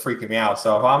freaking me out.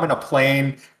 So if I'm in a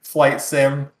plane, flight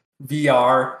sim,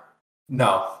 VR,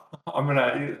 no. I'm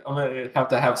gonna have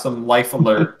to have some life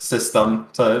alert system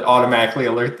to automatically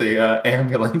alert the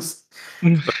ambulance.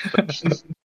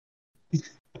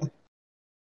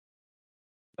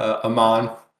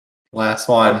 Amon, last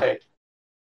one. Okay.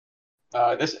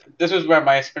 This was where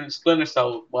my Splinter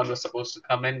Cell one was supposed to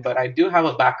come in, but I do have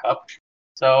a backup.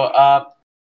 So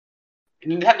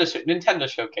Nintendo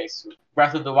Showcase.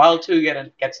 Breath of the Wild 2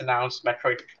 gets announced.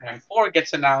 Metroid Prime 4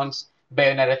 gets announced.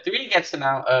 Bayonetta 3 gets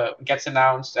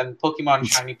announced, and Pokemon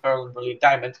Shiny Pearl and Brilliant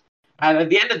Diamond. And at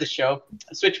the end of the show,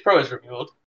 Switch Pro is revealed.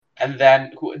 And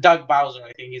then Doug Bowser,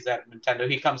 I think he's at Nintendo,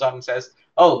 he comes on and says,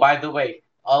 "Oh, by the way,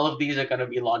 all of these are going to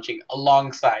be launching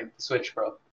alongside the Switch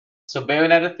Pro. So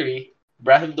Bayonetta 3,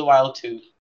 Breath of the Wild 2,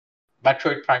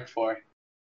 Metroid Prime 4,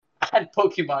 and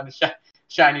Pokemon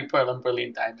Shiny Pearl and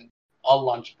Brilliant Diamond all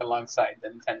launching alongside the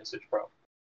Nintendo Switch Pro."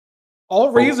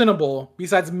 All reasonable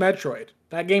besides Metroid.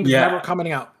 That game's never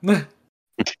coming out.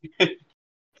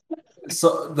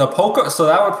 So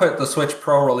that would put the Switch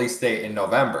Pro release date in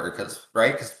November, because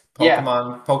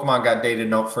Pokemon got dated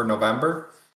for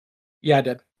November. Yeah, I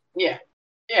did. Yeah,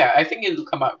 I think it'll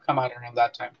come out around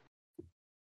that time.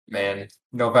 Man,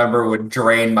 November would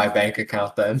drain my bank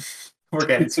account then. We're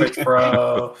getting Switch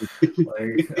Pro.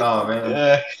 Like, oh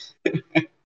man.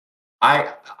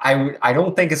 I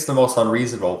don't think it's the most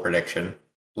unreasonable prediction.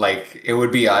 Like, it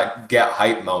would be a get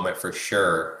hype moment for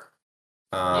sure.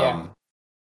 Like,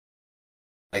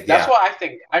 that's what I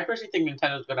think. I personally think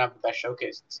Nintendo's gonna have the best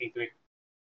showcase in C3.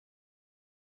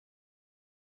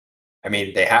 I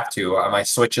mean, they have to. My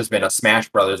Switch has been a Smash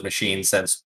Brothers machine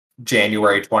since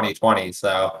January 2020,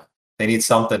 so they need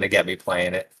something to get me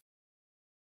playing it.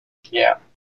 Yeah.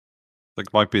 I think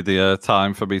it might be the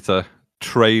time for me to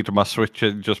trade my Switch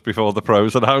in just before the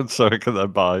Pros announced, so I can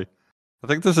then buy. I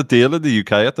think there's a deal in the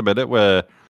UK at the minute where if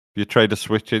you trade a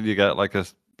Switch in, you get like a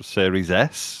Series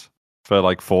S for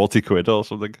like 40 quid or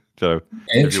something. So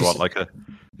if you want like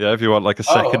a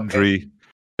secondary, okay.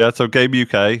 Yeah. So Game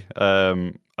UK,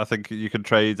 I think you can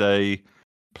trade a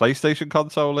PlayStation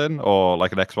console in or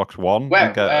like an Xbox One. Where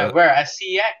at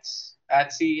CX?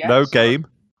 At CX? No, Game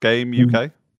UK.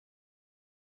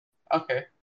 Okay.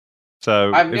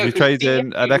 So if you trade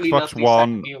in an Xbox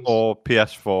One or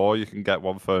PS4, you can get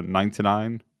one for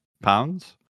 £99.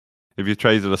 If you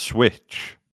trade in a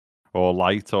Switch or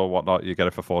Lite or whatnot, you get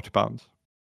it for £40.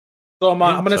 So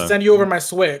I'm going to send you over my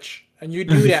Switch, and you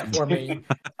do that for me,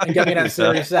 and get me that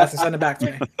Series S and send it back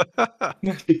to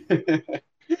me.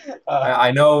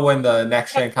 I know when the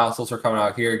next gen consoles are coming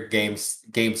out here,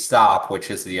 GameStop,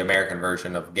 which is the American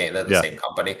version of the same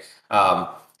company,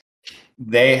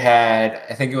 they had,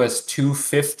 I think it was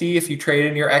 $250 if you trade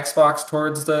in your Xbox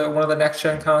towards one of the next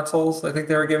gen consoles. I think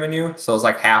they were giving you, so it's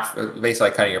like half, basically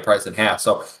cutting your price in half.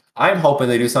 So I'm hoping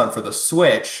they do something for the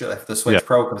Switch if the Switch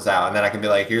Pro comes out, and then I can be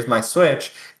like, "Here's my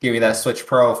Switch. Give me that Switch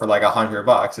Pro for like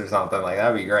 $100 or something." Like,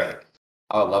 that'd be great.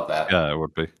 I would love that. Yeah, it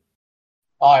would be.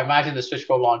 Oh, imagine the Switch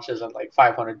Pro launches at like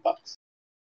 $500.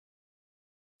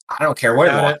 I don't care what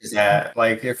it launches at.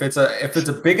 Like, if it's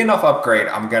a big enough upgrade,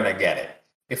 I'm gonna get it.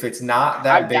 If it's not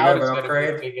that big of an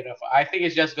upgrade, big enough. I think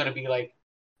it's just gonna be like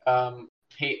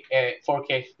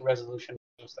 4K resolution.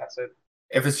 That's it.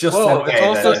 If it's just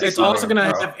 4K, it's also gonna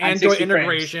have Android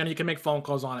integration. You can make phone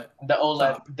calls on it. The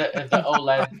OLED, the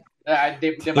OLED.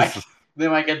 They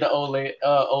might get the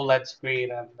OLED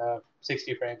screen and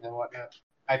 60 frames and whatnot.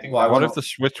 I think. What if the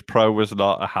Switch Pro was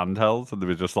not a handheld and they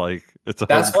were just like it's a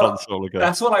home console again?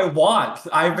 That's what I want.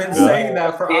 I've been saying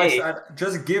that for us.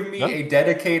 Just give me a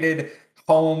dedicated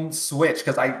home Switch,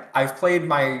 because I've played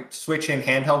my Switch in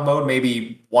handheld mode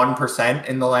maybe 1%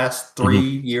 in the last 3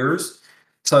 years.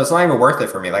 So it's not even worth it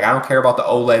for me. Like, I don't care about the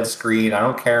OLED screen. I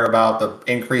don't care about the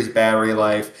increased battery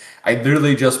life. I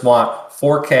literally just want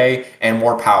 4K and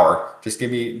more power. Just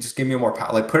give me more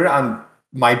power. Like, put it on.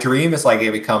 My dream is like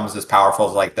it becomes as powerful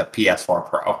as like the PS4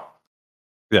 Pro.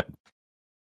 Yeah.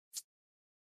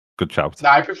 Good shout. No,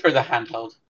 I prefer the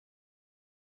handheld.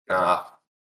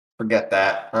 Forget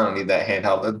that. I don't need that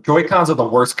handheld. The Joy-Cons are the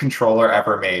worst controller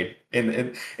ever made.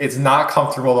 It's not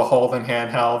comfortable to hold in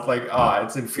handheld. Like,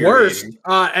 it's Worst. infuriating.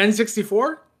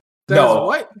 N64? No.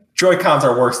 What? Joy-Cons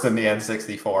are worse than the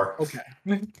N64. Okay.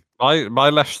 My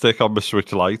left stick on the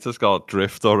Switch Lite has got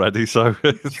drift already, so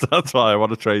that's why I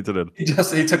want to trade it in. He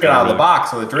took it out of the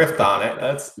box with a drift on it.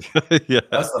 That's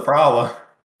the problem.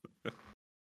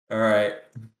 All right.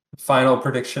 Final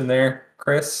prediction there,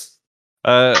 Chris.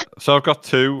 So I've got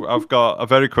two. I've got a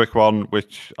very quick one,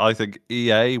 which I think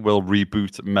EA will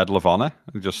reboot Medal of Honor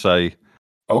and just say,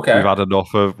 okay, we've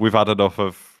had enough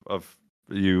of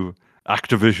you,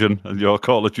 Activision, and your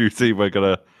Call of Duty. We're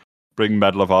gonna bring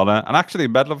Medal of Honor, and actually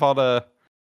Medal of Honor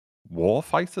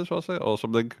Warfighters, was it, or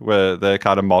something, where they're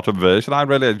kind of modern version. I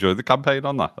really enjoyed the campaign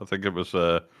on that. I think it was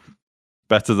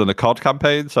better than a COD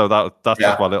campaign. So that's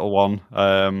just my little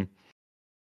one.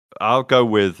 I'll go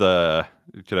with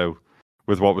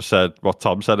with what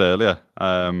Tom said earlier.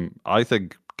 I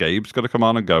think Gabe's going to come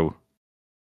on and go,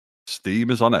 Steam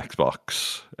is on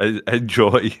Xbox.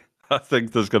 Enjoy. I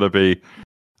think there's going to be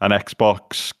an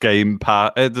Xbox Game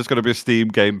Pass. There's going to be a Steam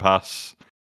Game Pass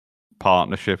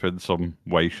partnership in some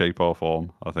way, shape, or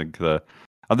form. I think and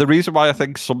the reason why I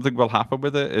think something will happen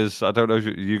with it is, I don't know if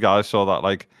you guys saw that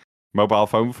like mobile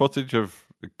phone footage of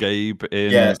Gabe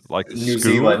in like New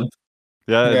school. Zealand.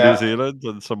 Yeah, New Zealand,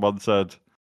 and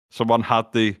someone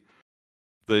had the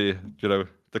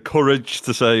courage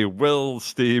to say, "Will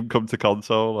Steam come to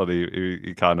console?" And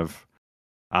he kind of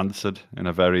answered in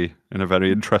a very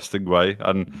interesting way.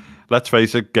 And let's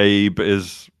face it, Gabe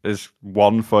is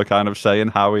one for kind of saying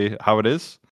how it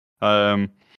is. So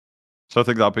I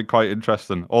think that'd be quite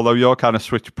interesting. Although your kind of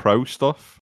Switch Pro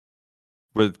stuff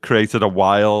created a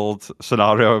wild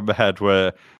scenario in my head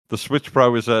where the Switch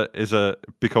Pro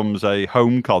becomes a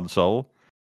home console,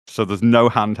 so there's no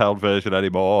handheld version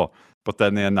anymore. But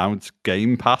then they announced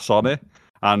Game Pass on it,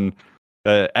 and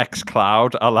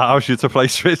xCloud allows you to play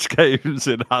Switch games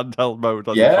in handheld mode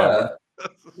on your phone.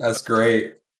 That's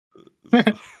great.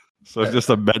 So just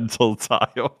a mental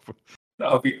tie-up.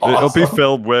 That would be awesome. It'll be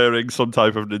Phil wearing some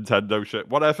type of Nintendo shirt.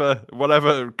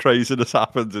 Whatever craziness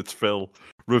happens, it's Phil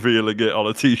revealing it on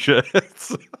a t-shirt.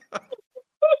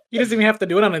 He doesn't even have to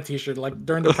do it on a t-shirt. Like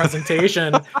during the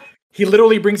presentation, he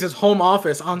literally brings his home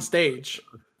office on stage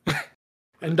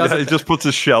and does it. He just puts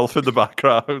a shelf in the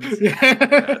background.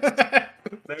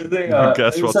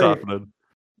 Guess what's happening?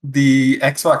 The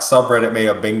Xbox subreddit made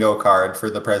a bingo card for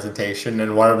the presentation,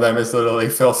 and one of them is literally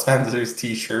Phil Spencer's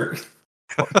t-shirt.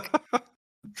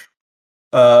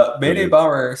 Mayday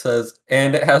Bomber says,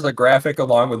 and it has a graphic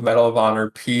along with Medal of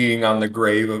Honor peeing on the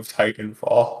grave of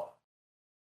Titanfall.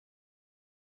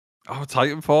 Oh,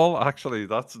 Titanfall! Actually,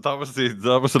 that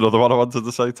was another one I wanted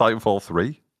to say. Titanfall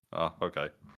 3. Oh, okay.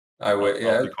 I'll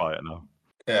be quiet now.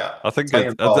 Yeah, I think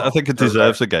it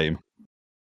deserves a game.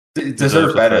 It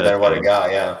deserves better than what it got.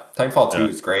 Yeah, Titanfall 2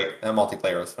 is great. That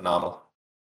multiplayer was phenomenal.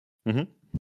 Mm-hmm.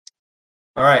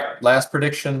 All right, last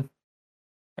prediction.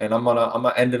 And I'm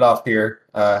gonna end it off here.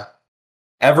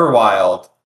 Everwild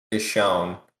is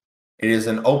shown. It is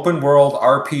an open world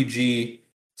RPG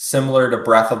similar to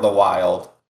Breath of the Wild,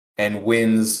 and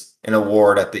wins an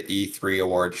award at the E3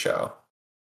 award show.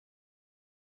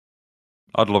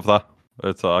 I'd love that.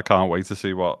 I can't wait to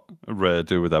see what Rare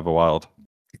do with Everwild.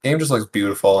 The game just looks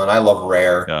beautiful, and I love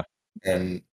Rare. Yeah,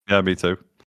 and me too.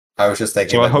 I was just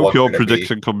thinking. So I hope your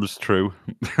prediction comes true.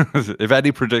 If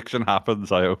any prediction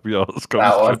happens, I hope yours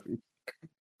comes true.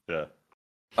 Yeah.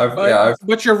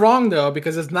 But you're wrong though,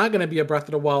 because it's not going to be a Breath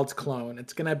of the Wild's clone.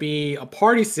 It's going to be a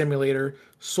party simulator,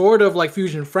 sort of like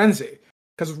Fusion Frenzy,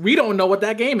 because we don't know what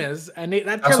that game is, and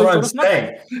that's what I'm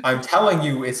saying. I'm telling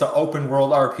you, it's an open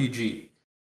world RPG.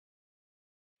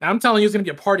 I'm telling you, it's going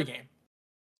to be a party game.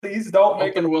 Please don't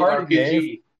make it a party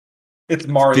game. It's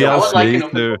Mario. DLC I would like an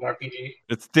open world RPG.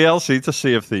 It's DLC to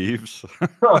Sea of Thieves.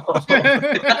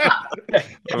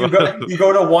 You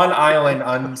go to one island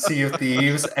on Sea of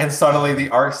Thieves, and suddenly the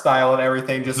art style and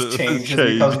everything just changes.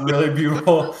 It becomes really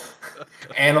beautiful.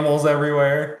 Animals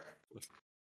everywhere.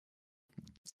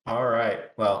 All right.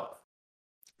 Well,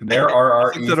 there are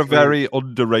our. I think they're a very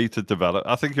underrated developer.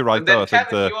 I think you're right, though. I think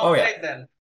then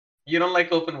you don't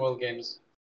like open world games.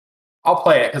 I'll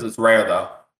play it because it's Rare, though.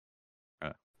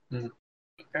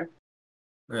 Okay.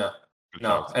 Yeah.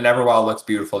 No, and Everwild looks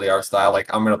beautiful. The art style, like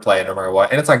I'm gonna play it no matter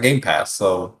what, and it's on Game Pass,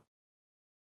 so.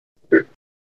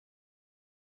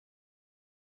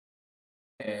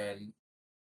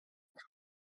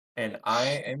 And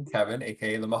I am Kevin,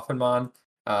 aka the Muffin Mon.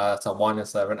 It's a 1 and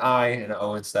 7I and an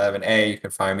 0 and 7A. You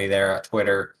can find me there at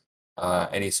Twitter,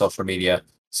 any social media.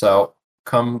 So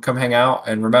come hang out,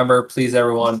 and remember, please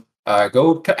everyone,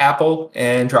 go to Apple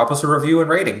and drop us a review and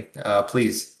rating,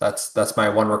 please. That's my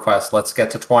one request. Let's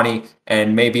get to 20,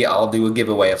 and maybe I'll do a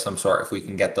giveaway of some sort if we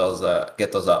can get those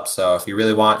up. So if you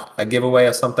really want a giveaway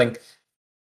of something,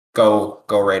 go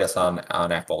rate us on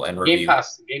Apple and review Game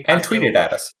Pass and tweet it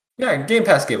at us. Yeah, Game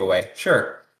Pass giveaway.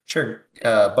 Sure.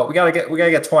 But we gotta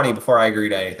get 20 before I agree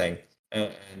to anything,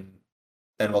 and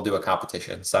then we'll do a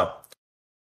competition. So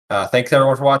thanks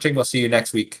everyone for watching. We'll see you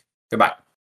next week. Goodbye.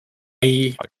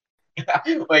 Bye.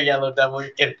 Wait, Yellow Devil,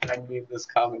 you can find me in this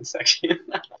comment section.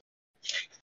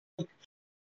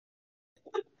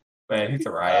 Man, he's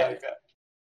a riot. Okay.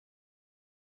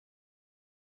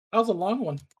 That was a long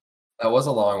one. That was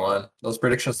a long one. Those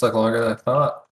predictions took longer than I thought.